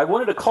 I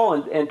wanted to call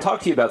and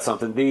talk to you about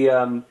something.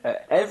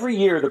 Every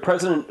year, the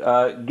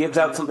president gives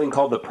out something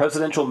called the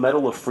Presidential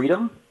Medal of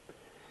Freedom.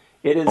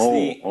 It is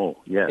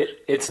yes.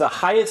 It's the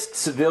highest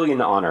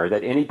civilian honor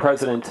that any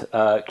president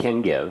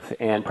can give,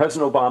 and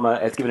President Obama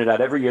has given it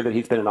out every year that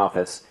he's been in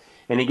office,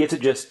 and he gives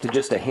it to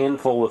just a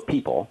handful of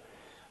people.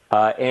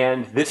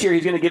 And this year,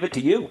 he's going to give it to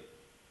you.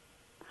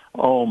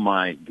 Oh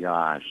my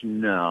gosh,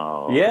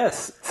 no!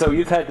 Yes, so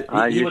you've had.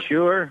 Are you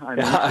sure?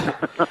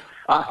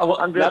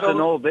 I'm just an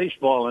old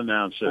baseball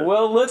announcer.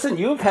 Well, listen,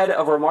 you've had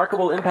a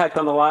remarkable impact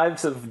on the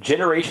lives of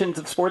generations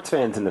of sports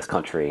fans in this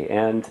country,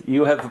 and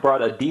you have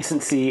brought a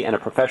decency and a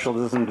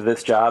professionalism to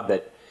this job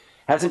that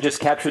hasn't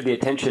just captured the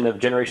attention of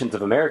generations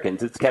of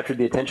Americans; it's captured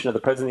the attention of the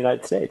President of the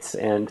United States,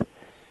 and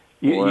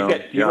you've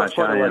got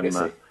quite a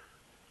legacy.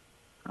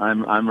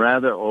 I'm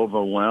rather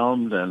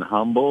overwhelmed and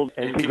humbled.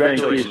 And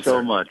congratulations, Thank you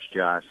so much,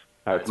 Josh.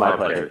 All right, it's my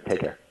pleasure. Take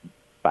care.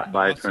 Bye.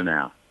 Bye for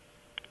now.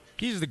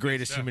 He's the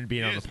greatest human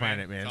being on the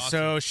planet, man. Awesome.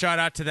 So shout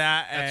out to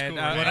that. That's and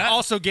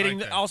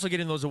cool, also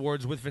getting those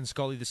awards with Vin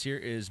Scully this year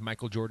is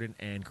Michael Jordan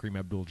and Kareem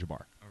Abdul-Jabbar.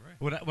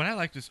 All right. What I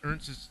liked is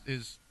Ernst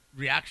is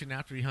reaction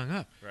after he hung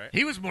up. Right.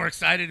 He was more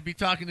excited to be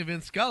talking to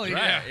Vince Scully.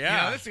 Right, yeah.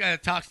 You know, this guy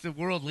that talks to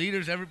world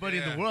leaders, everybody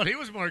in the world. He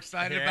was more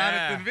excited about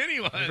it than Vinny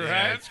was. Right.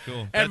 That's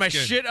cool. And my That's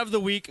good. shit of the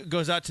week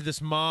goes out to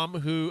this mom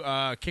who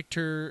kicked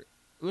her,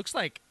 looks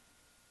like,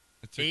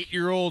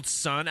 8-year-old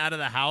son out of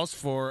the house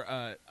for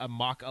a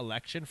mock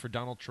election for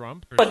Donald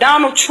Trump. For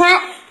Donald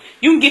Trump,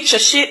 you can get your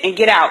shit and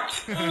get out.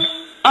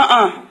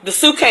 The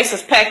suitcase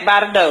is packed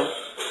by the door.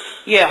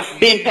 Yeah,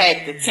 been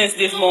packed it since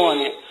this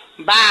morning.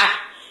 Bye.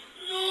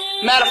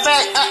 Matter of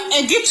fact,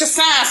 and get your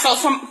sign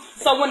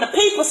so when the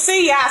people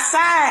see you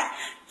outside,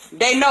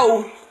 they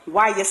know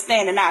why you're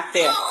standing out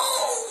there.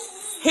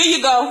 Here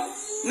you go.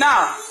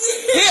 Now,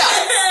 here,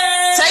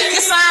 take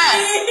your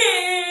sign.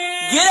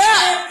 Get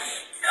up.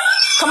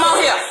 Come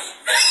on here.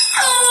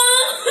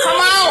 Come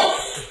on.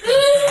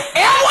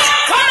 Everyone,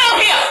 come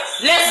on here.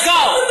 Let's go.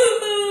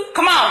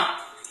 Come on.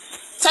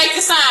 Take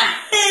your sign.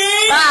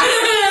 Bye.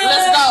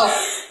 Let's go.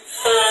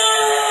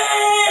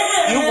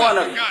 You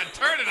wanna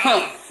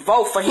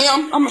vote for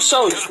him? I'm gonna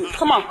show you.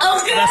 Come on.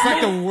 That's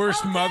like the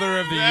worst mother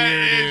of the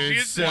year,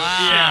 dude. So, wow.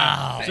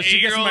 Yeah. So she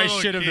gets my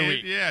shit of the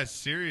week. Yeah,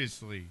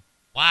 seriously.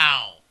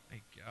 Wow.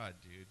 My God,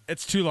 dude.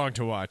 It's too long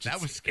to watch.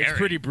 That was scary. It's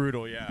pretty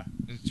brutal, yeah.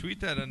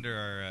 Tweet that under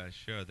our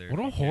show there. What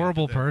a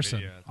horrible person.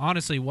 Video.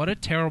 Honestly, what a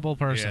terrible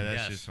person. Yeah,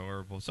 that's just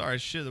horrible. Sorry,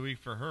 shit of the week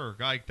for her.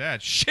 Like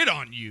that. Shit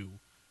on you.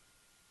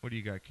 What do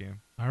you got,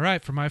 Cam? All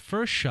right, for my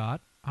first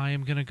shot, I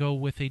am going to go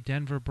with a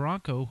Denver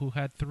Bronco who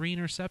had 3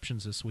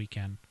 interceptions this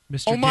weekend.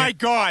 Mr. Oh, my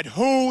God.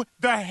 Who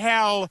the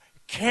hell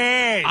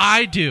cares?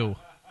 I do.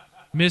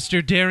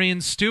 Mr. Darian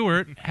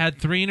Stewart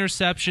had 3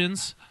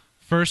 interceptions.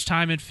 First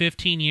time in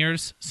 15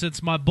 years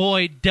since my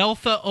boy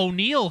Deltha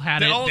O'Neal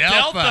had it.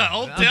 Deltha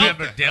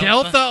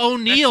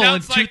O'Neal in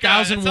 2001.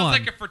 That sounds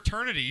like a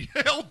fraternity.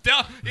 I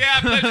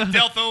played with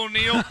Deltha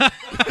O'Neal.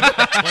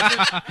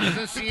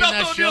 Wasn't she in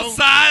that Deltha show? O'Neal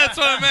side, that's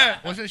what I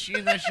meant. Wasn't she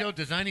in that show,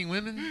 Designing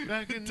Women,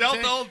 back in the day?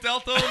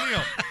 Deltha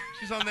O'Neal.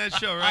 She's on that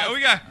show, right?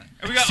 We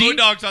got See?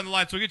 O-Dogs on the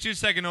line, so we'll get you a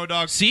second,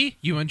 O-Dog. See?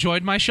 You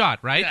enjoyed my shot,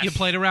 right? Yes. You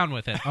played around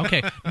with it.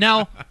 Okay.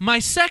 Now, my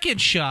second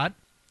shot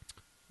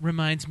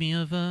reminds me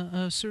of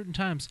certain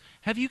times.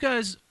 Have you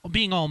guys,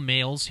 being all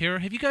males here,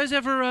 have you guys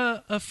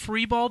ever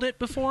freeballed it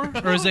before?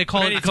 Or as they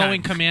call it,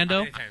 going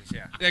commando? Many times,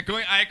 yeah.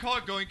 I call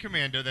it going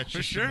commando. That's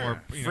just sure. a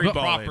more Free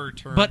proper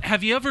term. But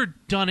have you ever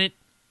done it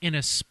in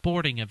a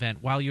sporting event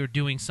while you're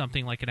doing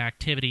something like an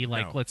activity,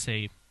 like, No. let's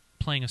say,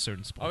 playing a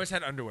certain I sport? always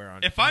had underwear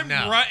on. If I'm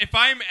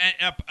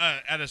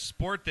at a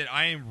sport that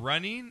I am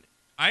running,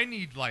 I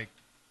need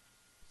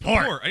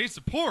support. I need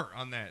support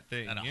on that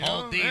thing. And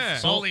hold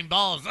these bowling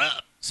balls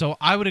up. So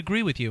I would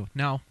agree with you.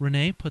 Now,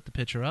 Renee, put the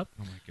picture up.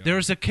 Oh my God.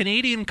 There's a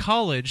Canadian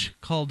college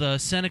called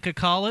Seneca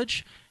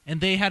College,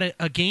 and they had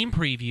a game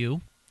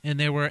preview, and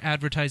they were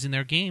advertising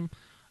their game.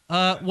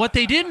 What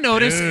they didn't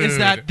notice is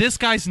that this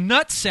guy's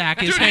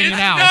nutsack is hanging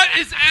out. Nut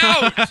is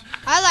out.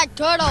 I like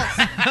turtles.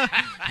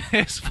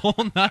 His full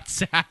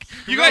nutsack.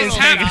 You guys is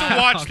have hanging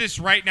to watch out. this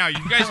right now.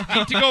 You guys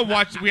need to go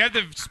watch. We have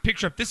the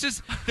picture up. This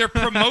is their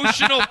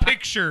promotional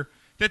picture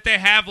that they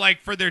have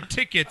for their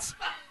tickets.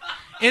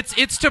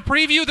 It's to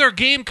preview their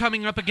game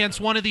coming up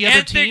against one of the other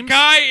And teams. the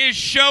guy is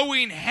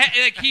showing,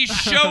 he's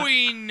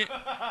showing.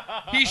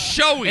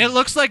 It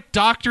looks like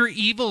Dr.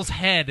 Evil's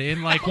head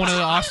in one of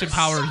the Austin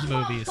Powers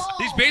movies.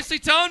 He's basically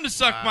telling him to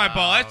suck my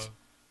ball. That's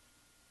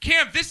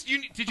Cam.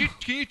 Can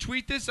you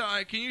tweet this?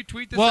 Can you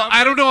tweet this? Well, out?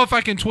 I don't know if I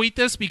can tweet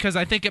this because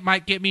I think it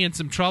might get me in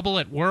some trouble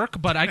at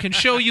work, but I can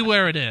show you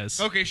where it is.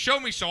 Okay, show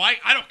me. So I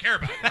don't care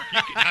about it.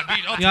 I'll tweet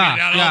it out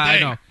Yeah, all day. I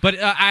know. But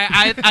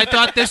I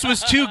thought this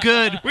was too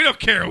good. We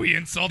don't care who we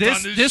insult on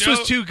this show. This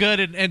was too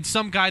good, and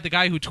some guy, the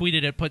guy who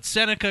tweeted it, put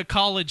Seneca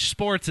College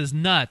sports is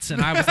nuts,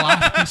 and I was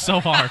laughing so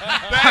hard.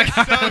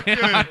 That's so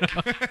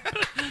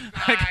good.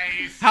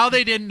 Nice. How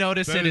they didn't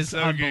notice That it is so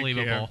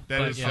unbelievable. Good,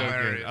 That is so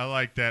good. I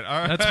like that.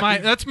 All right.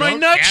 That's my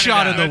nut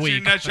shot of the That's your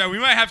week. nut shot. We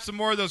might have some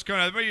more of those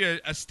coming out. That might be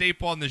a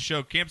staple on the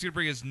show. Camp's gonna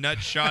bring his nut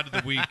shot of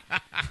the week.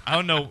 I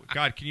don't know.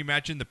 God, can you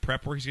imagine the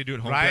prep work he's gonna do at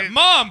home? Right?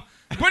 Mom,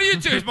 what do you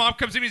do? His mom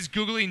comes in, he's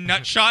googling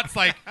nut shots.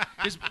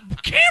 Is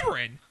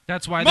Cameron?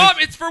 That's why. Mom,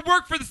 it's for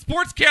work for the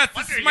Sportscast.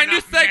 This is my new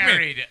segment.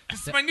 married?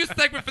 This is my new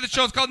segment for the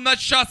show. It's called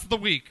Nut Shots of the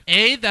Week.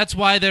 A, that's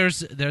why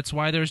there's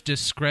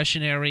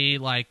discretionary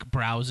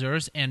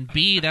browsers, and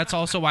B, that's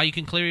also why you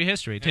can clear your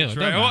history too. That's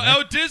right.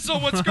 Oh,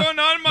 Dizzle, what's going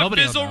on? My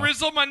Nobody will Bizzle know.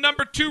 Rizzle, my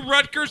number 2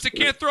 Rutgers that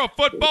can't throw a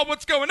football.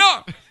 What's going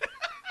on?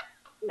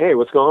 Hey,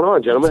 what's going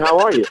on, gentlemen? How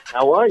are you?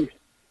 How are you?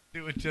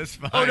 Doing just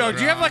fine. Oh no!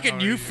 Do you have a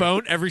new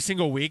phone every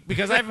single week?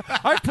 Because I've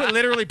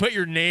literally put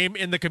your name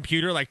in the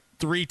computer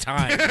 3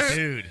 times,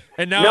 dude.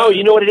 And now No,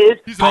 you know what it is?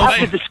 He's I all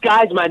have to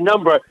disguise my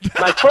number.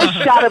 My first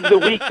shot of the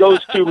week goes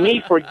to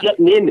me for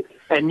getting in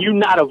and you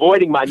not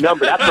avoiding my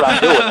number. That's what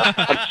I'm doing.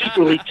 I'm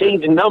secretly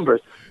changing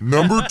numbers.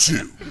 Number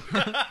 2.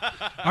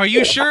 Are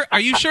you sure?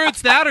 Are you sure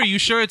it's that? Or are you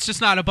sure it's just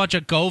not a bunch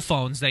of Go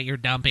phones that you're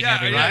dumping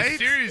everywhere? Right?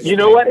 Seriously. You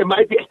know what? It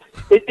might be.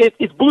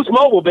 It's Boost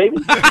Mobile, baby.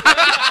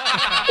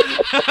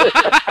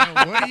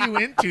 What are you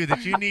into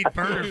that you need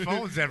burner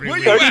phones every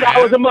week? Where you at?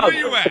 $30 a month. Where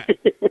you at?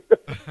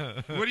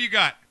 What do you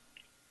got?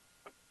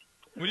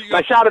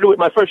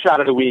 My first shot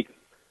of the week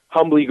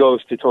humbly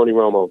goes to Tony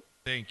Romo.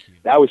 Thank you.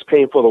 That was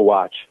painful to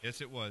watch.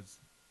 Yes, it was.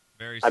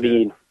 Very sad. I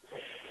mean,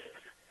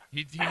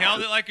 he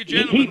held it like a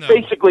gentleman, he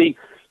basically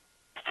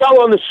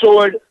fell on the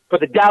sword for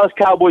the Dallas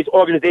Cowboys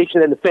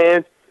organization and the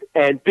fans,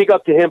 and big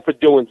up to him for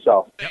doing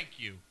so. Thank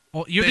you.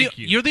 Well,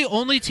 you're the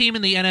only team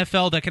in the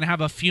NFL that can have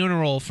a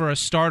funeral for a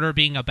starter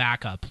being a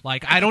backup.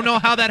 Like, I don't know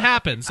how that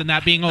happens and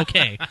that being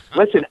okay.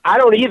 Listen, I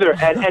don't either,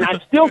 and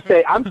I'm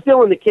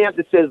still in the camp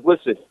that says,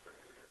 listen,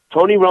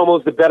 Tony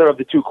Romo's the better of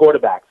the two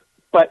quarterbacks.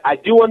 But I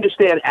do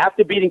understand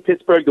after beating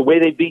Pittsburgh the way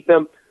they beat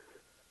them,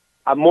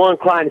 I'm more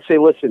inclined to say,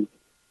 listen,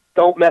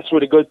 don't mess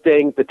with a good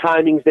thing. The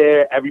timing's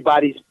there.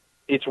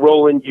 It's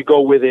rolling. You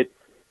go with it.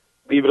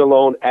 Leave it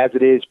alone as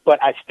it is.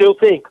 But I still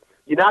think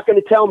you're not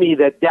going to tell me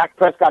that Dak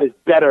Prescott is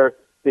better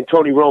than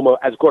Tony Romo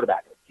as a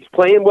quarterback. He's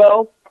playing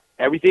well.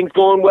 Everything's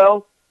going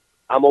well.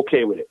 I'm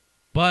okay with it.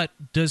 But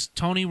does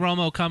Tony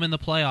Romo come in the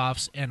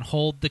playoffs and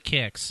hold the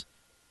kicks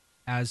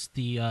as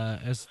the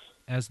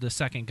as the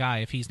second guy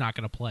if he's not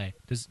going to play?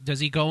 Does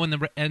he go in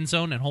the end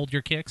zone and hold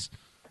your kicks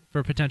for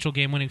a potential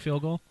game-winning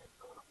field goal?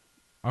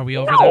 Are we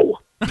over that?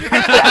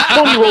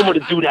 Tony Romo to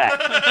do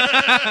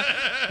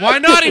that. Why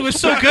not? He was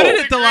so good at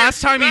it the last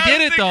time he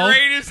did it, though.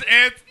 Greatest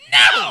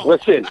no!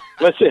 Listen.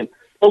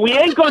 What we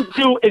ain't going to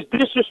do is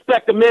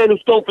disrespect a man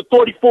who's thrown for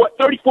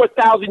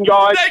 34,000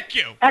 yards. Thank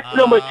you. X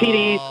number of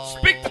TDs.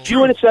 Speak the few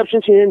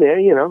interceptions here and there,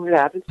 it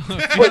happens.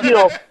 But,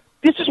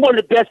 this is one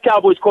of the best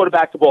Cowboys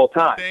quarterbacks of all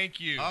time. Thank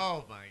you.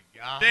 Oh, my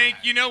God.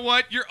 You know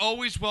what? You're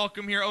always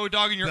welcome here,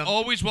 O-Dog, and you're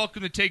always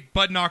welcome to take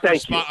Bud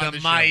Knocker's spot on the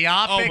show. The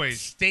myopic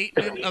always.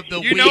 Statement of the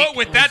week. You know what?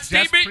 With that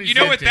statement,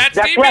 That's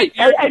right.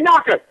 Hey,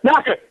 Knocker,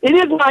 it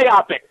is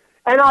myopic,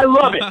 and I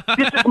love it.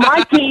 This is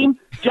my team.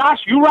 Josh,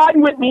 you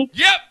riding with me.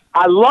 Yep.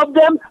 I love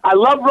them. I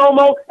love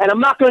Romo, and I'm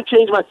not going to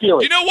change my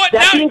feelings. You know what?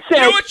 That being said,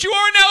 you know what you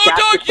are now,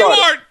 O-Dog? You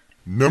are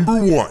number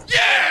one.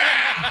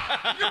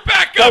 Yeah! You're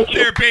back up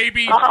there,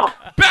 baby.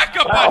 Back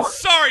up.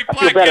 Sorry,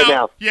 Blackout. Better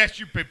now. Yes,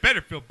 you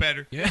better feel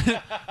better.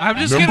 Yeah. I'm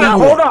just Now,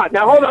 hold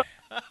on.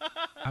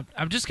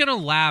 I'm just gonna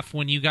laugh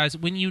when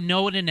you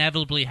know it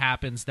inevitably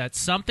happens, that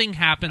something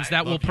happens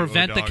that will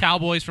prevent the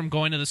Cowboys from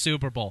going to the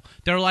Super Bowl.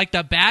 They're like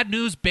the bad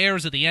news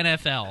bears of the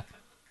NFL.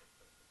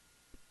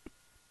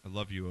 I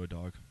love you,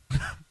 O-Dog.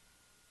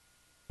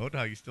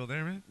 O-Dog, you still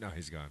there, man? No,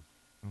 he's gone.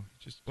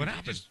 What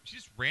happened? He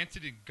just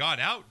ranted and got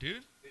out,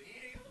 dude.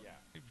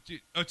 He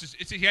had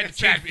to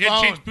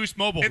change Boost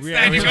Mobile. It's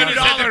that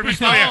 $2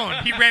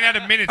 phone. He ran out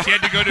of minutes. He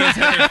had to go to his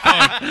other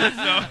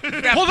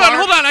phone. Hold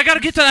on. I got to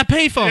get to that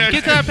payphone.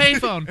 Get to that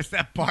payphone. It's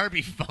that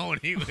Barbie phone.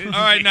 All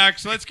right,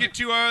 Knox. So let's get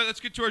to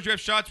our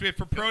draft shots. We have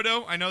for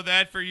Proto. I know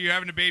that for you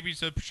having a baby,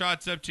 so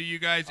shots up to you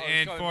guys,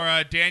 and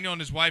for Daniel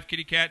and his wife,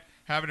 Kitty Cat,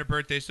 having a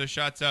birthday, so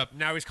shots up.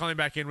 Now he's calling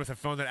back in with a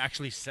phone that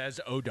actually says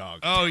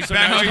O-Dog. Oh, he's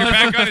back. Oh, you're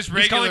back on his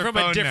regular phone. He's calling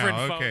from a different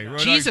phone. Okay.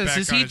 Jesus,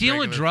 is he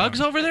dealing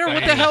drugs over there?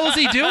 What the hell is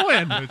he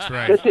doing? That's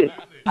right. Listen,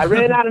 I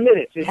ran out of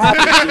minutes. It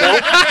happens,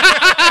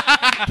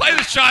 Play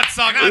the shot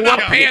song. I'm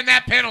not paying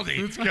that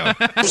penalty. Let's go. My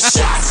second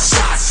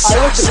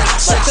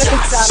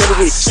shot of the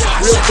week,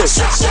 real quick.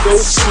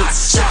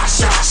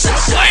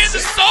 Playing the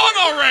song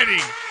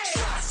already.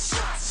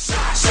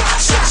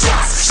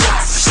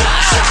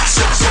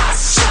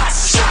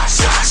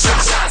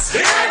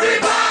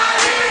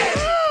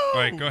 All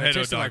right, go ahead,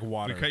 O-Dog. Like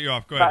water. We cut you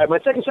off. Go ahead. All right, my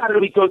second shot of the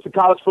week goes to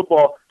college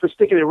football for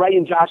sticking it right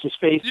in Josh's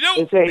face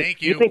and saying,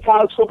 you think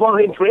college football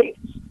ain't great?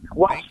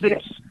 Watch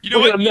this. We're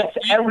going to mess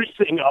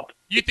everything up.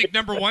 You think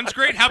number one's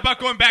great? How about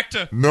going back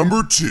to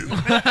number two?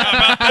 How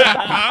about that?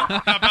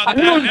 How about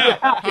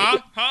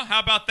that? How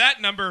about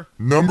that number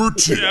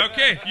two? Yeah,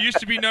 okay. You used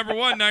to be number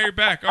one. Now you're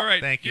back. All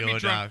right. Thank you,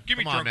 O-Dog. Give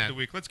me drunk of the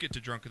week. Let's get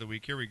to drunk of the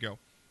week. Here we go.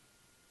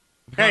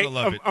 Hey,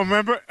 love it.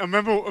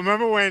 remember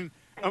when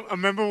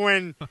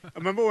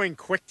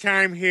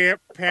QuickTime here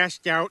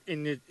passed out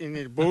in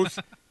the booth,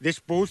 this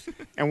booth,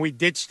 and we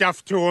did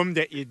stuff to him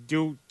that you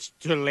do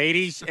to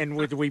ladies, and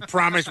we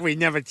promised we'd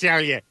never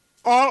tell you.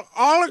 All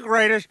the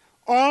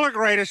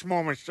greatest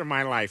moments of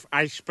my life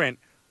I spent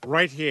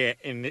right here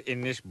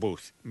in this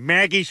booth.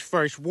 Maggie's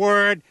first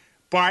word,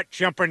 Bart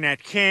jumping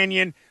that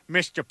canyon,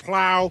 Mr.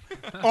 Plow,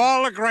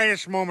 all the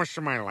greatest moments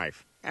of my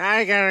life.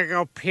 I gotta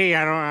go pee.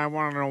 I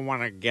don't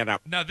want to get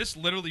up. Now, this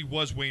literally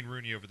was Wayne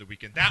Rooney over the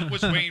weekend. That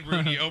was Wayne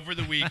Rooney over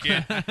the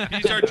weekend.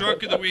 He's our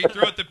drunk of the week.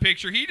 Throw out the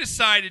picture. He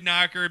decided,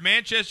 Knocker,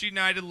 Manchester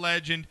United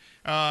legend.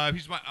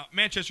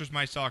 Manchester's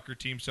my soccer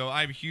team, so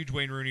I'm a huge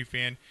Wayne Rooney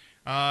fan.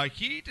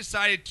 He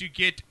decided to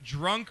get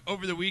drunk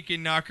over the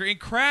weekend, Knocker, and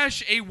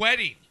crash a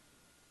wedding.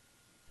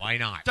 Why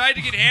not? Decided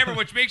to get hammered,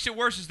 which makes it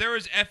worse, is there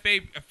was FA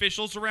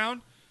officials around.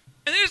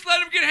 And they just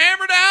let him get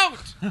hammered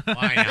out.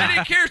 Why not? They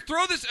didn't care.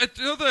 Throw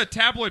the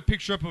tabloid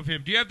picture up of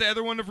him. Do you have the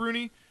other one of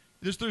Rooney?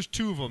 There's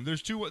two of them.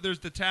 There's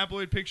the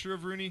tabloid picture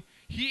of Rooney.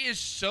 He is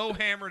so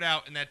hammered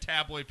out in that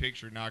tabloid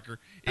picture, Knocker.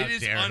 It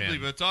is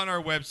unbelievable. It's on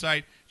our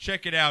website.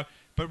 Check it out.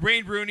 But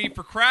Wayne Rooney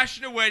for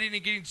crashing a wedding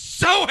and getting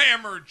so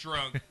hammered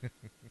drunk. It's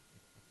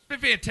been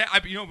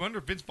fantastic. I wonder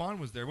if Vince Vaughn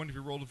was there. I wonder if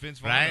he rolled a Vince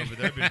Vaughn over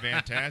there. It'd been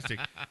fantastic.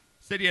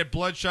 Said he had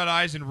bloodshot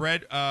eyes and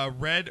red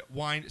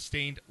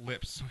wine-stained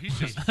lips. So he's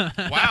just,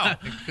 wow.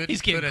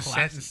 He's getting put a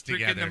sentence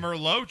together. Freaking the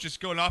Merlot just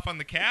going off on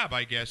the cab,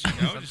 I guess,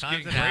 just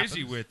getting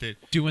crazy with it.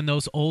 Doing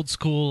those old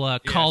school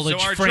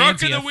college so our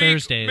drunk of Franzia the week,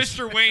 Thursdays.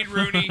 Mr. Wayne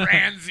Rooney.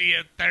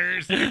 Franzia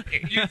Thursday.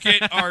 You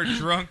get our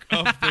drunk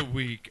of the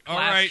week. All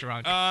Last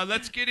right, drunk.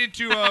 let's get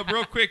into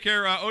real quick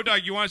here.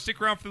 O-Dog, you want to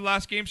stick around for the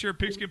last games here at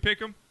Pigskin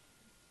Pick'em?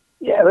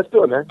 Yeah, let's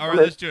do it, man. All right,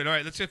 let's do it. All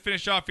right, let's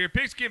finish off here.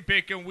 Pigskin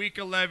Pick'em, week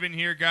 11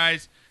 here,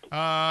 guys.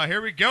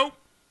 Here we go. All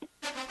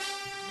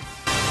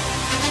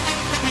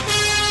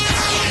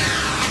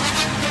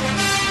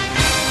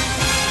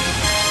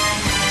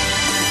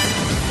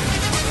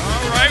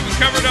right, we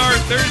covered our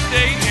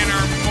Thursday and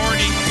our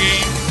morning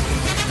game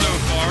so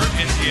far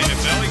in the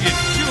NFL. Again,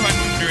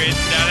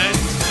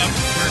 $200 up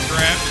for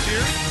grabs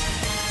here.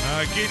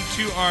 Getting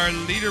to our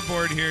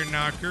leaderboard here,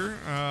 Knocker.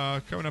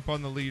 Coming up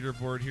on the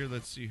leaderboard here,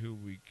 let's see who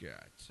we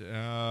got.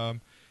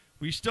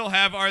 We still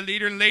have our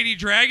leader, Lady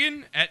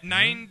Dragon, at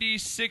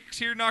 96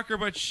 here, Knocker,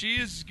 but she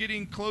is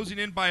closing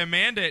in by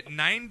Amanda at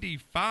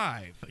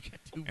 95.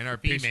 And our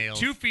females.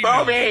 Two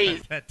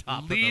females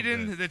Top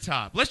leading the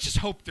top. Let's just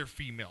hope they're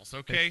females,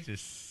 okay? It's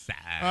just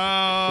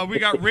sad. We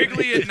got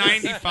Wrigley at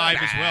 95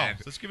 as well.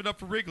 So let's give it up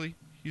for Wrigley.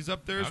 He's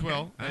up there as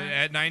well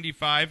at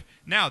 95.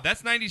 Now,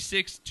 that's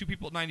 96, two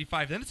people at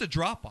 95. Then it's a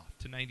drop-off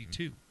to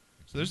 92.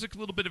 So there's a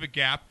little bit of a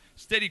gap.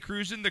 Steady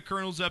cruising. The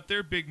Colonel's up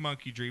there. Big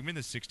Monkey Dreaming.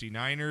 The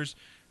 69ers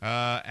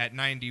at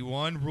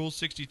 91. Rule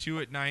 62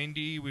 at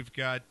 90. We've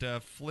got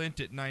Flint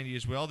at 90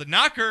 as well. The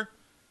Knocker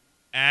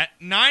at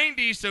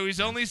 90, so he's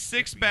only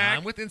 6 back.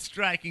 I'm within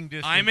striking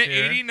distance. I'm at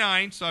here.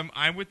 89, so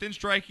I'm within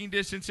striking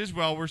distance as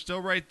well. We're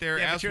still right there.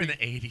 Yeah, but you're in the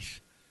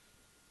 80s.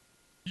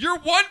 You're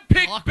one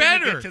pick I'll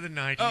better. Get to the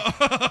 90s.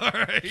 All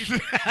right.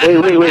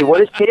 Wait.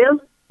 What is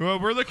Cam? Well,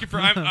 we're looking for.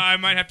 I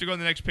might have to go on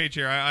the next page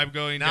here. I'm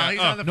going. No, he's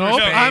on the nope,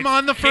 first page. I'm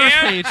on the first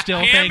Cam, page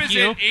still. Cam Thank is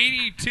you. at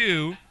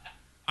 82.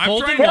 I'm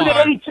Holding trying Cam's to.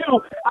 at 82.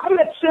 I'm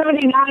at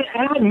 79,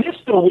 and I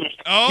missed a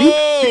week.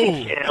 Oh, You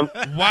stink, Cam.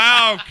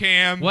 wow,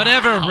 Cam.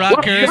 Whatever,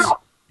 Rutgers. What's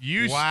up?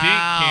 You Wow. stink,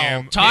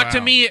 Cam.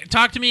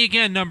 Talk to me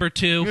again, number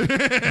 2.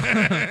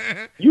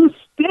 You stink.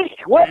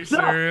 What's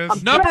up? serious?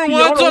 I'm Number telling you,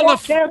 one's I wanna on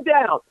walk the Cam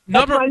down.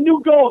 That's Number- my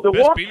new goal, to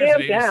Best walk beat is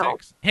Cam at down.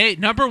 86. Hey,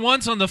 number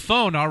 1's on the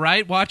phone, all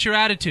right? Watch your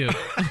attitude.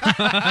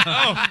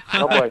 Oh.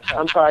 Oh, boy.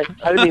 I'm sorry.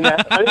 I didn't mean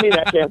that,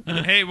 Cam.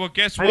 Hey, well,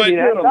 guess I what?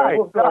 didn't mean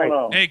that. Sorry.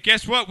 Hey,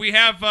 guess what? We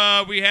have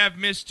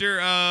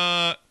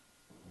Mr.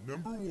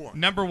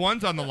 Number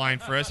one's on the line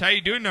for us. How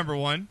you doing, number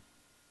one?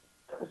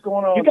 What's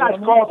going on? You guys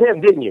called him,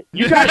 didn't you?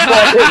 You guys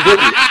called him,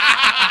 didn't you?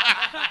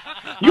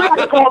 You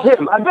guys called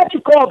him. I bet you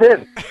called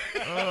him.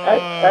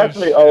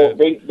 Actually,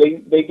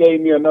 they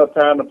gave me enough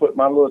time to put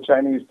my little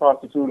Chinese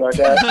prostitute I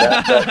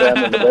got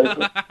down in the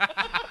basement.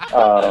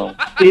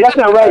 See, that's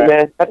not right,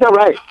 man. That's not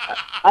right.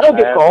 I don't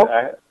get called.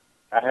 I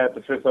had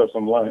to fix up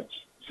some lunch.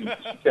 She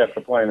kept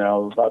complaining. I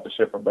was about to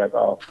ship her back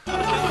off.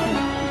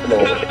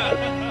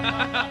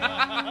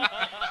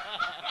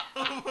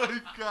 Oh my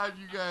God,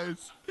 you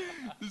guys!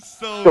 This is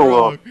so So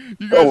wrong.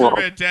 You guys So are wrong.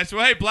 fantastic.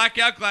 Well, hey,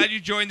 Blackout, glad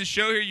you joined the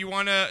show here. You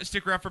want to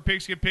stick around for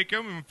Pigskin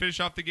Pick'em and finish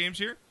off the games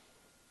here?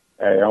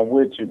 Hey, I'm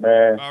with you,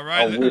 man. All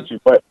right. I'm with you.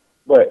 But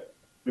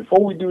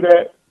before we do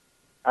that,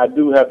 I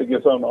do have to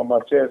get something on my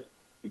chest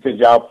because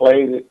y'all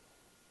played it,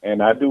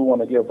 and I do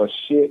want to give a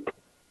shit.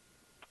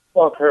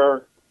 Fuck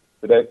her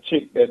to that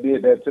chick that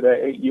did that to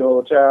that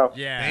 8-year-old child.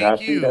 Yeah, And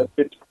thank you. That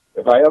bitch,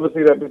 if I ever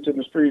see that bitch in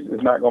the streets,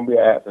 it's not going to be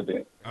an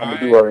accident. I'm going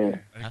to do her in.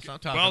 That's what I'm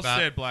talking Well about.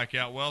 said,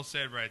 Blackout. Well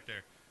said right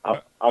there. I'm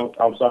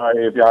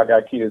sorry if y'all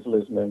got kids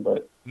listening,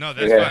 but No,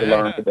 they that's had to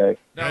fine. learn today.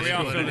 No, we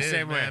all what feel it the is,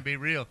 same way. man. Be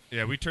real.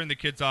 Yeah, we turned the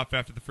kids off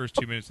after the first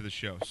 2 minutes of the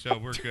show, so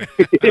we're good. All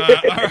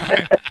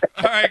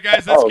right,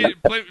 guys, let's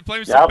play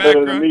with some Y'all better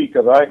than background. me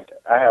because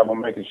I have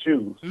them making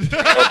shoes.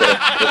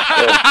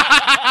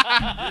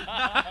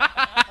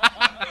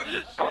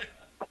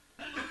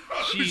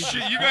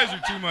 Shit, you guys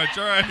are too much.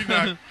 All right,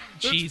 now, let's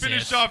Jesus.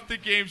 finish off the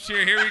games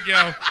here. Here we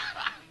go.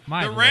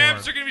 My The Rams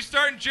Lord. are going to be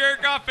starting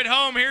Jared Goff at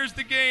home. Here's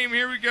the game.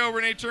 Here we go.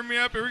 Renee, turn me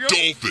up. Here we go.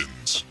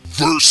 Dolphins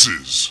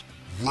versus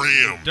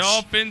Rams.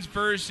 Dolphins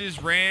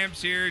versus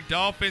Rams here.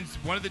 Dolphins,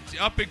 one of the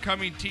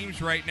up-and-coming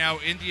teams right now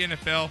in the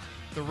NFL.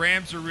 The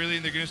Rams are really,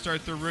 and they're going to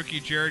start their rookie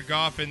Jared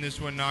Goff in this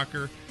one,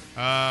 Knocker.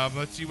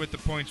 Let's see what the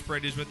point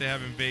spread is, what they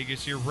have in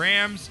Vegas here.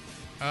 Rams,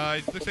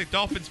 it looks like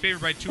Dolphins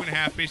favored by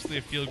 2.5, basically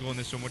a field goal in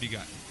this one. What do you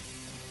got?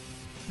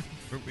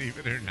 Believe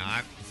it or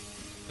not.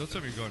 Don't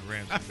tell me you're going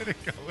Rams. I'm going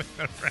to go with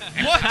the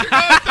Rams. What? You're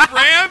going with the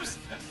Rams?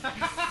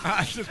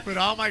 I just put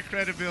all my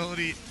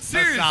credibility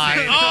Seriously,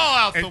 aside all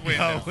out the and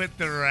window. go with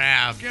the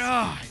Rams.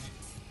 God.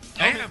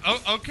 Damn.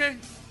 Oh, okay.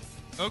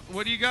 Oh,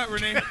 what do you got,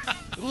 Renee?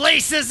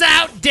 Laces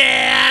out,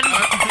 Dan!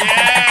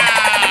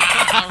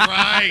 Yeah! All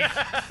right.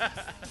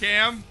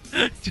 Cam?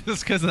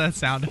 Just because of that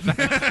sound effect.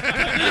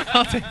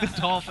 I'll take the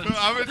Dolphins.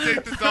 I'm going to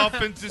take the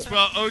Dolphins as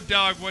well.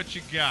 O-Dog, what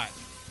you got?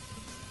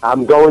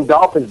 I'm going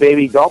Dolphins,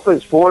 baby.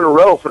 Dolphins 4 in a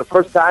row for the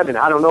first time in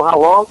I don't know how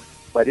long,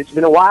 but it's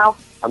been a while.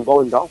 I'm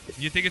going Dolphins.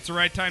 You think it's the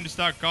right time to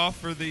start golf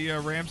for the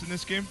Rams in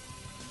this game?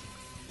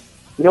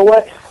 You know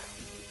what?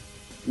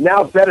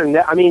 Now it's better than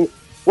that. I mean,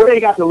 what do they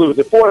got to lose?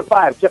 They're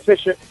 4-5. Jeff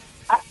Fisher.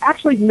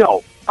 Actually,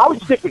 no. I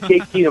would stick with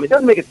Case Keenum. It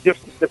doesn't make a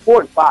difference. They're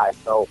 4-5,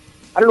 so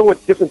I don't know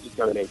what difference it's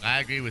going to make. I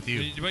agree with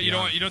you. But you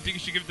don't think you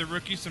should give the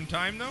rookie some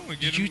time though?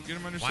 Get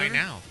him under Why center?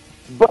 now?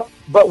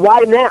 But why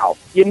now?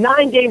 You're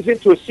 9 games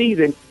into a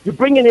season. You're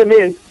bringing him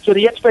in, so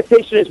the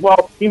expectation is,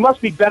 well, he must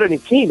be better than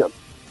Keenum.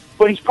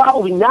 But he's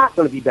probably not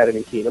going to be better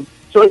than Keenum.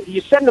 So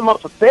you're setting him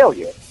up for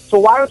failure. So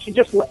why don't you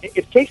just,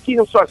 if Case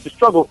Keenum starts to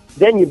struggle,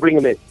 then you bring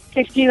him in.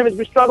 Case Keenum has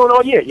been struggling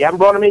all year. You haven't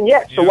brought him in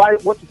yet. So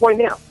what's the point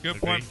now? Good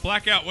point.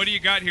 Blackout, what do you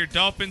got here?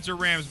 Dolphins or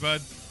Rams,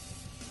 bud?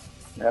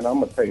 Man,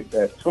 I'm gonna take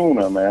that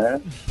tuna,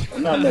 man.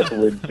 I'm not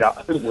messing with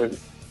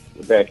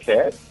that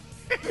cat.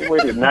 They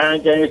waited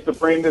 9 games to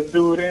bring this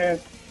dude in.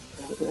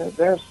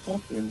 There's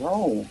something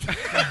wrong.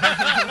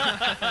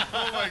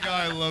 Oh my God,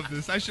 I love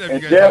this. I should have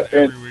And you guys Jeff, on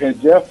every week.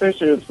 and Jeff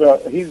Fisher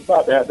he's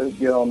about to have to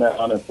get on that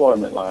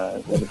unemployment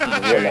line. He's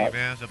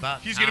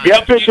gonna be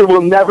Jeff Fisher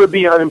will never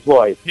be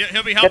unemployed.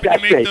 He'll be helping Get to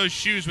that make straight. those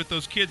shoes with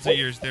those kids of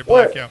yours there,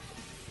 What? Blackout.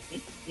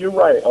 You're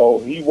right.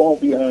 Oh, he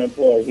won't be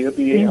unemployed. He'll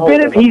be.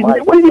 What has he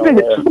been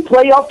to 2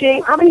 playoff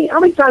games? How many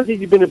times has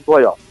he been in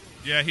playoffs?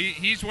 Yeah,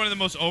 he's one of the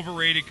most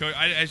overrated coaches.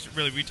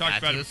 We talked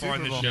about it before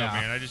on this show,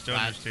 man. I just don't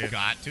understand.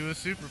 Got to a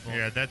Super Bowl.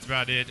 Yeah, that's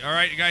about it. All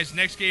right, guys,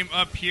 next game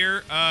up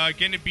here,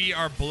 going to be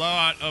our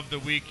blowout of the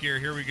week here.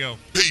 Here we go.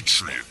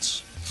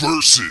 Patriots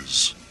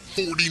versus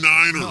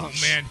 49ers. Oh,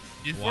 man.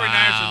 The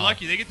 49ers are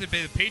lucky. They get to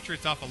pay the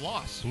Patriots off a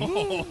loss.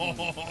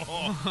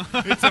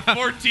 It's a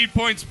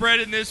 14-point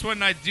spread in this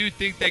one. I do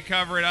think they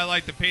cover it. I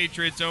like the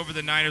Patriots over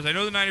the Niners. I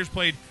know the Niners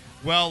played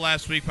well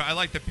last week, but I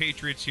like the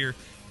Patriots here.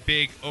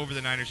 Big over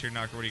the Niners here.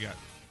 Knocker, what do you got?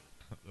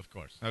 Of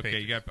course. Okay,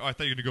 Patriots. you got. Oh, I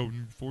thought you were going to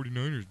go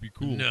 49ers. Be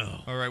cool. No.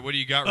 All right, what do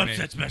you got, Renee?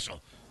 Upset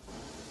special.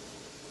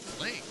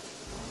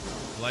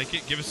 Like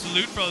it. Give a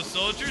salute for all the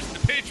soldiers and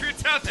the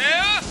Patriots out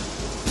there.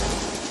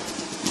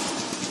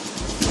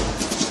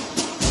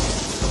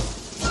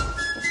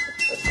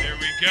 There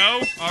we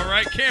go. All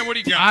right, Cam, what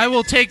do you got? I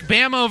will take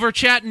Bama over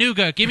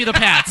Chattanooga. Give me the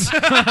Pats.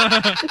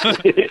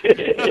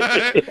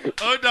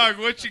 Oh, dog,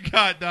 what you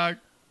got, dog?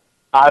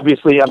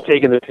 Obviously, I'm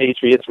taking the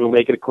Patriots. We'll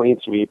make it a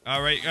clean sweep.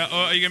 All right.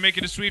 Are you going to make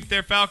it a sweep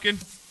there, Falcon?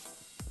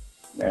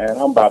 Man,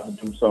 I'm about to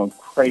do something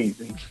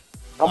crazy.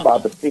 I'm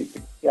about to pick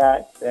the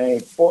goddamn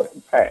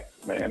 40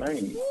 packs, man.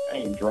 I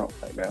ain't drunk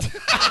right now.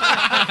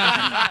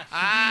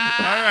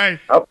 All right.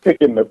 I'm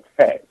picking the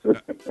packs.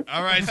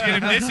 All right.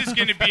 This is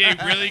going to be a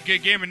really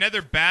good game.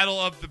 Another battle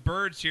of the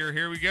birds here.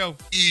 Here we go.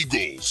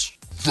 Eagles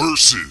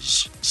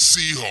versus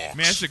Seahawks.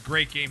 Man, it's a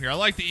great game here. I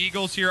like the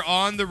Eagles here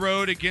on the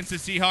road against the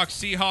Seahawks.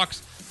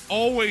 Seahawks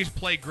always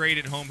play great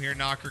at home here,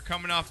 Knocker.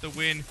 Coming off the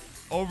win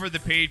over the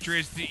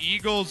Patriots. The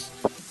Eagles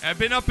have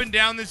been up and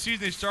down this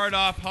season. They started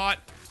off hot.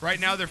 Right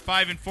now they're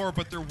 5-4,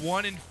 but they're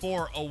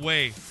 1-4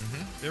 away.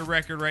 Their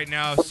record right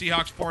now: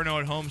 Seahawks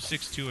 4-0 at home,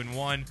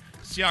 6-2-1.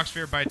 Seahawks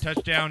favored by a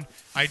touchdown.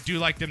 I do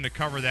like them to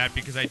cover that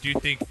because I do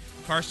think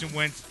Carson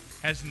Wentz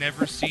has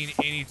never seen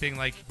anything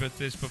like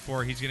this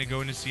before. He's going to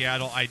go into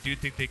Seattle. I do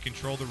think they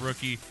control the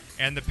rookie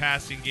and the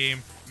passing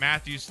game.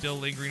 Matthews still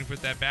lingering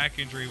with that back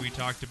injury we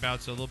talked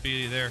about, so they'll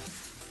be there.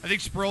 I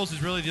think Sproles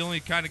is really the only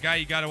kind of guy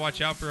you got to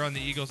watch out for on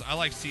the Eagles. I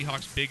like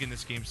Seahawks big in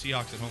this game.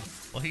 Seahawks at home.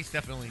 Well, he's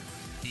definitely,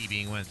 he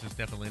being Wentz, has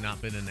definitely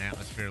not been in an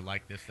atmosphere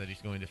like this that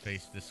he's going to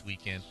face this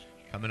weekend.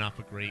 Coming off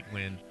a great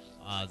win,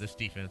 this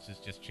defense is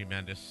just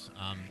tremendous.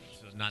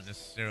 So not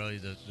necessarily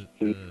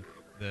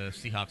the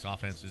Seahawks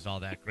offense is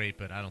all that great,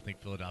 but I don't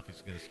think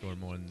Philadelphia's going to score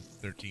more than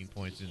 13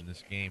 points in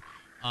this game.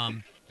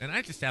 And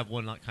I just have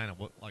one kind of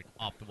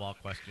off the wall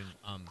question.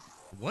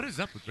 What is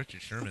up with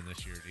Richard Sherman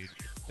this year, dude?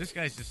 This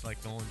guy's just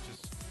like going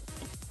just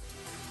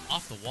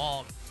off the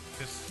wall,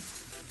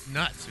 just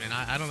nuts, man.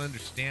 I don't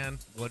understand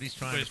what he's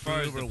trying to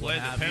prove or what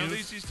have you. The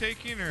penalties he's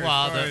taking, or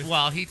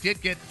well, he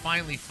did get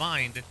finally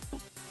fined.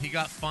 He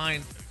got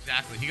fined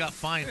He got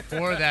fined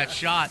for that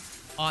shot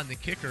on the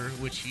kicker,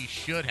 which he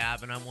should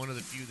have, and I'm one of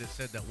the few that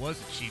said that was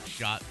a cheap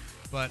shot.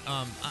 But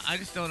I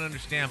just don't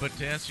understand. But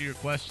to answer your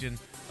question,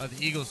 the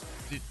Eagles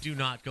do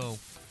not go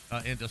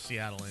into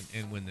Seattle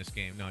and win this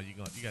game. No, you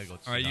got to go.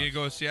 All right, you gonna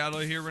go with Seattle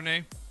here,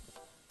 Renee?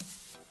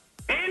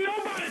 Ain't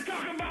nobody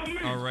talking about me.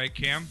 All right,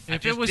 Cam.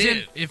 If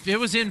it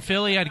was in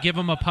Philly, I'd give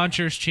them a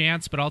puncher's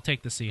chance, but I'll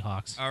take the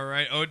Seahawks. All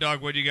right,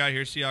 O-Dog, what do you got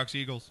here? Seahawks,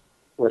 Eagles.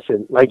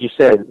 Listen, like you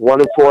said,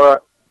 1-4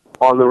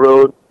 on the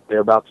road. They're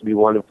about to be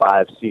 1-5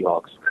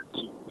 Seahawks.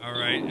 All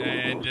right,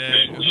 and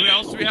who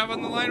else do we have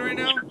on the line right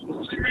now?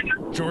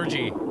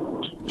 Georgie.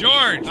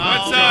 George,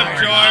 what's up,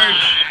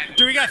 George?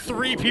 Dude, we got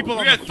three people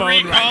on the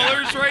phone. We got three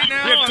callers right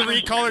now. We have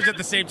three callers at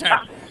the same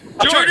time.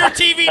 George, turn your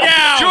TV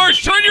down.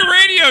 George, turn your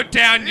radio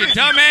down, you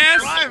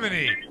dumbass.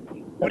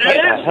 What the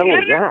hell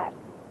is that?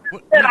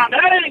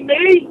 That ain't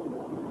me.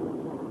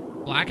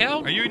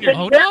 Blackout? Are you in your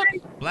O-Dog?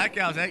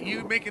 Blackout, is that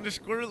you making the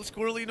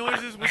squirrely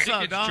noises? What's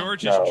up, it's Dom?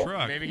 George's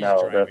truck. Maybe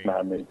no, that's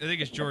not me. I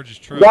think it's George's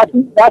truck.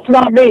 That's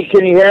not me.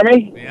 Can you hear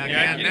me? Yeah, I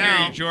can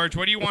hear you, George.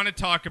 What do you want to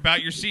talk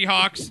about? Your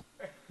Seahawks?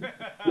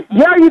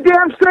 Yeah, you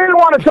damn straight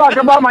want to talk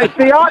about my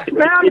Seahawks,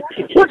 man.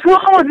 What's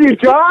wrong with you,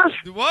 Josh?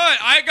 What?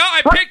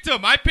 I picked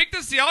them. I picked the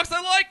Seahawks.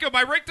 I like them.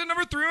 I ranked them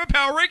number 3 in my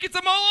power rankings.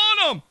 I'm all on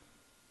them.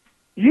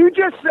 You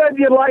just said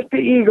you like the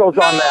Eagles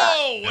on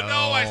that.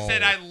 No, I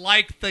said I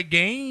like the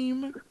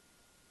game.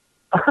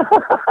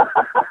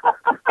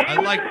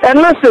 And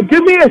listen,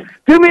 do me a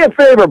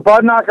favor,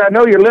 Budnock. I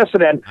know you're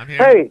listening.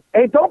 Hey,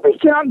 don't be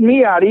counting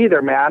me out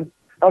either, man.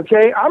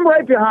 Okay, I'm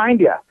right behind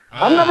you.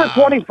 I'm number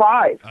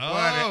 25.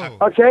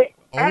 Okay,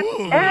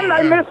 and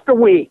I missed a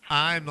week.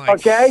 I'm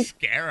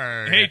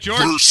scared. Hey,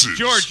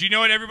 George, you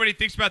know what everybody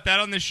thinks about that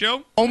on this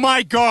show? Oh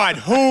my God,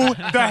 who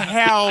the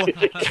hell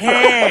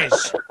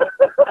cares?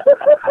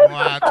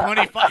 Wow,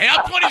 25. Hey,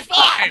 I'm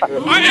 25. I'm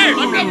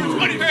number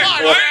 25.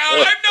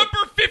 I'm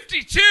number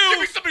 52. Give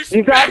me some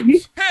respect.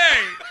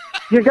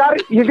 You got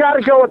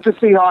to go with the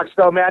Seahawks,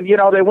 though, man. You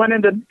know they went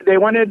into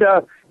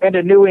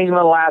New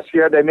England last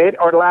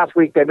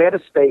week. They made a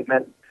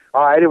statement.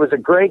 All right, it was a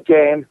great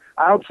game.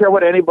 I don't care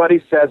what anybody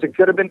says. It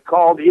could have been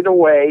called either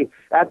way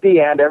at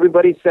the end.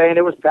 Everybody's saying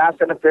it was pass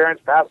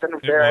interference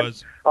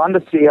on the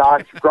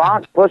Seahawks.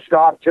 Gronk pushed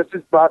off just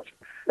as much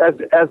as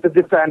the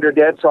defender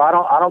did. So I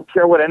don't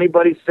care what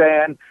anybody's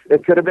saying.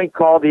 It could have been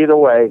called either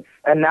way.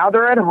 And now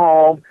they're at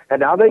home, and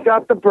now they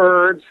got the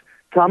Birds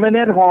coming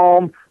in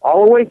home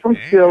all the way from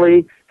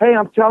Philly. Hey,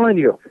 I'm telling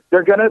you,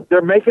 they're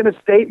making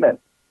a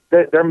statement.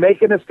 They're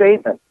making a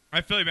statement. I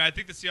feel you, man. I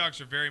think the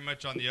Seahawks are very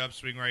much on the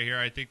upswing right here.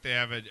 I think they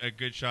have a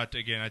good shot to,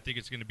 again, I think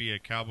it's going to be a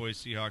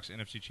Cowboys-Seahawks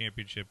NFC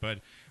Championship. But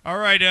all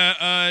right,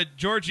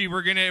 Georgie,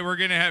 we're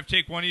gonna have to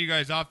take one of you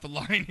guys off the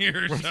line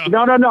here. So.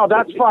 No,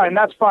 that's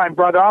fine,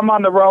 brother. I'm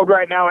on the road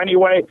right now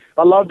anyway.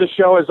 I love the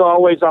show as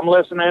always. I'm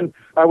listening.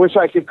 I wish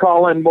I could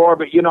call in more,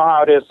 but you know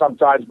how it is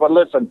sometimes. But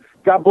listen,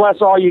 God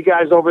bless all you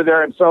guys over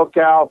there in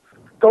SoCal.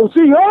 Go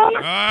Seahawks!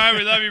 All right,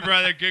 we love you,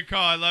 brother. Good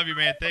call. I love you,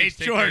 man. Thanks.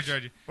 Hey,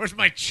 George, where's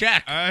my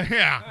check?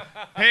 Yeah.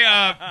 Hey,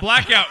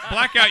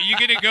 Blackout, you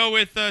gonna go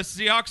with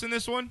Seahawks in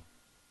this one?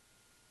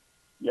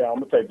 Yeah, I'm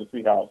gonna take the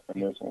Seahawks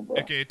in this one, bro.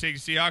 Okay, take the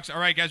Seahawks. All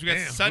right, guys, we got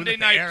Sunday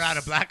night out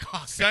of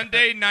Blackhawks.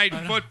 Sunday night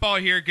football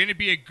here. Going to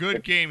be a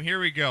good game. Here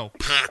we go.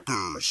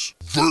 Packers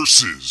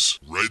versus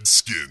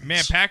Redskins.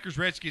 Man, Packers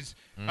Redskins.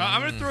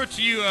 I'm going to throw it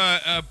to you,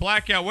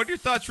 Blackout. What are your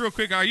thoughts, real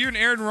quick? Are you an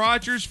Aaron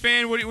Rodgers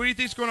fan? What do you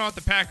think's going on with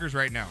the Packers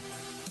right now?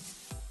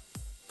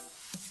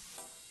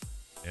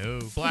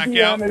 No. Blackout. To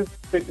be honest,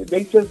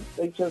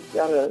 they just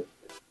gotta.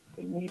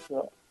 They need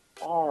to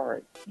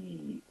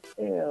RELAX.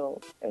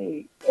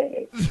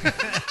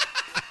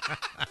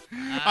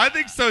 I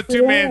think so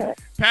too, man.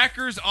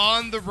 Packers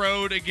on the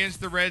road against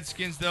the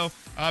Redskins, though.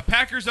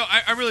 Packers, though,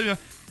 I really don't.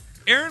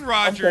 Aaron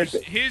Rodgers,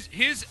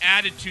 his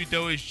attitude,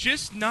 though, is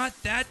just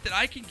not that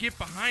I can get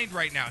behind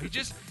right now. He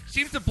just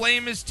seems to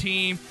blame his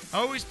team,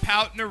 always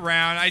pouting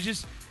around.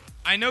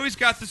 I know he's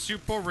got the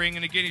Super Bowl ring,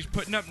 and again, he's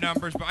putting up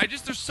numbers, but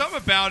there's something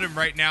about him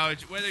right now.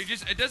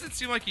 It doesn't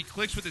seem like he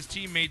clicks with his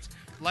teammates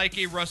like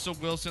a Russell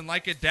Wilson,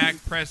 like a Dak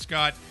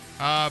Prescott.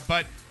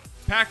 But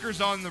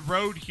Packers on the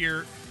road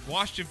here.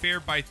 Washington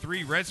favored by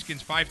 3.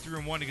 Redskins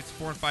 5-1 against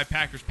 4-5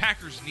 Packers.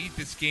 Packers need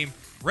this game.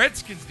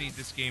 Redskins need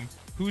this game.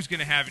 Who's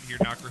going to have it here,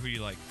 Knocker? Who do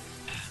you like?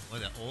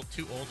 One of the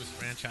two oldest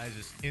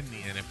franchises in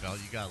the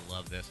NFL. You got to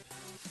love this.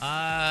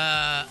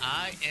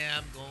 I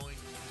am going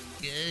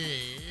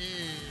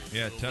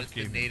to tough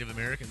with the Native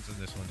Americans in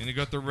this one. Going to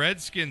go with the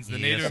Redskins, the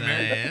Native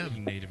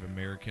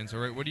Americans. All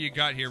right, what do you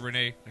got here,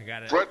 Renee? I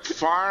got it. Brett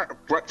Favre.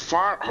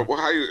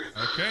 How you?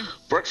 Okay.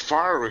 Brett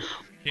Favre.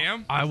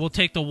 Cam? I will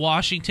take the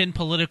Washington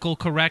political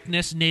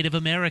correctness Native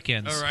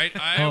Americans. All right,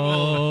 I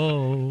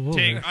will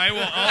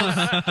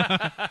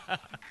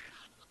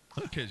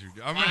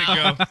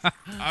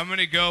I'm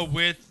gonna go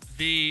with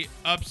the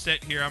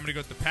upset here. I'm gonna go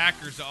with the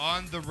Packers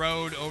on the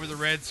road over the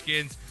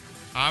Redskins.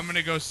 I'm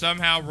gonna go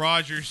somehow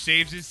Rodgers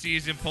saves his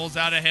season, pulls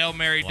out a Hail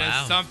Mary,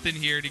 does something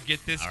here to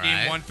get this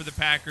game won for the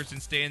Packers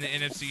and stay in the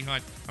NFC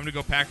hunt. I'm gonna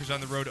go Packers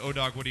on the road.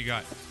 O-Dog, what do you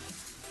got?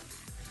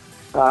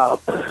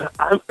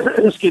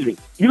 Excuse me.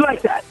 You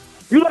like that?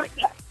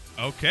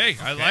 Okay.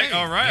 I like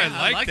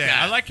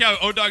that. I like how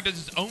O-Dog does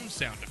his own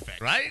sound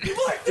effect. Right? You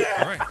like that?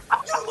 All right.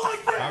 You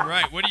like that? All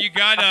right. What do you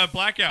got,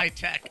 Blackout? High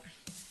tech.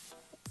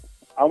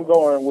 I'm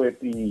going with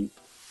the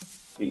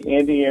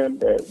Indian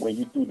that when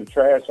you threw the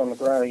trash on the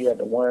ground, he had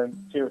the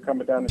one tear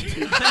coming down his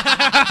cheek.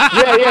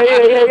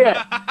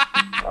 Yeah.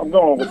 I'm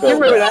going with that.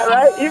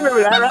 You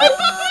remember that, right?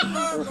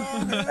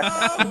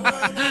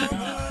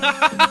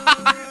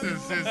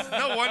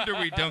 No wonder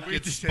we don't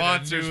get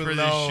sponsors for this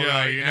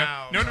show.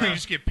 No wonder we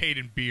just get paid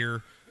in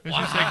beer. It's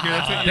just like,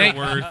 that's what you're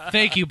worth.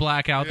 Thank you,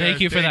 Blackout.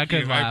 Thank you for that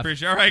good laugh. I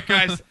appreciate it. All right,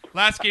 guys.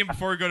 Last game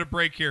before we go to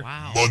break here.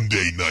 Wow.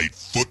 Monday Night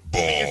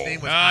Football.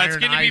 It's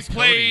going to be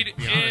played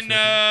in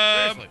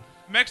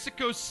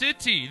Mexico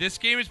City. This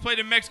game is played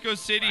in Mexico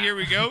City. Here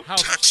we go.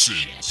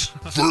 Texans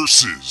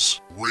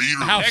versus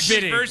Raiders.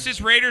 Texans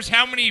versus Raiders.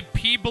 How many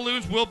pea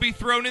balloons will be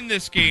thrown in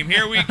this game?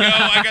 Here we go.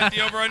 I got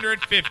the over-under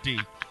at 50.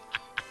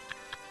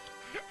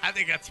 I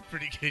think that's a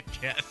pretty good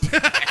guess.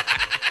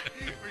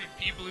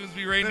 Pea balloons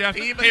be raining down.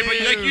 Hey, but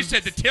like you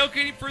said, the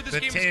tailgating for this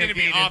game is going to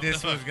be off the hook.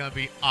 This one's going to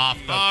be off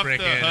the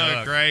freaking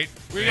hook, right?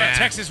 We got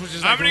Texas, which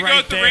is I'm going to go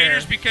with the there.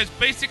 Raiders because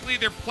basically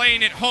they're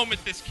playing at home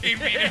at this game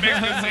being in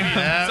Mexico City.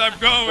 So I'm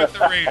going with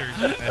the Raiders.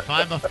 If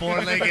I'm a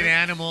four-legged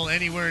animal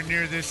anywhere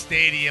near this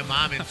stadium,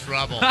 I'm in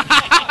trouble.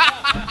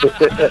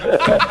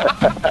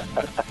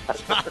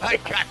 I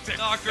got to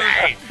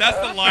say. That's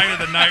the line of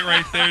the night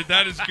right there.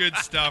 That is good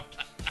stuff.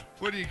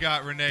 What do you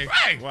got, Renee?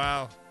 Right.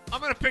 Wow. I'm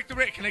going to pick the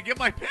Raiders. Can I get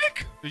my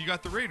pick? You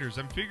got the Raiders.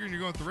 I'm figuring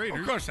you're going with the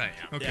Raiders. Of course I am.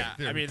 Okay.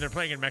 Yeah, I mean, they're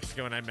playing in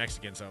Mexico, and I'm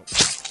Mexican, so.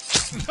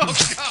 Oh,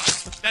 God.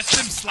 That's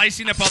them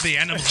slicing up all the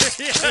animals.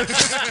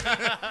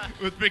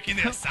 With Mickey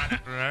the Asada.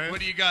 Right.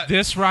 What do you got?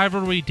 This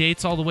rivalry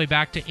dates all the way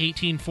back to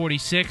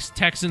 1846,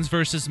 Texans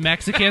versus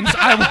Mexicans.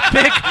 I will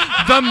pick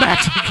the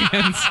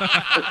Mexicans.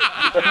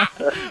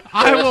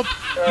 I will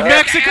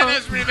Mexico.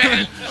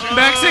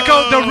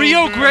 Mexico, the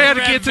Rio Grande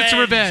gets its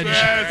revenge.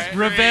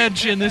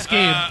 Revenge in this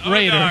game.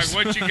 Raiders.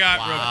 What you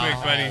got real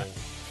quick, buddy?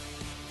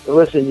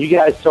 Listen, you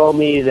guys told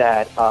me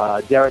that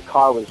Derek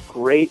Carr was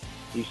great.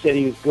 You said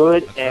he was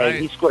good, and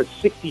he scored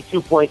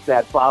 62 points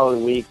that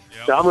following week.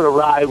 Yep. So I'm going to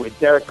ride with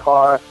Derek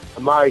Carr,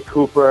 Amari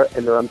Cooper,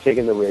 and then I'm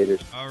taking the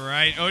Raiders. All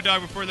right.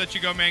 O-Dog, before I let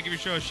you go, man, give your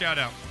show a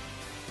shout-out.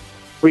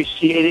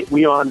 Appreciate it.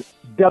 We on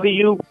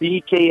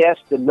WBKS,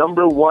 the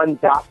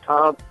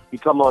 #1.com. We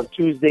come on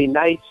Tuesday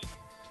nights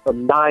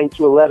from 9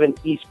 to 11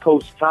 East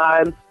Coast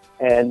time,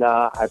 and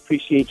I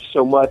appreciate you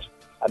so much.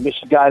 I miss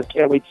you guys.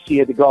 Can't wait to see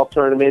you at the golf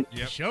tournament.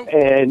 Yep.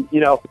 And,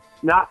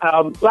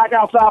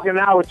 Blackout Falcon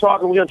and I were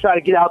talking. We're going to try to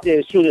get out there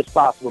as soon as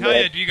possible. Hell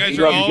man. yeah, you guys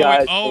we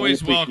are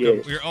always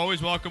welcome. We're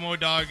always welcome,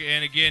 O-Dog.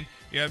 And again,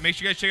 make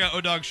sure you guys check out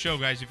O-Dog's show,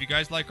 guys. If you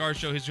guys like our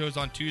show, his show's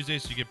on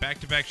Tuesdays, so you get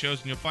back-to-back shows,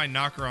 and you'll find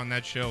Knocker on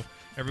that show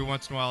every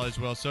once in a while as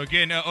well. So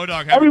again,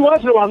 O-Dog. Every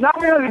once in a while.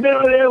 Knocker has been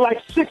over there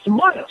like 6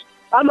 months.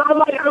 I'm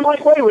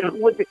like, wait a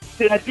minute.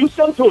 Did I do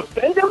something to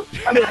offend him?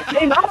 I mean, I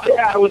came out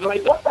there. I was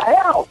like, what the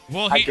hell?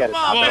 Well,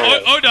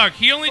 O-Dog,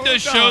 he only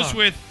does shows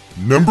with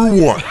number 1.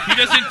 He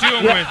doesn't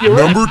do them with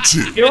number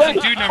 2. He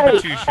doesn't do number 2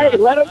 shows. Hey,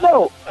 let him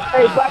know.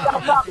 Hey,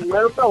 Blackout Falcon,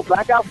 let him know.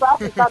 Blackout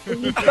Falcon got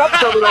some new stuff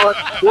coming on.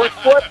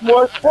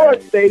 More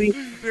sports, baby.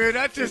 Dude,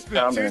 that's just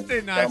been Tuesday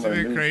nights have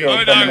been crazy.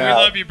 O-Dog, we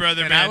love you,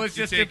 brother, and man. I was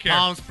just in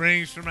Palm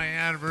Springs for my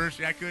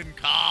anniversary. I couldn't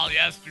call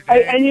yesterday.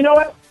 Hey, and you know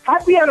what?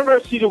 Happy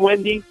anniversary to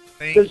Wendy.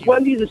 Because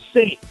Wendy's a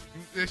saint.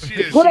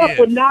 She put up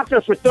with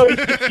Knocker for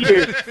 36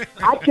 years.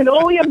 I can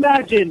only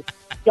imagine.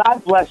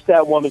 God bless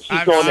that woman.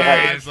 She's going to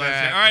heaven. All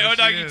right,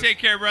 O-Dog, you take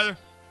care, brother.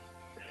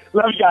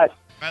 Love you guys.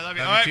 I love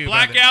you. All right,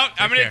 Blackout,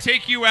 I'm going to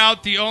take you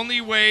out the only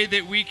way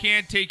that we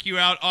can take you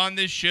out on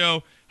this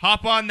show.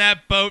 Hop on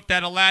that boat,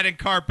 that Aladdin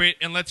carpet,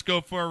 and let's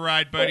go for a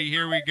ride, buddy.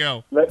 Here we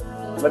go.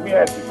 Let me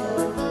ask you.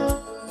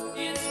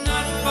 It's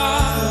not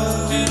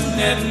far to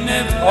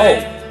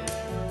never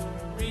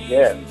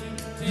yeah.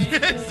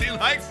 Yes, he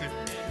likes it.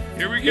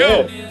 Here we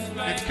go.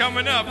 Yeah. It's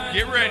coming up.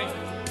 Get ready.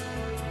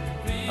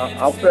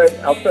 I'm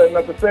setting up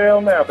the sale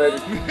now, baby.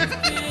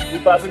 We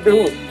about to do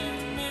it.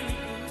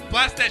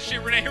 Blast that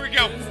shit, Renee. Here we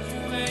go.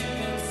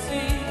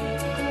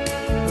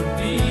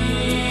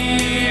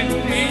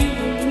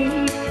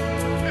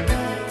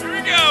 Here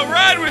we go.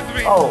 Ride with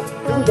me. Oh,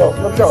 here we go.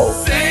 Let's go.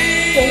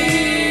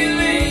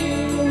 Sailing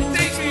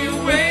takes me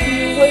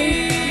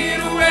away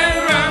to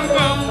where I'm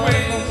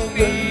always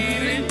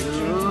needing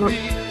to be.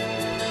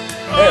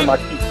 Damn, I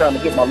keep trying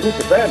to get my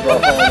Luther Vandross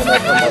on when I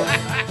come up.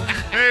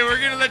 Hey,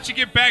 we're gonna let you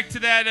get back to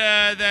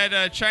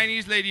that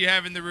Chinese lady you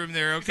have in the room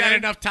there. Okay, got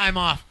enough time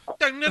off.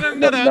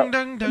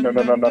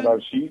 No.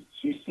 She's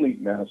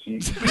asleep now. She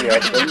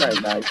had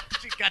a night.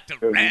 She got the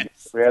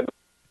rest.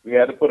 We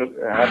had to put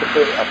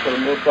I put a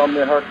little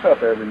something in her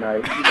cup every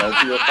night.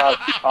 She'll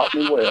taught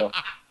me well.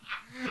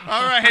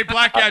 All right, hey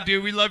Blackout,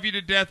 dude, we love you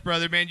to death,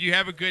 brother, man. You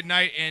have a good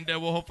night, and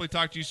we'll hopefully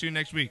talk to you soon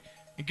next week.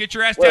 And get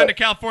your ass down to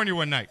California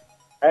one night.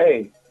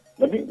 Hey,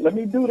 let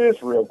me do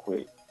this real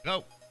quick.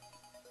 Go.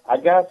 I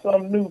got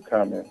something new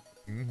coming.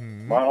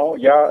 Mm-hmm.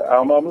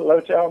 I'm gonna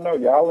let y'all know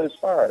y'all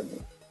inspired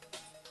me,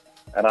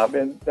 and I've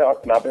been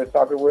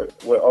talking with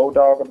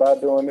O-Dog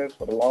about doing this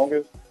for the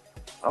longest.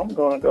 I'm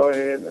gonna go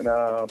ahead and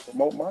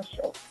promote my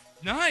show.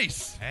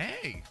 Nice.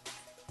 Hey,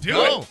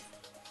 do it.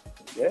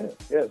 Yes.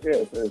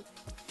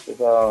 It's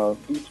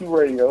D2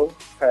 Radio,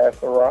 Pass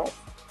the Rock.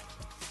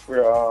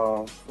 We're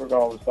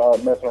gonna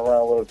start messing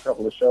around with a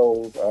couple of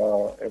shows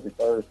every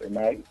Thursday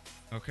night.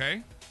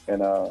 Okay.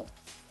 And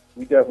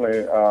we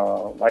definitely,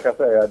 like I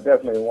say, I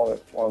definitely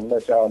want to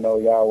let y'all know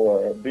y'all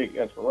were a big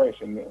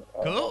inspiration.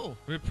 Cool.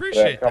 We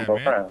appreciate that,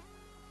 man. Around.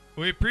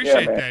 We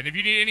appreciate that. If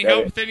you need any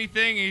help with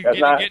anything, and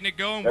getting it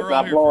going, we're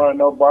all here. That's not blowing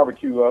no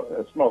barbecue up,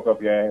 smoke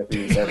up your ass.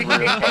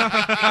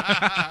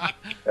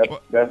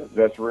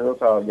 That's real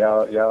talk.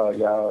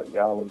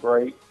 Y'all are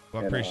great.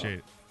 Well, I appreciate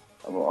it.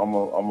 I'm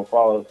gonna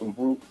follow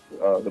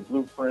the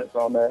blueprints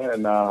on that,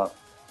 and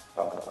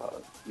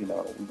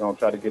we're gonna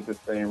try to get this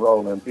thing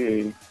rolling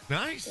big.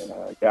 Nice. And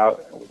we're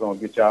gonna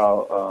get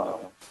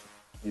y'all,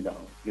 to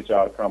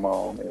come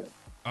on. And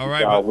all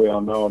right. Y'all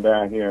well known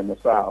down here in the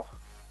South.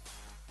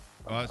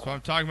 Well, that's what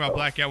I'm talking about,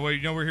 Blackout. Well,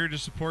 we're here to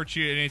support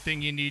you.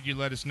 Anything you need, you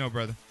let us know,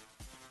 brother.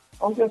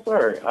 Oh, yes,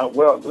 sir.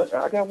 Well,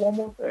 I got one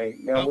more thing.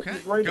 Now, with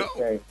this Raiders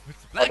game,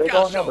 are they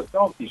going to have a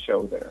donkey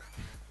show there?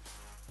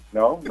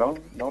 No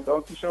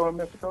donkey show in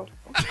Mexico?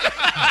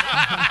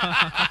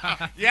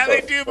 Yeah,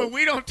 they do, but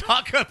we don't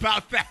talk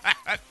about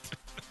that.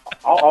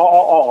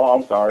 Oh,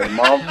 I'm sorry.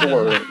 Mom's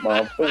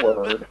the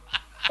word.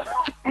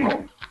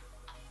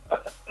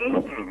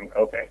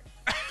 Okay.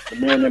 The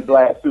men in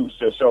black suits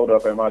just showed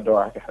up at my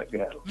door. I gotta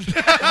go.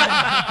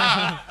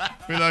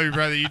 We love you,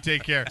 brother. You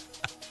take care.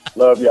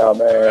 Love y'all,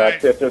 man. Right. I'll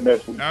catch you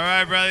next week. All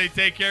right, brother. You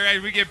take care.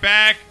 As we get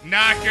back,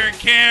 Knocker and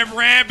Cam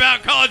ran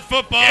about college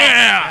football.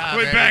 Yeah,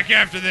 we'll be back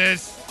after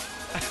this.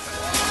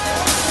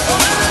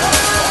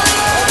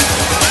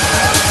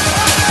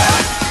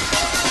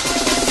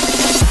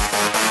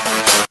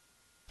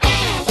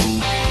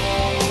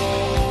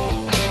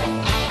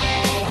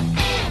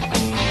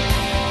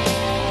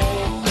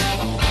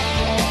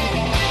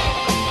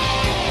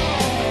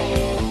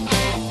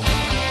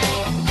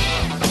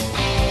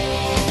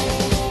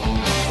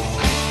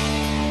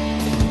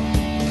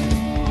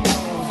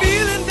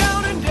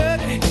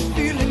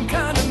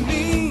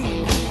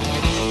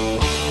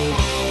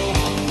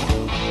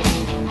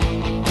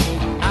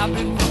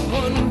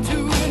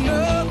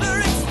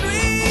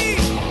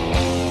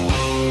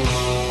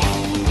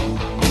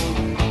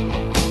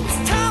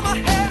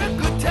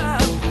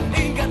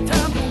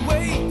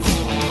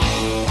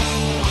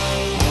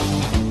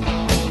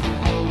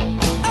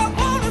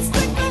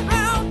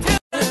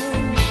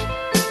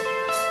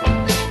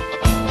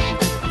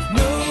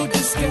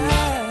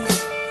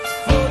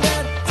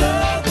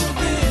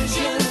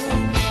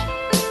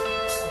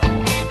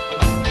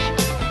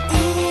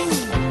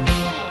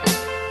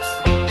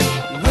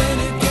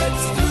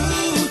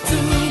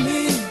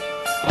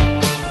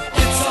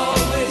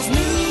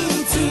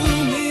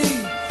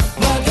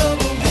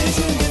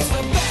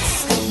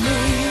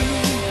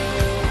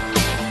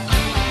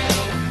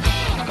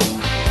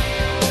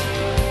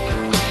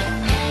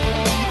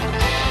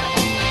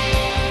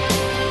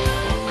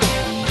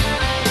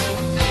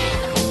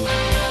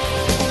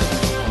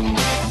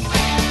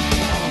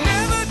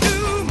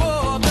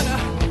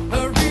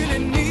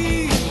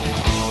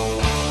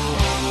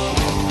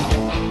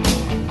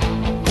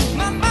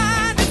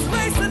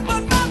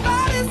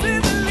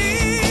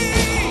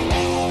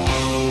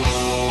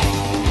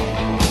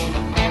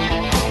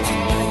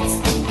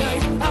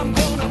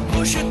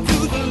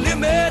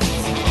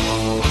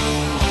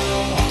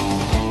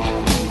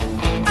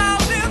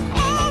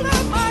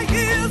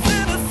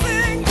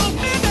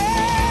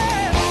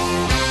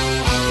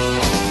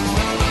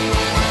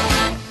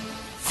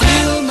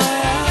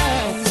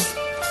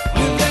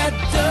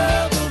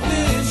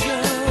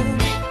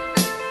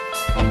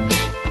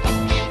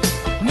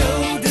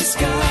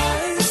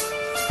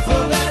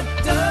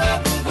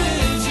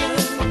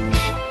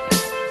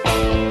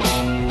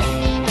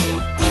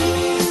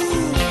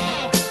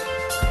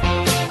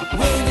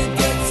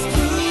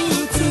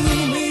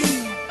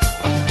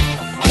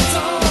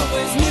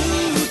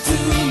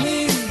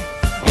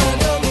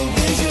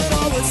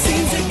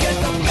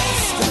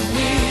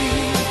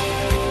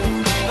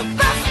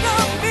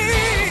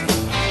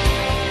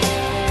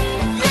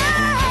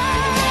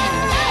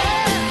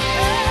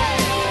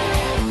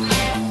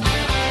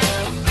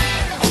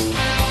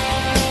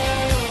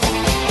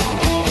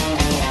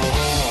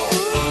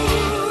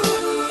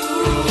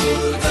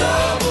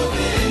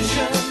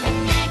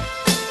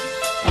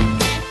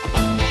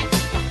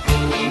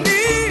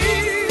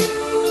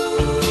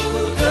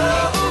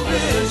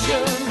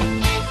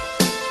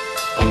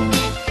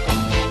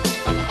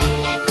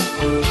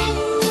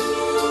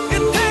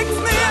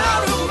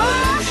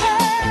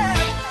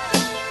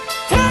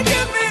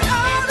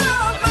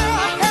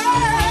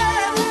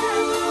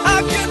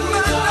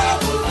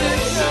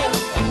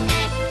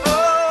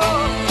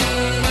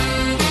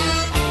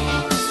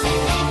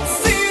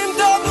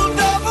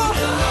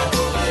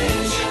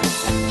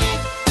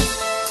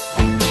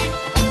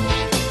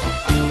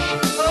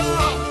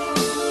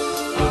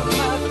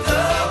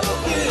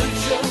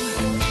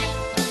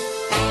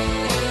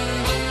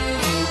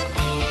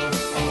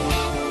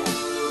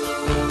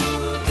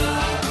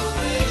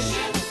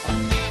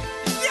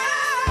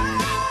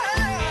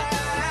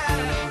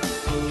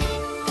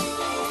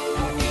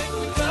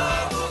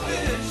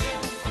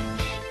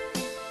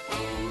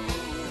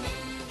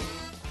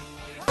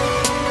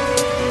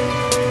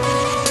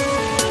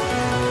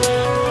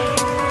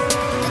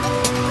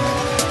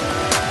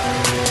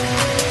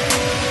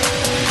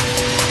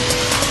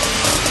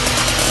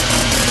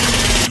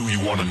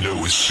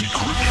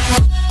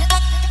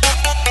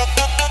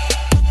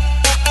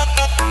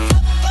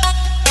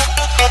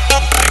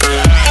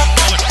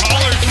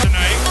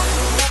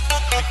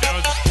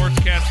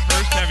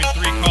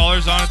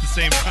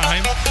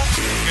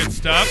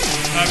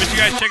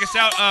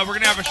 We're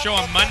going to have a show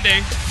on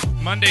Monday,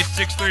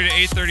 6:30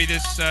 to 8:30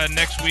 this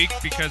next week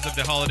because of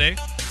the holiday,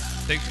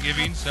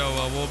 Thanksgiving. So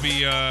we'll be,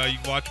 you can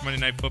watch Monday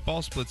Night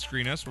Football, split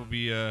screen us. We'll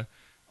be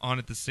on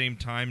at the same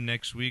time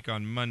next week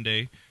on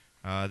Monday.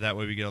 That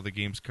way we get all the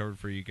games covered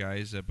for you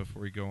guys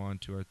before we go on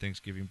to our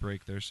Thanksgiving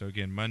break there. So,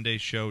 again, Monday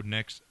show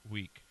next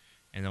week,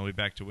 and then we'll be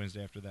back to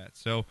Wednesday after that.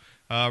 So,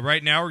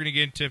 right now we're going to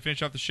get to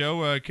finish off the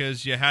show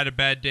because you had a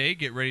bad day.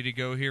 Get ready to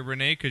go here,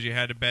 Renee, because you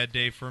had a bad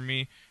day for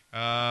me.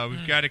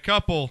 We've got a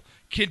couple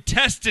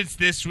contestants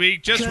this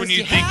week. Just when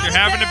you think you're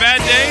having a bad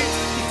day,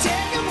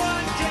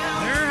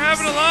 they're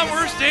having a lot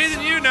worse day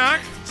than you,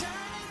 Knock.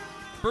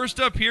 First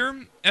up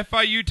here,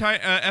 FIU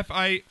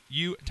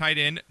tight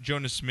end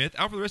Jonas Smith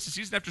out for the rest of the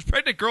season after his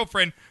pregnant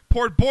girlfriend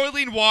poured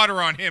boiling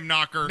water on him,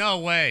 Knocker. No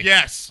way.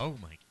 Yes. Oh,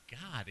 my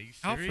God. Are you serious?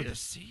 Out for the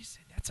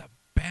season. That's a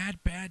bad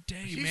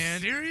day, man.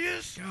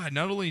 Serious? God,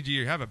 not only do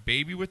you have a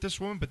baby with this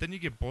woman, but then you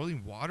get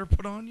boiling water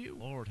put on you.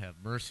 Lord have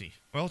mercy.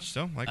 Well,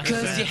 so, like I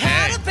said,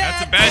 that's a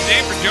bad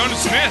day for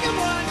Jonas Smith.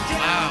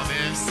 Wow,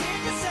 man.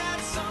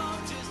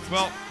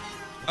 Well,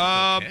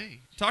 okay.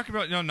 Talk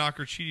about,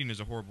 Knocker, cheating is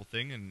a horrible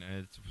thing, and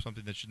it's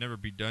something that should never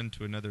be done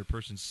to another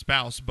person's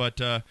spouse. But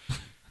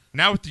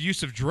now with the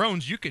use of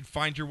drones, you could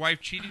find your wife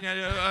cheating at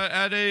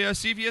a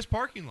CVS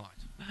parking lot.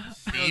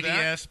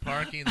 CVS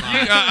parking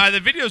lot. The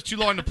video's too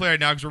long to play right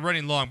now because we're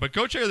running long. But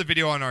go check out the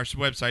video on our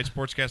website,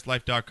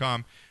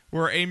 sportscastlife.com,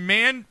 where a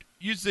man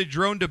uses a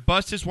drone to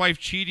bust his wife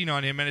cheating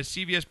on him at a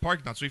CVS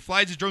parking lot. So he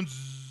flies his drone.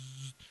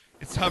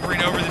 It's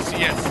hovering over the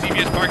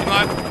CVS parking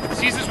lot.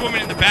 Sees this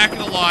woman in the back of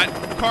the lot.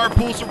 Car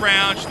pulls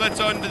around. She lets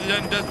on,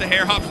 does the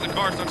hair, hops in the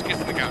car, starts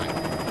kissing the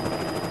guy.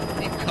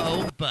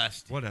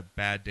 Bust. What a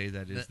bad day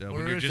that is, though.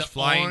 When you're just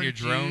flying your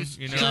drone,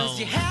 You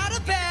had a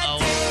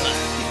bad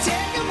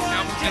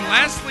and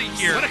lastly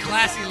here. What a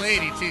classy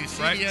lady, too. CVS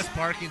right?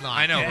 parking lot.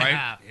 I know,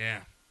 right? Yeah.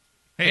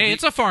 Hey,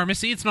 it's a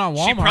pharmacy. It's not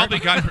Walmart. She probably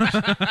got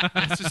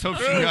let's just hope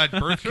she got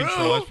birth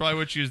control. That's probably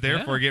what she was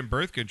there for, getting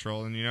birth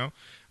control. And,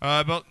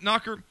 but,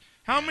 Knocker,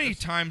 how many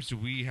times do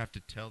we have to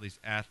tell these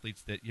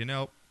athletes that, you're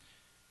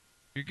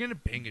going to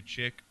bang a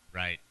chick?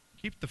 Right.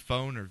 Keep the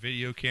phone or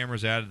video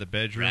cameras out of the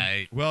bedroom.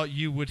 Right. Well,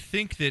 you would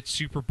think that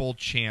Super Bowl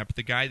champ,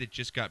 the guy that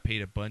just got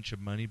paid a bunch of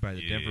money by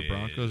the Denver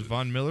Broncos,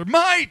 Von Miller,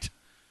 might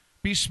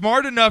be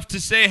smart enough to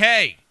say,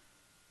 hey,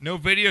 no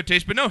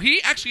videotapes. But no, he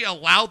actually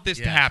allowed this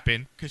to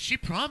happen. Because she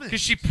promised.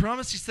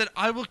 He said,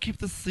 I will keep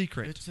the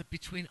secret. It's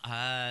between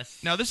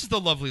us. Now, this is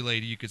the lovely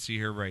lady. You could see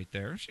her right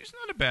there. She's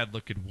not a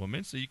bad-looking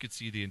woman, so you could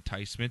see the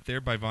enticement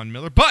there by Von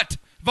Miller. But,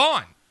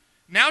 Vaughn,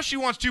 now she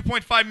wants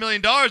 $2.5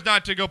 million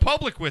not to go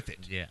public with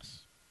it. Yes.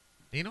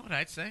 You know what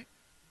I'd say?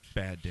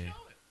 Bad day.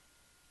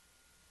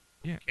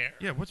 Yeah. Care.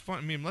 Yeah, what's fun?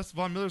 I mean, unless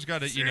Von Miller's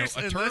got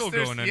a turtle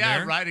going in there.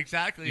 Yeah, right,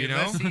 exactly.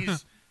 Unless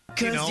he's,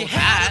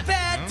 had a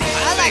bad day.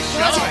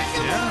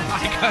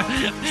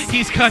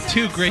 He's got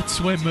two great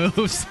swim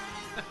moves.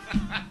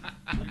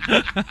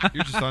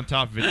 You're just on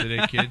top of it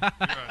today, kid.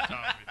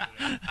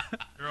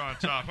 You're on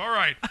top. All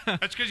right.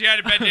 That's because you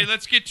had a bad day.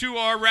 Let's get to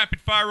our rapid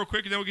fire real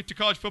quick, and then we'll get to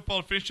college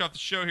football to finish off the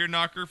show here,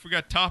 Knocker. If we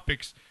got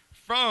topics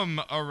from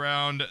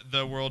around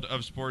the world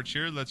of sports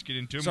here, let's get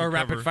into them. So our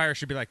rapid fire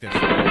should be like this.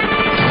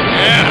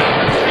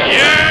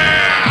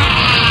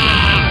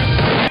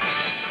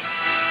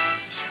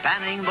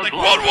 Spanning the like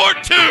globe. World War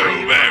II,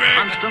 baby.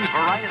 Constant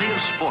variety of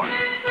sport.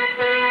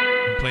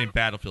 I'm playing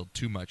Battlefield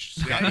too much.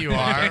 Yeah, you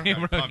are. You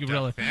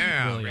really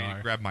are.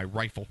 Grab my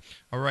rifle.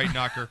 All right,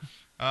 Knocker.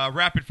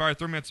 Rapid fire,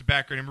 throw me on some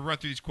background. I'm going to run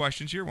through these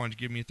questions here. Why don't you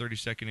give me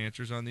 30-second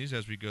answers on these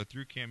as we go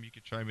through? Cam, you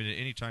can chime in at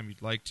any time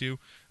you'd like to.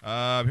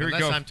 Here we go.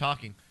 Unless I'm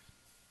talking.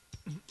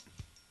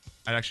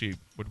 I actually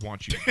would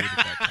want you to do it at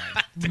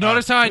that time.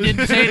 Notice how I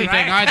didn't say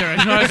anything either.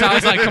 Notice how I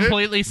was like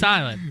completely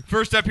silent.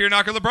 First up here,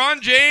 Knocker.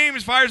 LeBron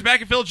James fires back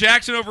at Phil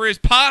Jackson over his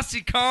posse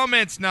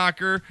comments,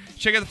 Knocker.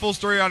 Check out the full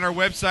story on our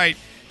website.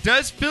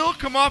 Does Phil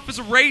come off as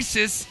a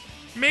racist,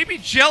 maybe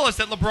jealous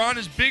that LeBron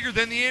is bigger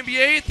than the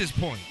NBA at this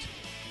point?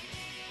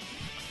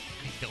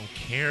 I don't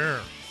care.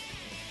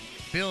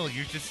 Phil,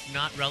 you're just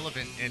not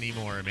relevant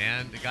anymore,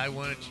 man. The guy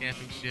won a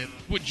championship.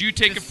 Would you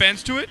take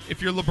offense to it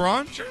if you're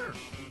LeBron? Sure.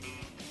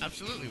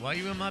 Absolutely. Why are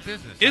you in my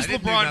business? Is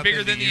LeBron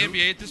bigger than the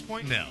NBA at this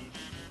point? No.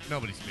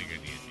 Nobody's bigger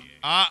than the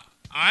NBA.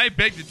 I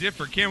beg to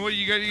differ. Cam, what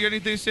you got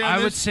anything to say on this?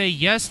 I would say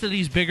yes that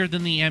he's bigger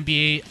than the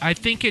NBA. I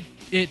think it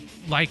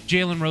like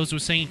Jalen Rose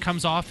was saying, it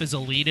comes off as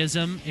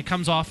elitism. It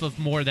comes off of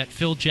more that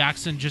Phil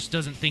Jackson just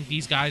doesn't think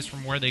these guys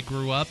from where they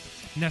grew up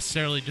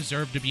necessarily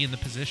deserve to be in the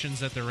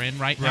positions that they're in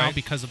right now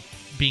because of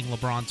being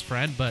LeBron's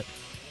friend. But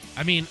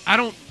I mean, I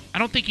don't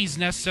think he's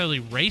necessarily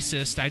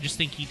racist. I just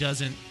think he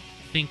doesn't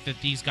think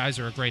that these guys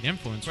are a great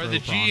influence for the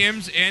LeBron.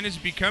 GMs, and it's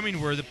becoming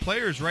where the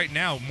players right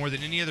now, more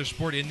than any other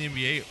sport in the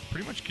NBA,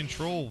 pretty much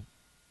control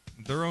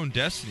their own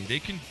destiny. The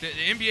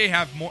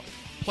NBA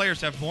players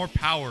have more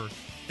power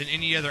than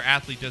any other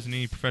athlete does in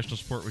any professional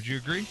sport. Would you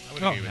agree? I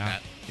would agree with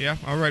that. Yeah.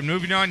 All right.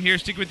 Moving on here.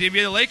 Sticking with the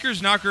NBA, the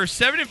Lakers, Knocker,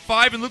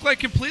 7-5 and look like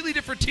a completely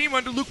different team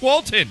under Luke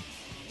Walton.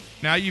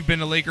 Now you've been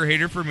a Laker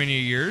hater for many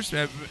years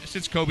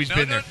since Kobe's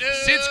been there.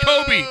 Since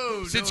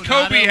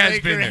Kobe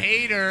has been there.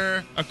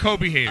 Hater. A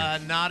Kobe hater.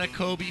 Not a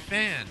Kobe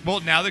fan.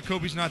 Well, now that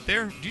Kobe's not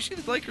there, do you see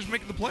the Lakers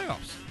making the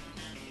playoffs?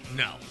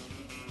 No.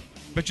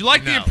 But you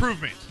like the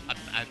improvement.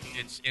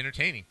 It's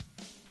entertaining.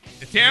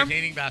 It's Cam?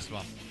 entertaining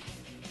basketball.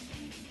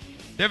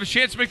 They have a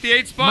chance to make the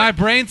 8 spot? My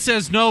brain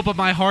says no, but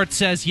my heart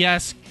says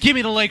yes. Give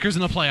me the Lakers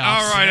in the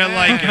playoffs. All right, I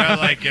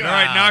like it. All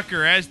right,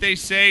 Knocker, as they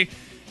say,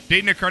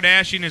 dating a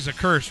Kardashian is a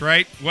curse,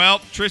 right? Well,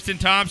 Tristan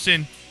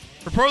Thompson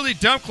reportedly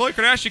dumped Khloe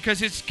Kardashian because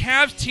his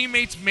Cavs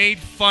teammates made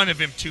fun of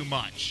him too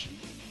much.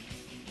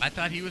 I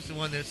thought he was the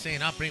one that's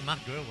saying, I'll bring my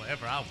girl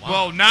wherever I want.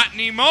 Well, not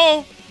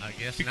anymore. I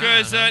guess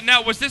because, not.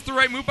 now, was this the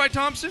right move by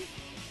Thompson?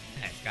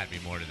 It's got to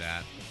be more to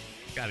that.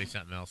 There's got to be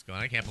something else going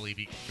on. I can't believe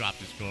he dropped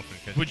his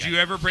girlfriend. Would you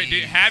ever break?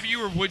 Have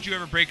you or would you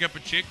ever break up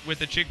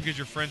with a chick because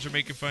your friends are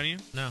making fun of you?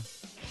 No.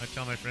 I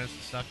tell my friends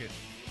to suck it.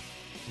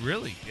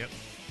 Really? Yep.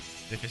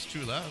 If it's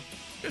true love.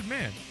 Good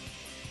man.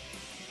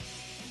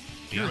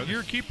 You're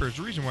a keeper. There's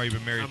a reason why you've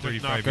been married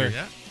 35 years.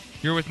 Yeah.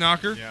 You're with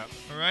Knocker? Yeah.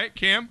 All right,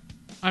 Cam?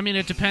 I mean,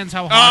 it depends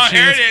how hot she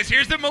is. Oh, here it is.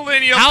 Here's the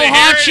millennial how thing.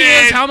 Hot she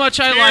is, how much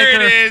I like her.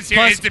 Here it is.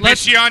 Here's the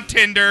bitch on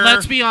Tinder.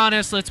 Let's be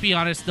honest.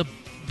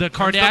 The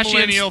Kardashians,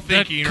 millennial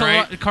thinking,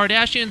 right?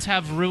 Kardashians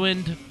have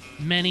ruined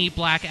many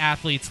black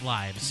athletes'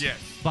 lives. Yes.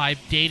 By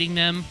dating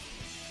them.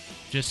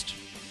 Just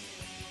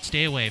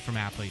stay away from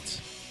athletes.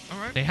 All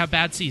right. They have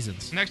bad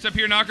seasons. Next up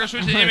here, Knocker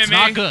switches to MMA. It's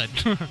not good.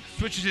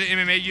 Switches to the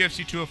MMA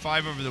UFC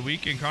 205 over the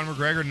weekend. Conor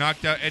McGregor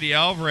knocked out Eddie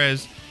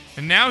Alvarez,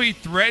 and now he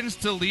threatens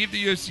to leave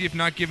the UFC if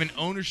not given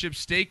ownership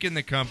stake in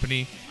the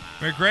company.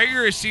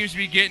 McGregor seems to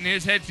be getting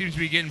his head seems to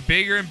be getting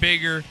bigger and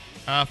bigger.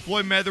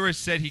 Floyd Mayweather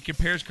said he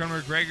compares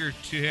Conor McGregor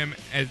to him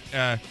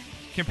as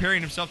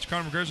comparing himself to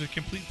Conor McGregor with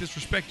complete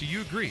disrespect. Do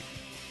you agree?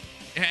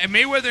 And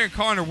Mayweather and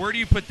Conor, where do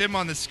you put them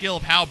on the scale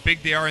of how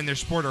big they are in their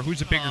sport, or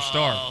who's a bigger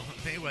star?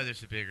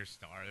 Mayweather's a bigger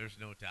star. There's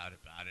no doubt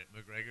about it.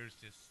 McGregor's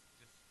just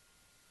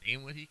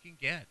seeing what he can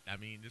get. I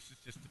mean, this is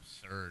just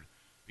absurd.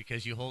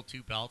 Because you hold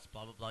 2 belts,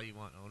 blah, blah, blah, you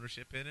want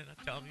ownership in it.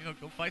 I tell him,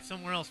 go fight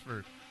somewhere else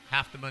for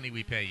half the money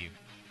we pay you.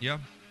 Yeah.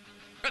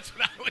 That's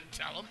what I would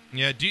tell him.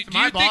 Yeah. Do you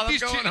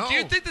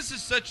think this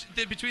is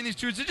between these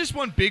two? Is it just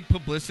one big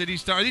publicity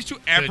star? Are these two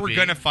ever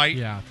going to fight?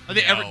 Yeah. Are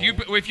they ever?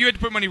 If you had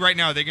to put money right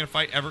now, are they going to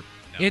fight ever?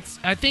 No.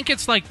 I think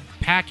it's like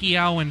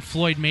Pacquiao and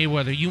Floyd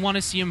Mayweather. You want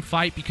to see them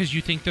fight because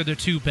you think they're the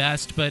 2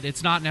 best, but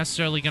it's not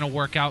necessarily going to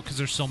work out because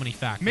there's so many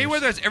factors.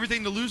 Mayweather has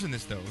everything to lose in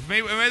this, though.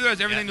 Mayweather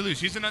has everything to lose.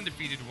 He's an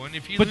undefeated one.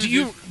 If he but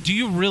loses, do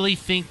you really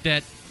think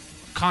that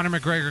Conor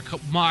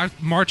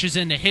McGregor marches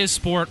into his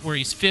sport where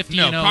he's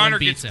 50-0 no, Conor and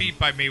beats gets him? beat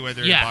by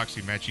Mayweather in a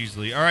boxing match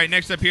easily. All right,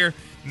 next up here,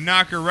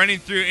 Knocker running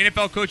through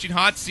NFL coaching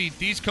hot seat.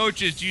 These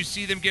coaches, do you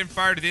see them getting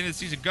fired at the end of the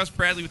season? Gus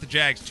Bradley with the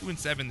Jags,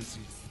 2-7 this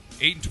season,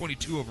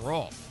 8-22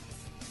 overall.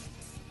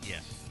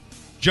 Yes.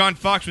 John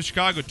Fox with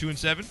Chicago,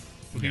 2-7.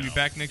 Will he be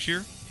back next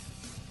year?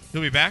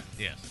 He'll be back?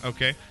 Yes.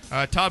 Okay.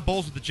 Todd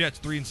Bowles with the Jets,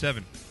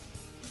 3-7.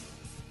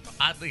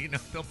 Oddly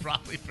enough, they'll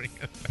probably bring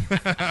him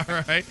back.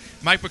 All right.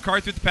 Mike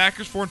McCarthy with the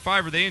Packers,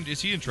 4-5.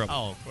 Is he in trouble?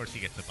 Oh, of course he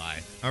gets a bye.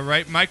 All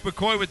right. Mike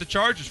McCoy with the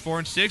Chargers,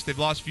 4-6. They've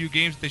lost a few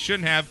games that they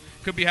shouldn't have.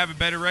 Could be having a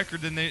better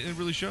record than it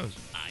really shows.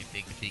 I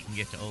think if he can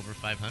get to over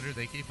 500,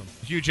 they keep him.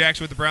 Hugh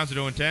Jackson with the Browns at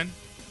 0-10.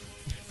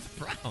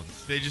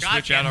 Browns. They just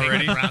switch out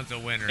already. The Browns a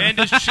winner. And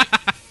does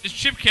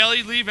Chip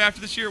Kelly leave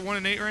after this year at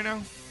 1-8 right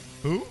now?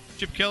 Who?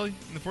 Chip Kelly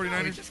in the 49ers?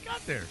 No, he just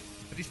got there.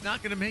 But he's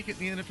not going to make it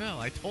in the NFL.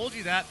 I told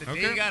you that the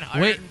day he got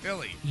hired in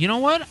Philly. You know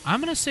what? I'm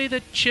going to say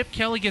that Chip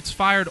Kelly gets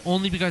fired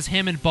only because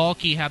him and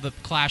Balky have a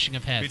clashing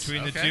of heads.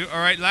 Between the two. All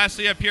right,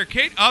 lastly up here,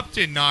 Kate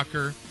Upton,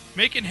 Knocker,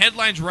 making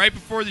headlines right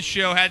before the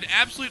show, had an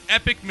absolute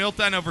epic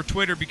meltdown over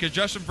Twitter because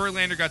Justin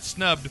Verlander got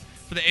snubbed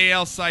for the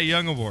AL Cy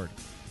Young Award.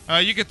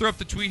 You can throw up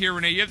the tweet here,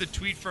 Renee. You have the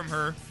tweet from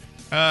her.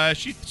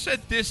 She said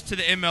this to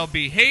the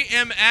MLB. Hey,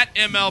 M at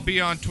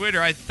MLB on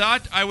Twitter. I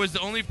thought I was the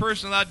only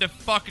person allowed to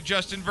fuck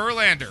Justin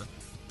Verlander.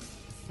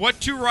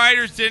 What 2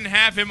 riders didn't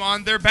have him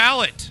on their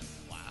ballot?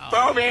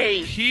 Wow.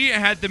 He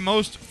had the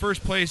most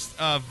first place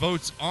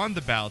votes on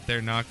the ballot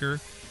there, Knocker.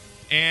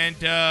 And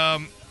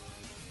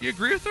you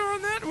agree with her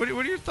on that? What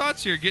are your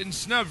thoughts here? Getting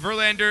snubbed.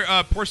 Verlander,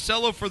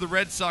 Porcello for the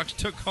Red Sox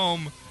took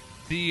home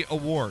the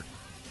award.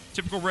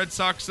 Typical Red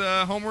Sox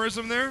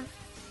homerism there?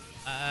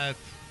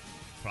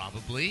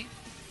 Probably.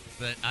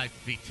 But I'd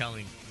be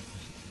telling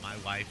my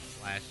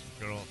wife /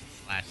 girl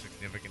 /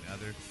 significant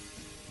other,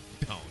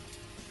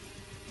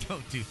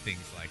 don't do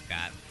things like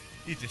that.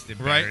 You just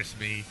embarrass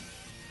me.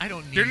 I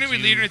don't need Didn't we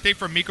learn anything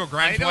from Miko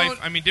Grimes' wife?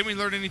 I mean, didn't we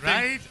learn anything?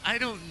 Right? I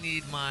don't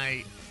need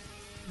my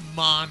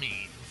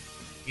mommy,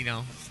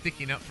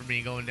 sticking up for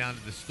me going down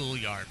to the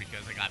schoolyard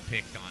because I got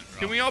picked on, bro.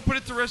 Can we all put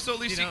it to rest, though, at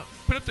least?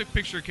 Put up the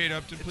picture of Kate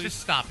Upton, please. Just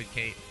stop it,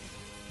 Kate.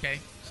 Okay?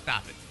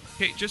 Stop it.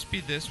 Kate, just be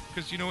this,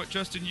 because you know what,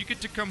 Justin? You get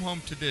to come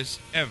home to this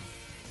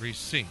every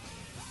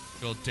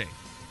single day.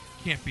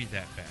 Can't be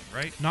that bad,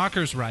 right?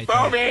 Knocker's right.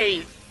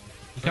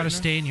 You got to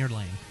stay in your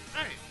lane.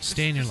 Right.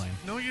 Stay in your lane.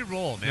 Know your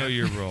role, man. Know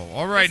your role.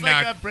 All right, it's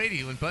like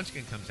Brady when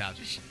Bunchkin comes out.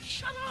 Just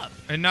shut up.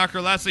 And Knocker,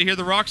 lastly here,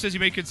 The Rock says he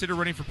may consider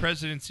running for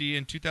presidency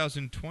in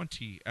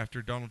 2020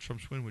 after Donald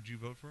Trump's win. Would you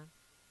vote for him?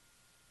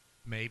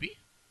 Maybe.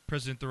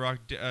 President The Rock,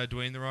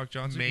 Dwayne The Rock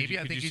Johnson? Maybe.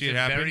 I think he's a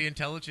very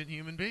intelligent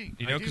human being.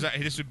 You know, because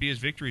this would be his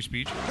victory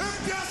speech. To the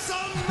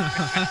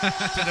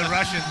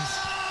Russians.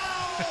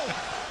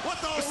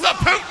 What's up,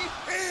 Putin?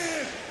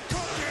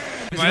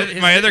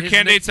 My other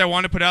candidates I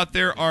want to put out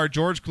there are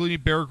George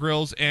Clooney, Bear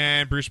Grylls,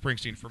 and Bruce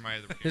Springsteen for my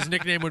other. His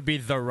nickname would be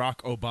The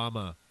Rock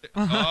Obama.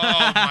 Oh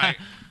my.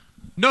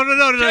 No.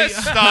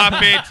 Just stop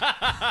it.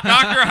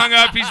 Knocker hung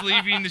up. He's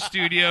leaving the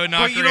studio.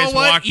 Knocker has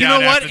walked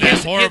out after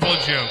this horrible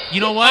joke.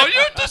 You know what? Oh,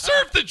 you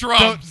deserve the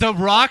drums. The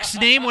Rock's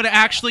name would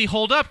actually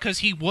hold up because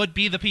he would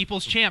be the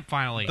people's champ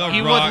finally.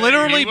 He Rock, would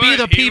literally be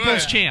the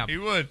people's champ. He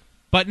would.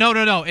 But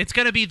no. It's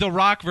going to be The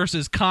Rock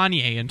versus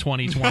Kanye in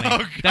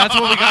 2020. That's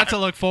what we got to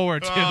look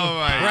forward to. Oh,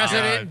 my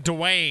President God.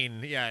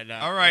 Dwayne. Yeah. No,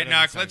 all right,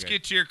 Knock, let's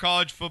get to your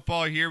college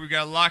football here. We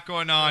got a lot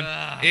going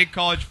on in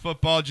college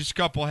football. Just a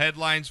couple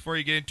headlines before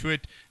you get into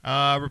it.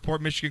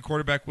 Report Michigan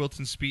quarterback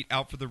Wilton Speet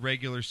out for the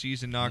regular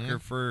season, Knocker,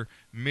 for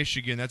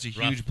Michigan. That's a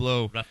huge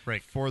blow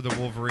for the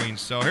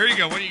Wolverines. So here you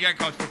go. What do you got in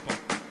college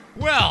football?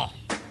 Well,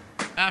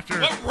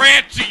 what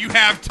rant do you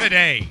have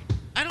today?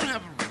 I don't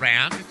have a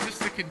rant. It's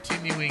just a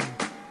continuing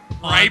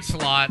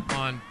onslaught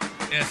on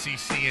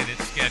SEC and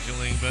its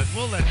scheduling, but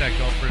we'll let that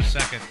go for a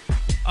second.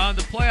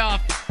 The playoff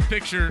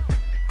picture,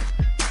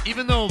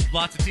 even though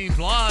lots of teams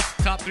lost,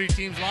 top 3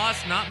 teams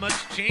lost, not much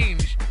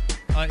change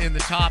in the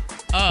top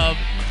of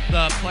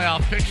the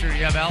playoff picture.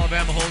 You have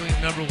Alabama holding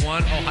at number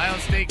 1. Ohio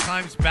State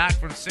climbs back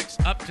from 6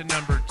 up to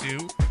number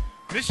 2.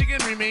 Michigan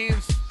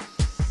remains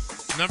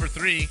number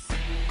 3.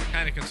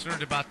 Kind of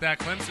concerned about that.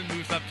 Clemson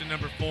moves up to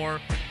number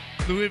 4.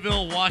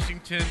 Louisville,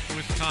 Washington,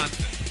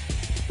 Wisconsin.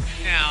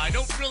 Now, I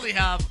don't really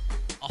have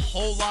a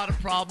whole lot of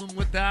problem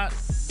with that.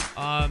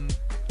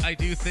 I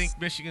do think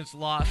Michigan's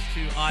lost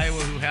to Iowa,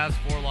 who has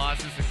 4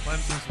 losses, and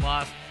Clemson's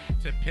lost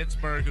to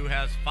Pittsburgh, who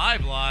has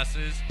 5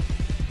 losses.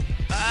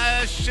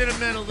 Should have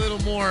meant a little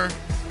more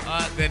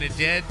than it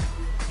did.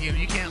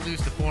 You can't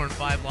lose to 4 and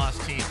 5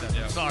 loss teams.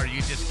 I'm sorry,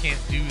 you just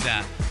can't do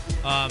that.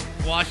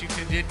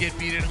 Washington did get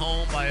beat at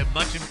home by a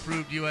much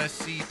improved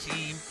USC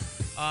team.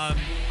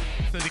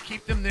 So to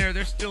keep them there,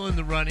 they're still in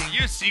the running.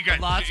 USC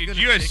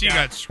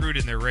got screwed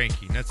in their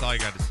ranking. That's all I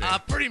got to say.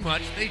 Pretty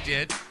much, they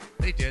did.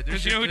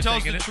 Because you know who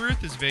tells the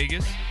truth is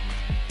Vegas.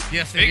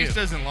 Yes, Vegas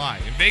doesn't lie.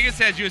 And Vegas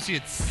has USC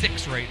at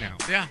 6 right now.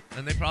 Yeah,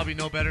 and they probably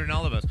know better than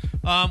all of us.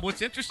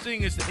 What's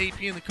interesting is the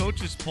AP and the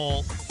coaches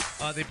poll.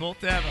 They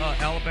both have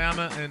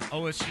Alabama and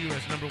OSU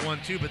as number 1,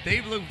 2, but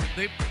they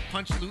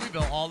punched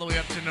Louisville all the way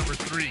up to number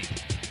 3,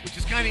 which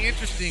is kind of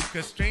interesting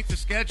because strength of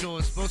schedule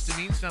is supposed to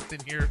mean something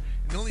here.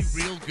 And the only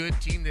real good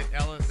team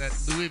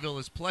that Louisville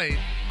has played,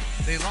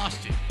 they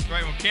lost to.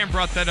 Right. Well, Cam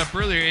brought that up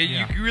earlier.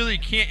 Yeah. You really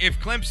can't. If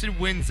Clemson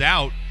wins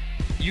out,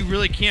 you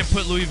really can't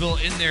put Louisville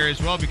in there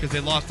as well because they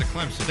lost to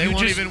Clemson. They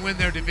won't even win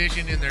their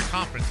division in their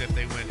conference if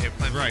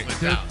Clemson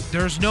wins out.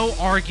 There's no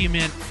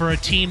argument for a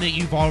team that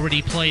you've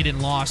already played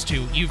and lost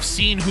to. You've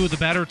seen who the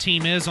better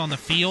team is on the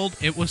field.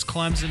 It was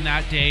Clemson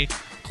that day.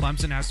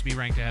 Clemson has to be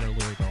ranked ahead of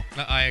Louisville.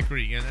 I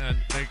agree. And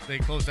they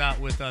close out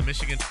with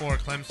Michigan 4,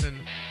 Clemson,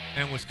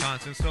 and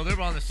Wisconsin. So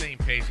they're on the same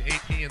page.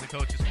 AP and the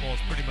coaches poll is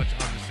pretty much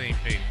on the same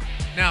page.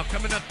 Now,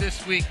 coming up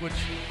this week, which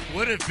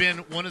would have been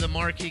one of the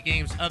marquee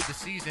games of the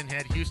season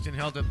had Houston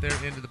held up their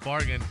end of the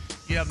bargain,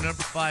 you have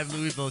number 5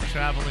 Louisville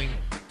traveling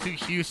to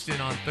Houston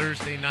on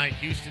Thursday night.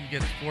 Houston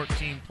gets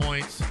 14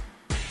 points.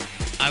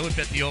 I would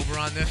bet the over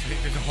on this. I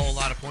think there's a whole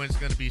lot of points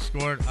going to be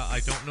scored. I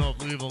don't know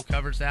if Louisville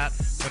covers that,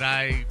 but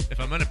if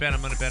I'm going to bet,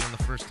 I'm going to bet on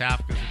the first half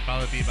because it'll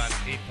probably be about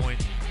an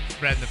 8-point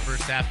spread in the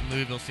first half, and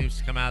Louisville seems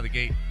to come out of the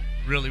gate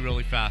really,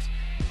 really fast,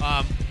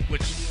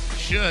 which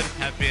should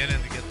have been,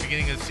 at the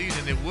beginning of the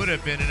season, it would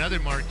have been another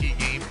marquee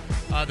game.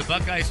 The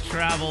Buckeyes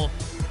travel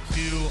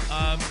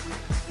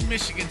to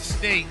Michigan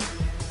State.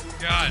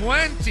 God.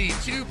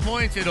 22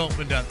 points it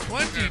opened up.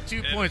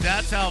 22 points.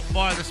 That's how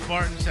far the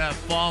Spartans have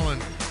fallen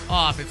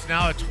off. It's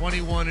now at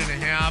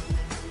 21.5.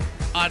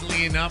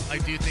 Oddly enough, I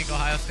do think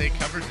Ohio State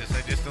covers this.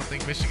 I just don't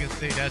think Michigan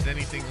State has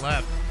anything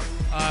left.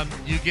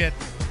 You get,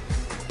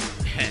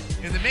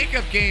 in the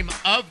makeup game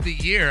of the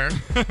year,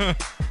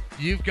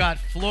 you've got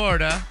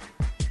Florida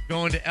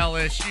going to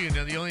LSU.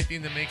 Now, the only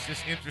thing that makes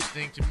this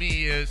interesting to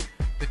me is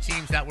the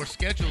teams that were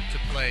scheduled to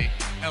play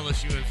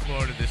LSU and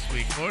Florida this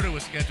week. Florida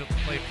was scheduled to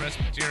play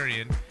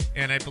Presbyterian,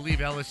 and I believe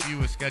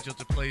LSU was scheduled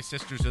to play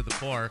Sisters of the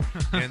Poor,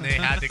 and they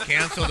had to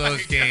cancel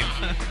those games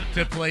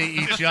to play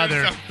each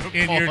other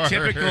in your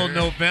typical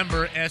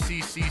November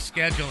SEC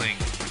scheduling.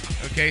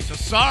 Okay, so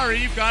sorry,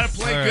 you've got to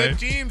play good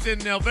teams in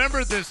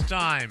November this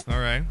time. All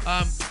right.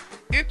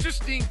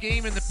 Interesting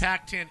game in the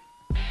Pac-10.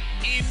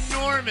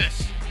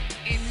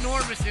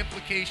 Enormous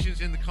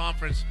implications in the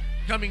conference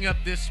coming up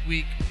this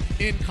week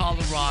in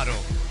Colorado.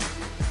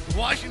 The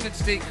Washington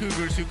State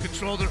Cougars, who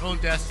control their own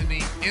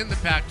destiny in the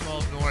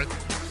Pac-12 North,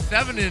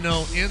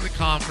 7-0 in the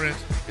conference.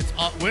 It's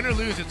all, win or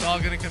lose, it's all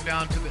going to come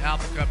down to the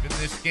Apple Cup in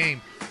this game.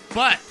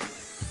 But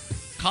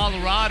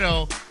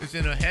Colorado is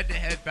in a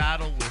head-to-head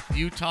battle with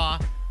Utah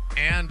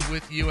and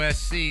with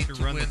USC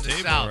to win the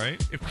South.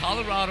 Right? If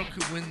Colorado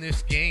could win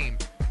this game,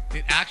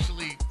 it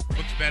actually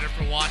looks better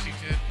for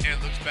Washington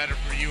and looks better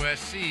for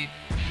USC.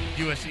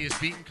 USC has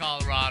beaten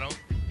Colorado.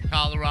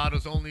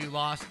 Colorado's only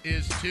loss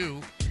is to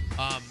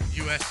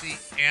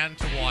USC and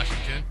to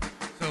Washington.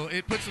 So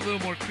it puts a little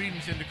more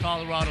credence into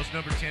Colorado's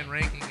number 10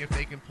 ranking if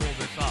they can pull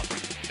this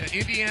off.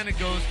 Indiana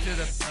goes to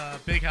the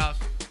Big House.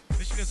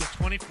 Michigan's a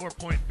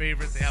 24-point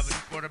favorite. They have a new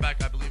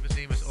quarterback. I believe his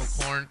name is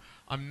O'Korn.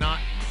 I'm not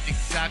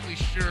exactly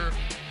sure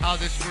how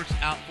this works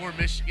out for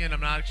Michigan. I'm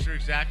not sure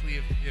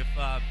exactly if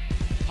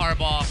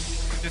Harbaugh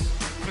just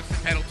puts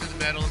the pedal to the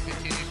metal and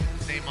continues with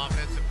the same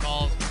offensive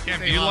calls.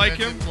 Cam, do you like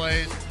him?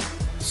 Plays.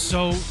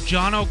 So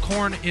John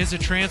O'Korn is a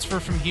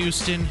transfer from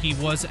Houston. He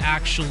was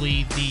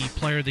actually the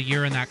player of the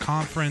year in that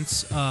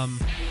conference.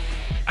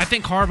 I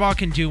think Harbaugh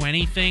can do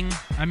anything.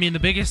 I mean, the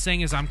biggest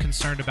thing is I'm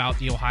concerned about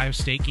the Ohio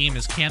State game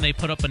is can they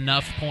put up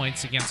enough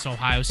points against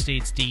Ohio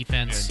State's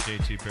defense? Yeah,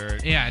 and JT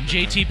Barrett. Yeah, and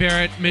JT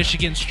Barrett,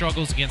 Michigan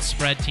struggles against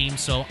spread teams,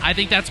 so I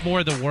think that's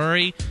more the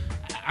worry.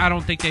 I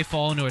don't think they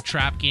fall into a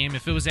trap game.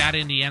 If it was at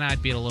Indiana,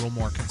 I'd be a little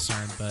more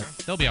concerned, but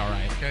they'll be all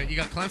right. Okay, you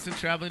got Clemson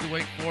traveling to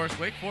Wake Forest.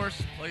 Wake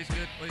Forest plays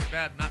good, plays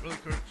bad. Not really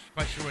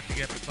quite sure what to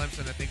get, but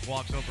Clemson, I think,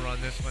 walks over on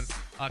this one.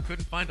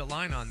 Couldn't find a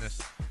line on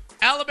this.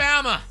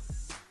 Alabama,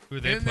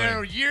 in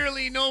their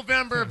yearly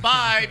November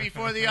bye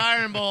before the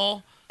Iron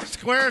Bowl,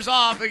 squares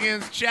off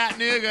against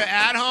Chattanooga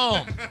at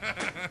home.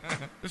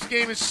 This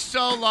game is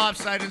so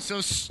lopsided and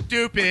so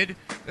stupid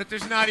that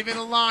there's not even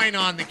a line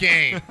on the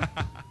game.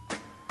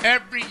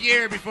 Every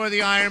year before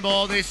the Iron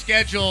Bowl, they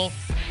schedule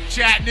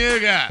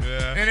Chattanooga.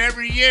 Yeah. And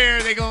every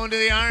year they go into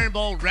the Iron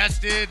Bowl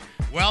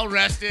well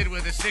rested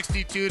with a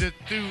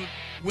 62-2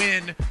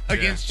 win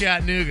against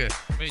Chattanooga.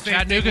 Wait,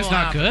 Chattanooga's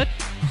not good?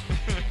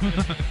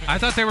 I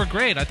thought they were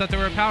great. I thought they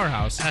were a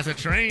powerhouse. As a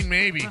train,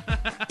 maybe.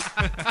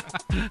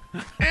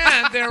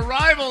 And their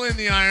rival in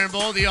the Iron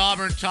Bowl, the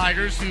Auburn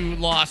Tigers, who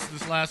lost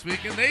this last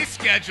week, and they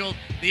scheduled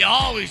the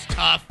always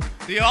tough,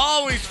 the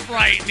always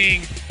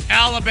frightening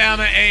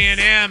Alabama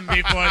A&M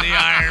before the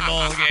Iron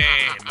Bowl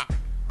game.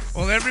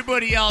 Well,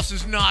 everybody else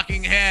is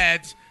knocking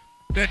heads.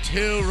 The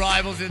two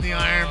rivals in the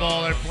Iron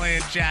Bowl are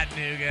playing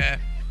Chattanooga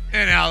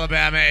and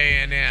Alabama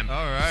A&M.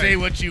 All right. Say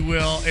what you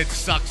will, it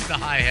sucks to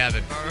high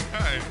heaven. All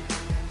right.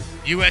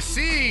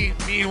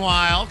 USC,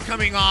 meanwhile,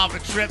 coming off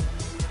a trip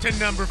to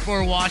number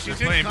 4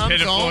 Washington,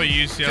 comes home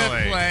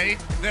UCLA. to play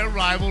their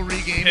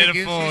rivalry game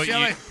against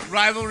UCLA.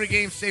 Rivalry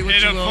game, say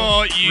what you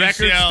will. UCLA.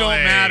 Records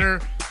don't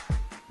matter.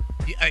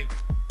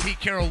 Pete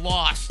Carroll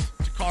lost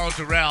to Carl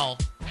Durrell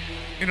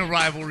in a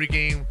rivalry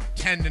game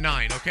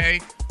 10-9, okay?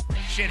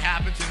 Shit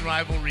happens in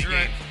rivalry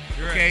games.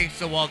 Okay?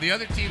 So while the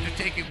other teams are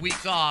taking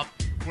weeks off,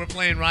 we're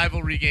playing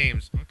rivalry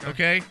games.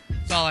 Okay?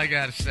 That's all I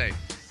got to say.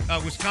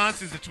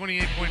 Wisconsin's a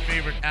 28-point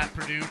favorite at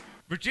Purdue.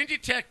 Virginia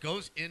Tech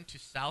goes into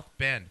South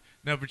Bend.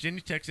 Now,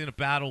 Virginia Tech's in a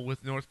battle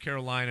with North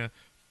Carolina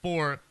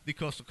for the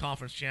Coastal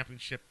Conference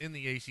Championship in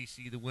the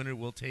ACC. The winner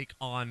will take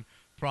on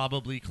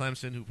probably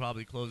Clemson, who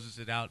probably closes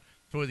it out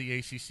for the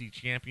ACC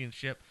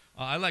championship.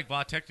 I like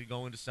Va Tech to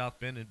go into South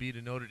Bend and beat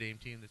a Notre Dame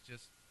team that's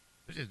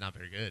just not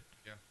very good.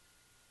 Yeah.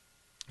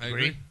 I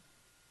agree.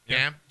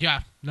 Cam?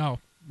 Yeah, no.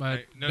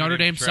 But Notre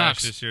Dame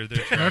sucks. This year.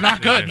 They're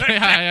not good.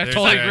 I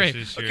totally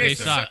agree. Okay,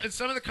 so in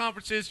some of the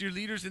conferences, your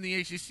leaders in the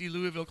ACC,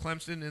 Louisville,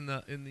 Clemson, in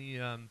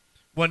the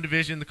one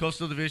division, the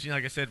Coastal Division,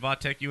 like I said, Va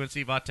Tech, UNC,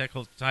 Va Tech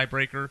holds the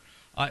tiebreaker.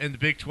 In the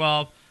Big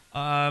 12,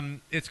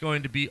 it's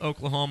going to be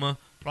Oklahoma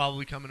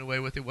probably coming away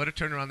with it. What a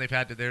turnaround they've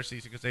had to their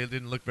season, because they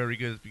didn't look very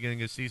good at the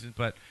beginning of the season,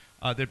 but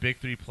their big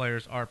three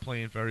players are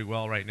playing very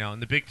well right now.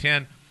 In the Big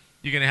 10,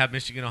 you're going to have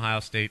Michigan, Ohio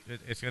State.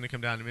 It's going to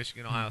come down to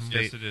Michigan, Ohio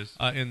State. Yes, it is.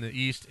 In the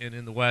East and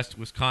in the West,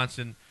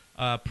 Wisconsin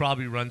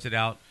probably runs it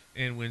out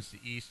and wins the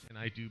East, and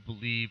I do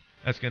believe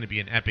that's going to be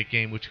an epic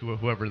game, which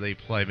whoever they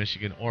play,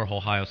 Michigan or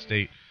Ohio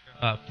State,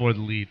 for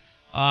the lead.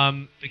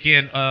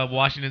 Again,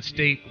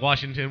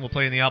 Washington will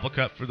play in the Apple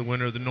Cup for the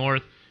winner of the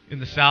North. In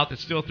the South,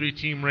 it's still a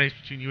 3-team race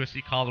between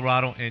USC,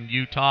 Colorado, and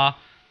Utah.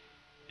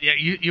 Yeah,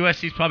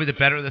 USC is probably the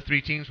better of the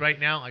 3 teams right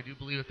now. I do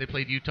believe if they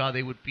played Utah,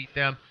 they would beat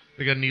them.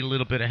 They're going to need a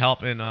little bit of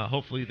help, and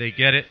hopefully they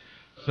get it.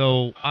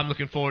 So I'm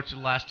looking forward to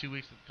the last 2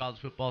 weeks of the college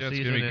football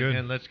season,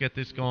 and let's get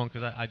this going,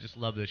 because I just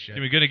love this shit. It's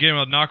going to be good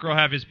again. Knocker will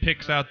have his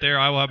picks out there.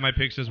 I will have my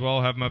picks as well.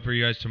 I'll have them up for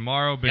you guys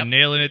tomorrow. Been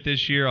nailing it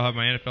this year. I'll have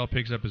my NFL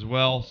picks up as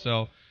well.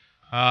 So,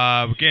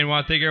 again,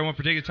 want to thank everyone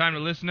for taking the time to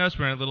listen to us.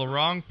 We're a little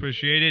wrong.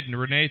 Appreciate it. And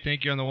Renee,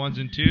 thank you on the 1s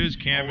and 2s.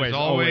 Cam, as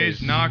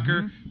always.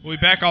 Knocker. Mm-hmm. We'll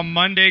be back on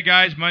Monday,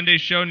 guys.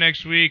 Monday's show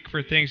next week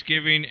for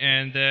Thanksgiving,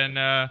 and then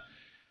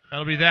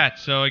that'll be that.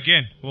 So,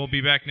 again, we'll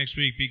be back next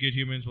week. Be good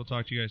humans. We'll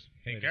talk to you guys.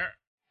 Take care.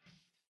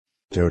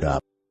 Dude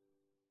up.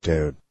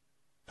 Dude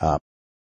up.